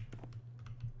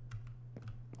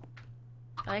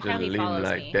 I like Just how he leave him follows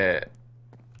like me. that.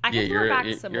 I can lure back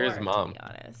some you're more, his mom. to be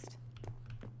honest.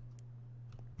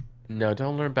 No,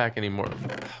 don't learn back anymore. Oh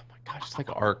my gosh, it's like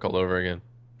Ark all over again.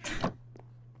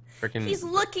 Freaking. He's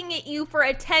looking at you for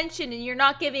attention and you're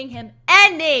not giving him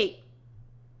any!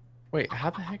 Wait, how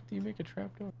the heck do you make a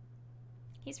trapdoor?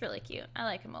 He's really cute. I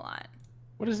like him a lot.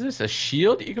 What is this? A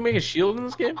shield? You can make a shield in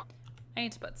this game? I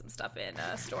need to put some stuff in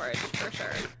storage for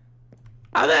sure.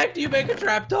 How the heck do you make a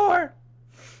trapdoor?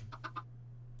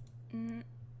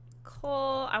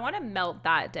 Coal. I want to melt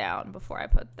that down before I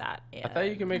put that in. I thought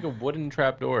you could make a wooden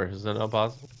trapdoor. Is that not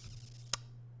possible?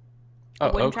 A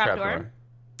Oh, wooden oak trapdoor?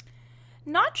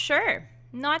 Not sure.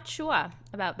 Not sure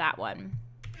about that one.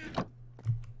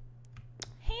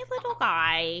 Hey, little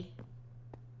guy.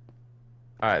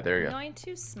 All right, there you I'm go. going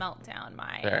to smelt down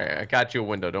my There, I got you a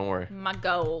window. Don't worry. my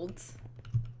gold.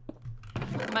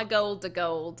 My gold to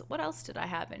gold. What else did I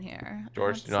have in here?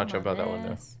 George, do not jump out that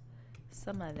window.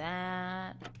 Some of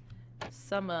that.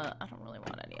 Some I don't really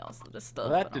want any else of this stuff.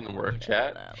 Well, that I don't didn't really work, need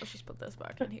chat. that. Let's just put this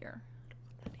back in here.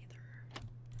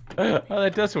 Oh,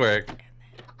 that does work.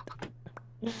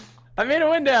 I made a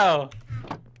window.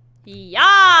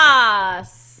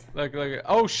 Yes. Look, look.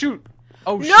 Oh shoot.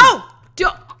 Oh shoot. No.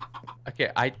 Don't. Okay,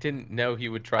 I didn't know he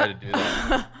would try to do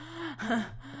that.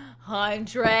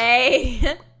 Andre.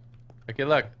 Okay,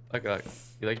 look, look, look.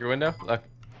 You like your window? Look.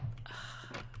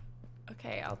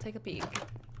 Okay, I'll take a peek.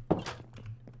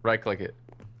 Right click it.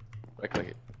 Right click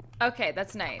it. Okay,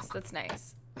 that's nice. That's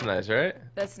nice. Nice, right?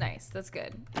 That's nice. That's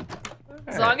good. As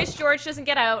Alright. long as George doesn't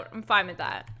get out, I'm fine with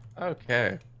that.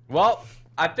 Okay. Well,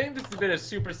 I think this has been a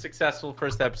super successful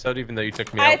first episode, even though you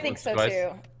took me out. I think once so or twice.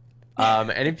 too.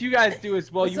 And if you guys do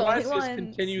as well, There's you want to only see us one.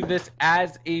 continue this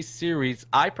as a series.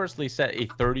 I personally set a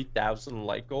 30,000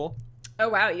 like goal. Oh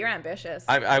wow, you're ambitious.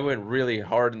 I went really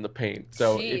hard in the paint.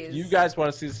 So if you Jeez. guys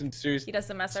want to see this in series, He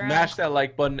doesn't mess around. smash that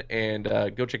like button and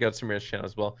go check out Samira's channel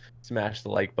as well. Smash the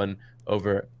like button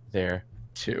over there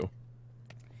too.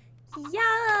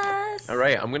 Yes. All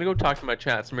right, I'm gonna go talk to my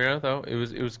chat, Samira. Though it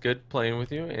was good playing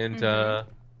with you, and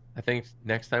I think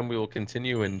next time we will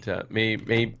continue and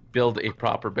may build a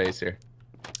proper base here.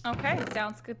 Okay,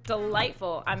 sounds good.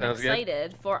 Delightful. I'm Sounds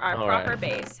excited for our All proper right.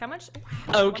 base. How much?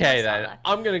 Wow, Okay one more then, solid.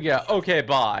 I'm gonna get. Okay,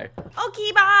 bye.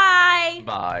 Okay, bye.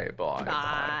 Bye, bye,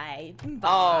 Bye.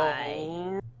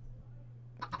 Bye.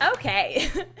 Oh. Okay.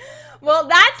 Well,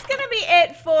 that's going to be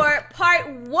it for part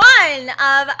 1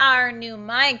 of our new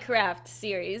Minecraft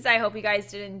series. I hope you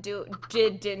guys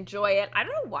did enjoy it. I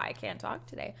don't know why I can't talk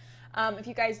today. If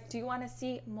you guys do want to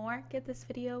see more, give this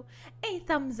video a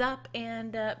thumbs up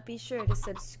and be sure to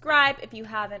subscribe if you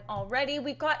haven't already.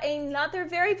 We got another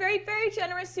very, very, very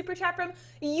generous super chat from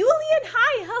Julian.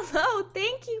 Hi, hello.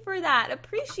 Thank you for that.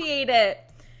 Appreciate it.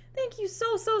 Thank you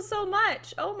so, so, so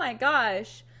much. Oh my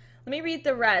gosh. Let me read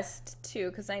the rest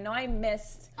too, because I know I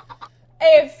missed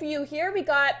a few here. We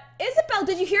got Isabel.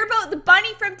 Did you hear about the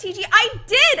bunny from TG? I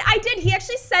did. He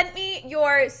actually sent me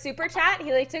your super chat.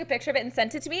 He like took a picture of it and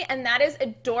sent it to me, and that is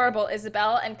adorable,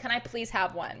 Isabel. And can I please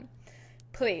have one?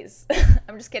 Please.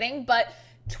 I'm just kidding, but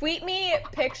tweet me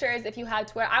pictures if you have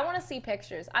Twitter. I want to see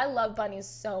pictures. I love bunnies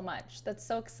so much. That's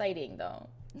so exciting, though.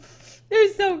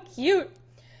 They're so cute.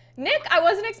 Nick, I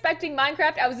wasn't expecting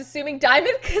Minecraft. I was assuming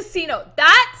Diamond Casino.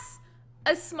 That's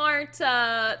a smart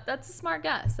guess. That's a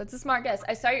smart guess.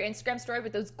 I saw your Instagram story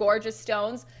with those gorgeous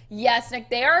stones. Yes, Nick,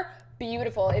 they are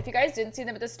beautiful. If you guys didn't see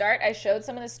them at the start, I showed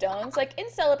some of the stones, like in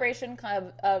celebration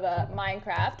kind of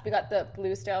Minecraft. We got the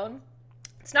blue stone.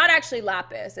 It's not actually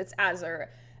lapis. It's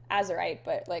azurite,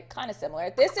 but like kind of similar.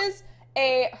 This is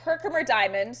a Herkimer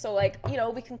diamond. So like, you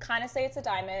know, we can kind of say it's a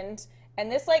diamond. And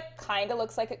this like kind of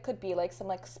looks like it could be like some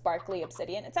like sparkly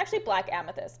obsidian. It's actually black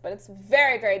amethyst, but it's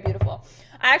very, very beautiful.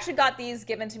 I actually got these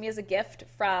given to me as a gift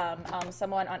from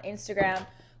someone on Instagram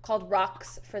called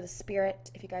Rocks for the Spirit.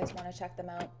 If you guys want to check them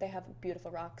out, they have beautiful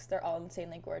rocks. They're all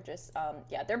insanely gorgeous.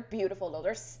 Yeah, they're beautiful though.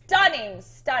 They're stunning,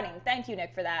 stunning. Thank you,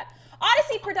 Nick, for that.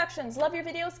 Odyssey Productions, love your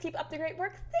videos. Keep up the great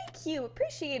work. Thank you,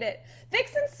 appreciate it.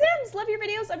 Vixen Sims, love your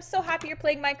videos. I'm so happy you're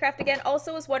playing Minecraft again.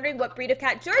 Also was wondering what breed of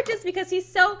cat George is because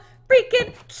he's so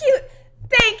freaking cute.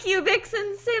 Thank you,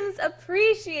 Vixen Sims.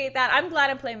 Appreciate that. I'm glad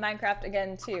I'm playing Minecraft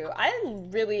again, too. I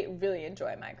really, really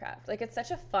enjoy Minecraft. Like, it's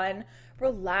such a fun,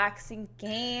 relaxing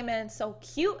game, and it's so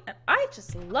cute, and I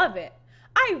just love it.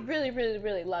 I really, really,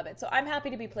 really love it. So I'm happy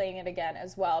to be playing it again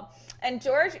as well. And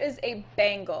George is a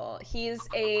Bengal. He's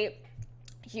a...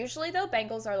 Usually, though,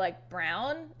 Bengals are, like,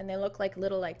 brown, and they look like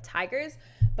little, like, tigers.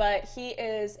 But he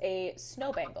is a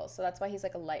snow Bengal, so that's why he's,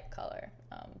 like, a light color.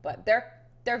 But they're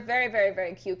very, very,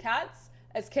 very cute cats.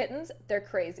 As kittens, they're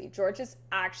crazy. George is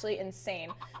actually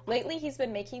insane. Lately, he's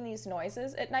been making these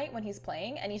noises at night when he's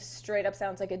playing, and he straight up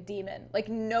sounds like a demon. Like,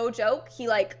 no joke, he,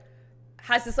 like,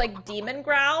 has this, like, demon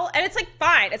growl, and it's, like,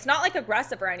 fine. It's not, like,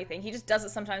 aggressive or anything. He just does it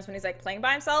sometimes when he's, like, playing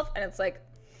by himself, and it's, like,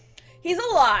 he's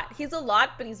a lot. He's a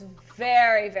lot, but he's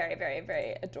very, very, very,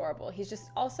 very adorable. He's just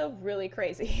also really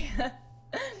crazy.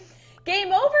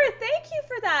 Game over. Thank you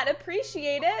for that.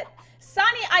 Appreciate it.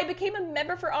 Sonny, I became a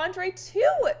member for Andre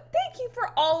too. Thank you for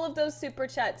all of those super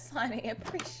chats, Sonny.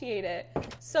 Appreciate it.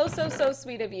 So, so, so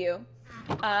sweet of you.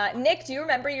 Nick, do you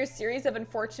remember your series of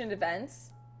unfortunate events?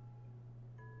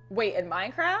 Wait, in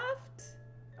Minecraft?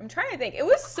 I'm trying to think. It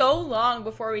was so long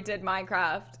before we did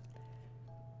Minecraft.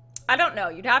 I don't know.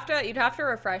 You'd have to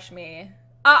refresh me.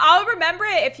 I'll remember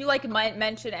it if you like might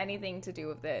mention anything to do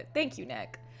with it. Thank you,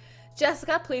 Nick.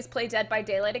 Jessica, please play Dead by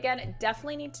Daylight again.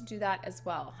 Definitely need to do that as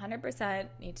well. 100%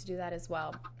 need to do that as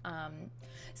well.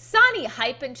 Sonny,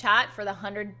 hype in chat for the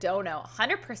 100 dono.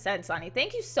 100%, Sonny.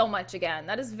 Thank you so much again.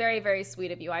 That is very, very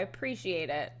sweet of you. I appreciate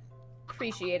it.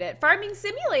 Appreciate it. Farming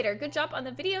Simulator. Good job on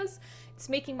the videos. It's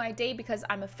making my day because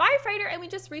I'm a firefighter and we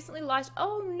just recently lost,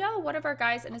 oh no, one of our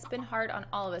guys, and it's been hard on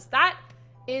all of us. That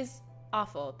is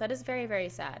awful. That is very, very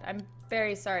sad. I'm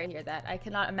very sorry to hear that. I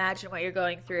cannot imagine what you're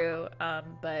going through,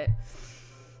 but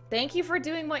thank you for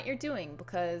doing what you're doing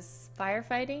because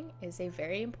firefighting is a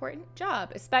very important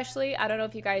job, especially, I don't know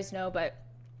if you guys know, but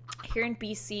here in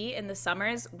BC in the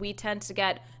summers, we tend to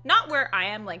get, not where I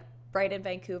am, like right in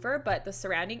Vancouver, but the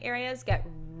surrounding areas get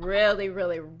really,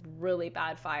 really, really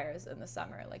bad fires in the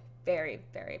summer, like very,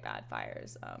 very bad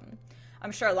fires.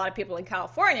 I'm sure a lot of people in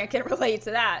California can relate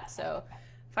to that, so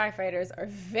firefighters are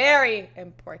very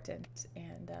important,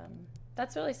 and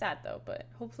that's really sad though, but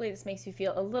hopefully this makes you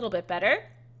feel a little bit better.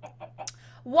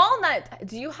 Walnut,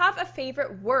 do you have a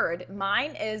favorite word?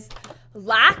 Mine is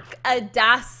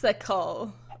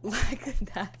lackadaisical.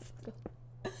 Lackadaisical.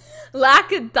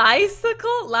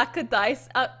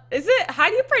 Is it, how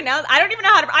do you pronounce? I don't even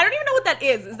know what that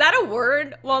is. Is that a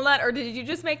word, Walnut, or did you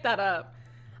just make that up?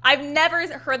 I've never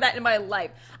heard that in my life.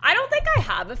 I don't think I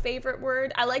have a favorite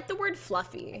word. I like the word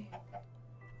fluffy.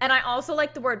 And I also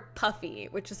like the word puffy,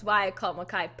 which is why I call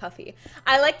Makai Puffy.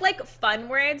 I like fun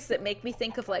words that make me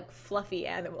think of like fluffy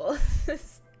animals.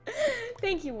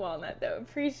 Thank you, Walnut, though.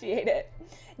 Appreciate it.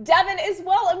 Devin as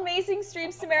well. Amazing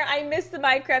streams, Samara. I miss the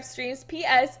Minecraft streams.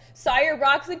 P.S. Saw your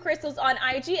rocks and crystals on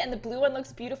IG, and the blue one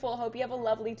looks beautiful. Hope you have a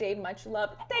lovely day. Much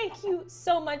love. Thank you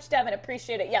so much, Devin.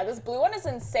 Appreciate it. Yeah, this blue one is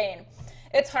insane.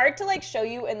 It's hard to like show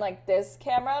you in like this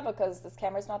camera because this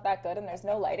camera's not that good and there's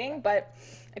no lighting, but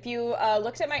if you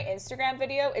looked at my Instagram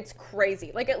video, it's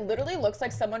crazy. Like it literally looks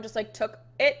like someone just like took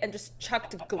it and just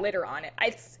chucked glitter on it.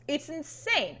 It's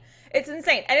insane. It's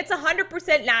insane. And it's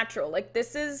 100% natural. Like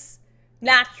this is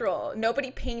natural.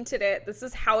 Nobody painted it. This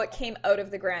is how it came out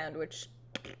of the ground, which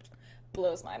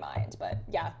blows my mind. But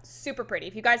yeah, super pretty.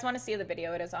 If you guys want to see the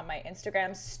video, it is on my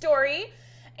Instagram story.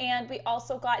 And we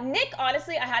also got Nick.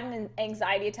 Honestly, I had an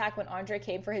anxiety attack when Andre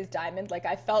came for his diamond. Like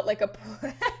I felt like a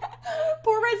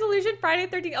poor resolution. Friday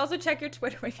 13th. Also check your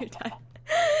Twitter when you're done.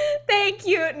 Thank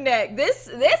you, Nick. This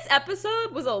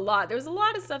episode was a lot. There was a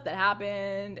lot of stuff that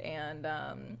happened, and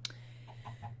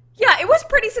yeah, it was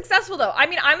pretty successful though. I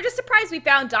mean, I'm just surprised we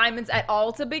found diamonds at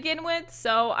all to begin with,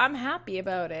 so I'm happy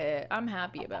about it. I'm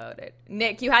happy about it.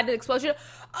 Nick, you had an explosion.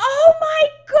 Oh my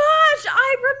gosh,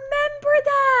 I remember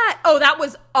that. Oh, that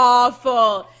was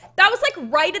awful. That was like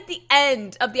right at the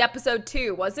end of the episode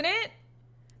too, wasn't it?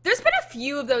 There's been a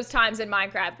few of those times in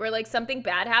Minecraft where like something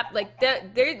bad happened. Like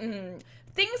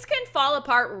things can fall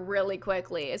apart really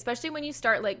quickly, especially when you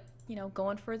start like, you know,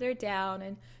 going further down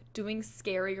and doing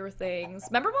scarier things.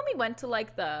 Remember when we went to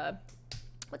like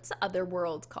what's the other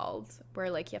world called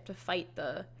where like you have to fight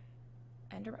the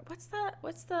Enderman? What's the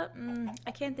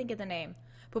I can't think of the name.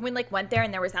 But when we like went there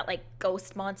and there was that like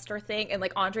ghost monster thing and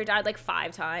like Andre died like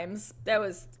 5 times. It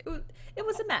was a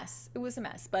mess. It was a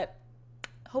mess, but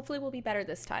hopefully we'll be better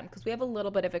this time because we have a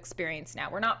little bit of experience now.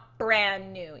 We're not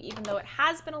brand new, even though it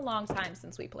has been a long time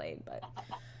since we played, but I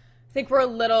think we're a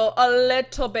little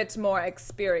bit more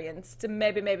experienced.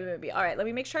 Maybe. All right, let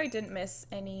me make sure I didn't miss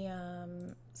any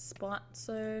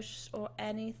sponsors or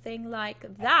anything like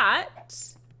that.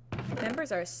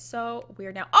 Members are so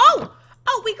weird now. Oh,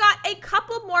 we got a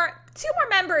couple more, 2 more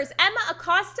members. Emma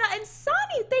Acosta and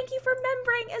Sonny. Thank you for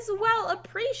membering as well.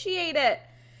 Appreciate it.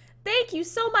 Thank you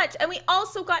so much. And we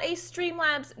also got a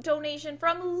Streamlabs donation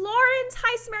from Lawrence.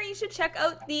 Hi, Samara. You should check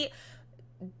out the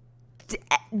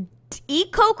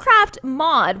EcoCraft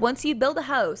mod. Once you build a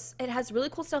house, it has really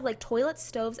cool stuff like toilets,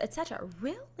 stoves, etc.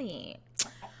 Really?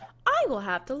 I will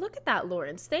have to look at that,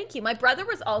 Lawrence. Thank you. My brother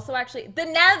was also actually the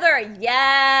Nether.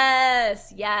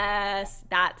 Yes,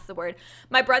 that's the word.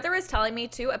 My brother was telling me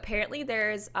too. Apparently,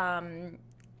 there's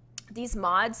these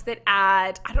mods that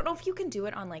add. I don't know if you can do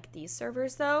it on like these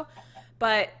servers though.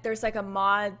 But there's like a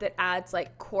mod that adds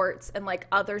like quartz and like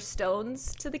other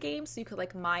stones to the game. So you could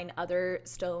like mine other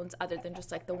stones other than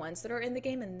just like the ones that are in the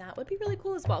game. And that would be really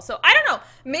cool as well. So I don't know.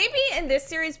 Maybe in this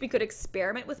series we could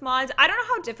experiment with mods. I don't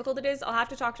know how difficult it is. I'll have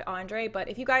to talk to Andre. But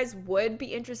if you guys would be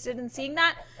interested in seeing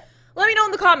that, let me know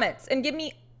in the comments and give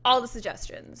me all the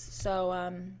suggestions. So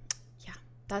yeah,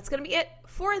 that's going to be it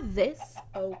for this.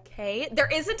 Okay. There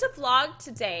isn't a vlog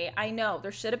today. I know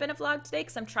there should have been a vlog today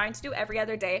because I'm trying to do every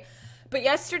other day. But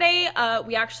yesterday,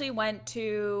 we actually went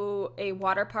to a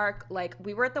water park. Like,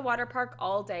 we were at the water park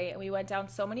all day, and we went down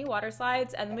so many water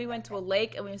slides, and then we went to a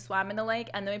lake, and we swam in the lake,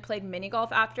 and then we played mini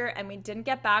golf after, and we didn't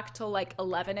get back till, like,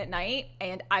 11 at night,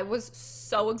 and I was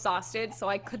so exhausted, so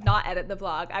I could not edit the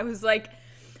vlog. I was, like,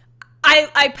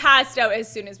 I passed out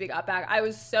as soon as we got back. I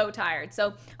was so tired.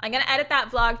 So I'm going to edit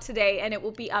that vlog today, and it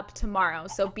will be up tomorrow.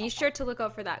 So be sure to look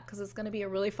out for that, because it's going to be a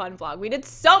really fun vlog. We did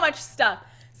so much stuff.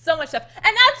 So much stuff. And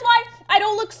that's why I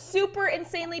don't look super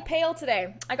insanely pale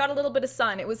today. I got a little bit of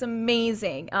sun. It was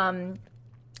amazing.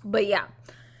 But yeah,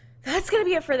 that's going to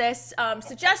be it for this.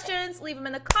 Suggestions, leave them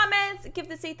in the comments. Give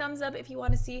this a thumbs up if you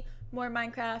want to see more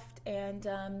Minecraft. And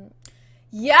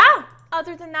yeah,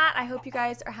 other than that, I hope you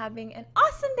guys are having an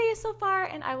awesome day so far.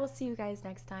 And I will see you guys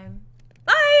next time.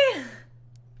 Bye!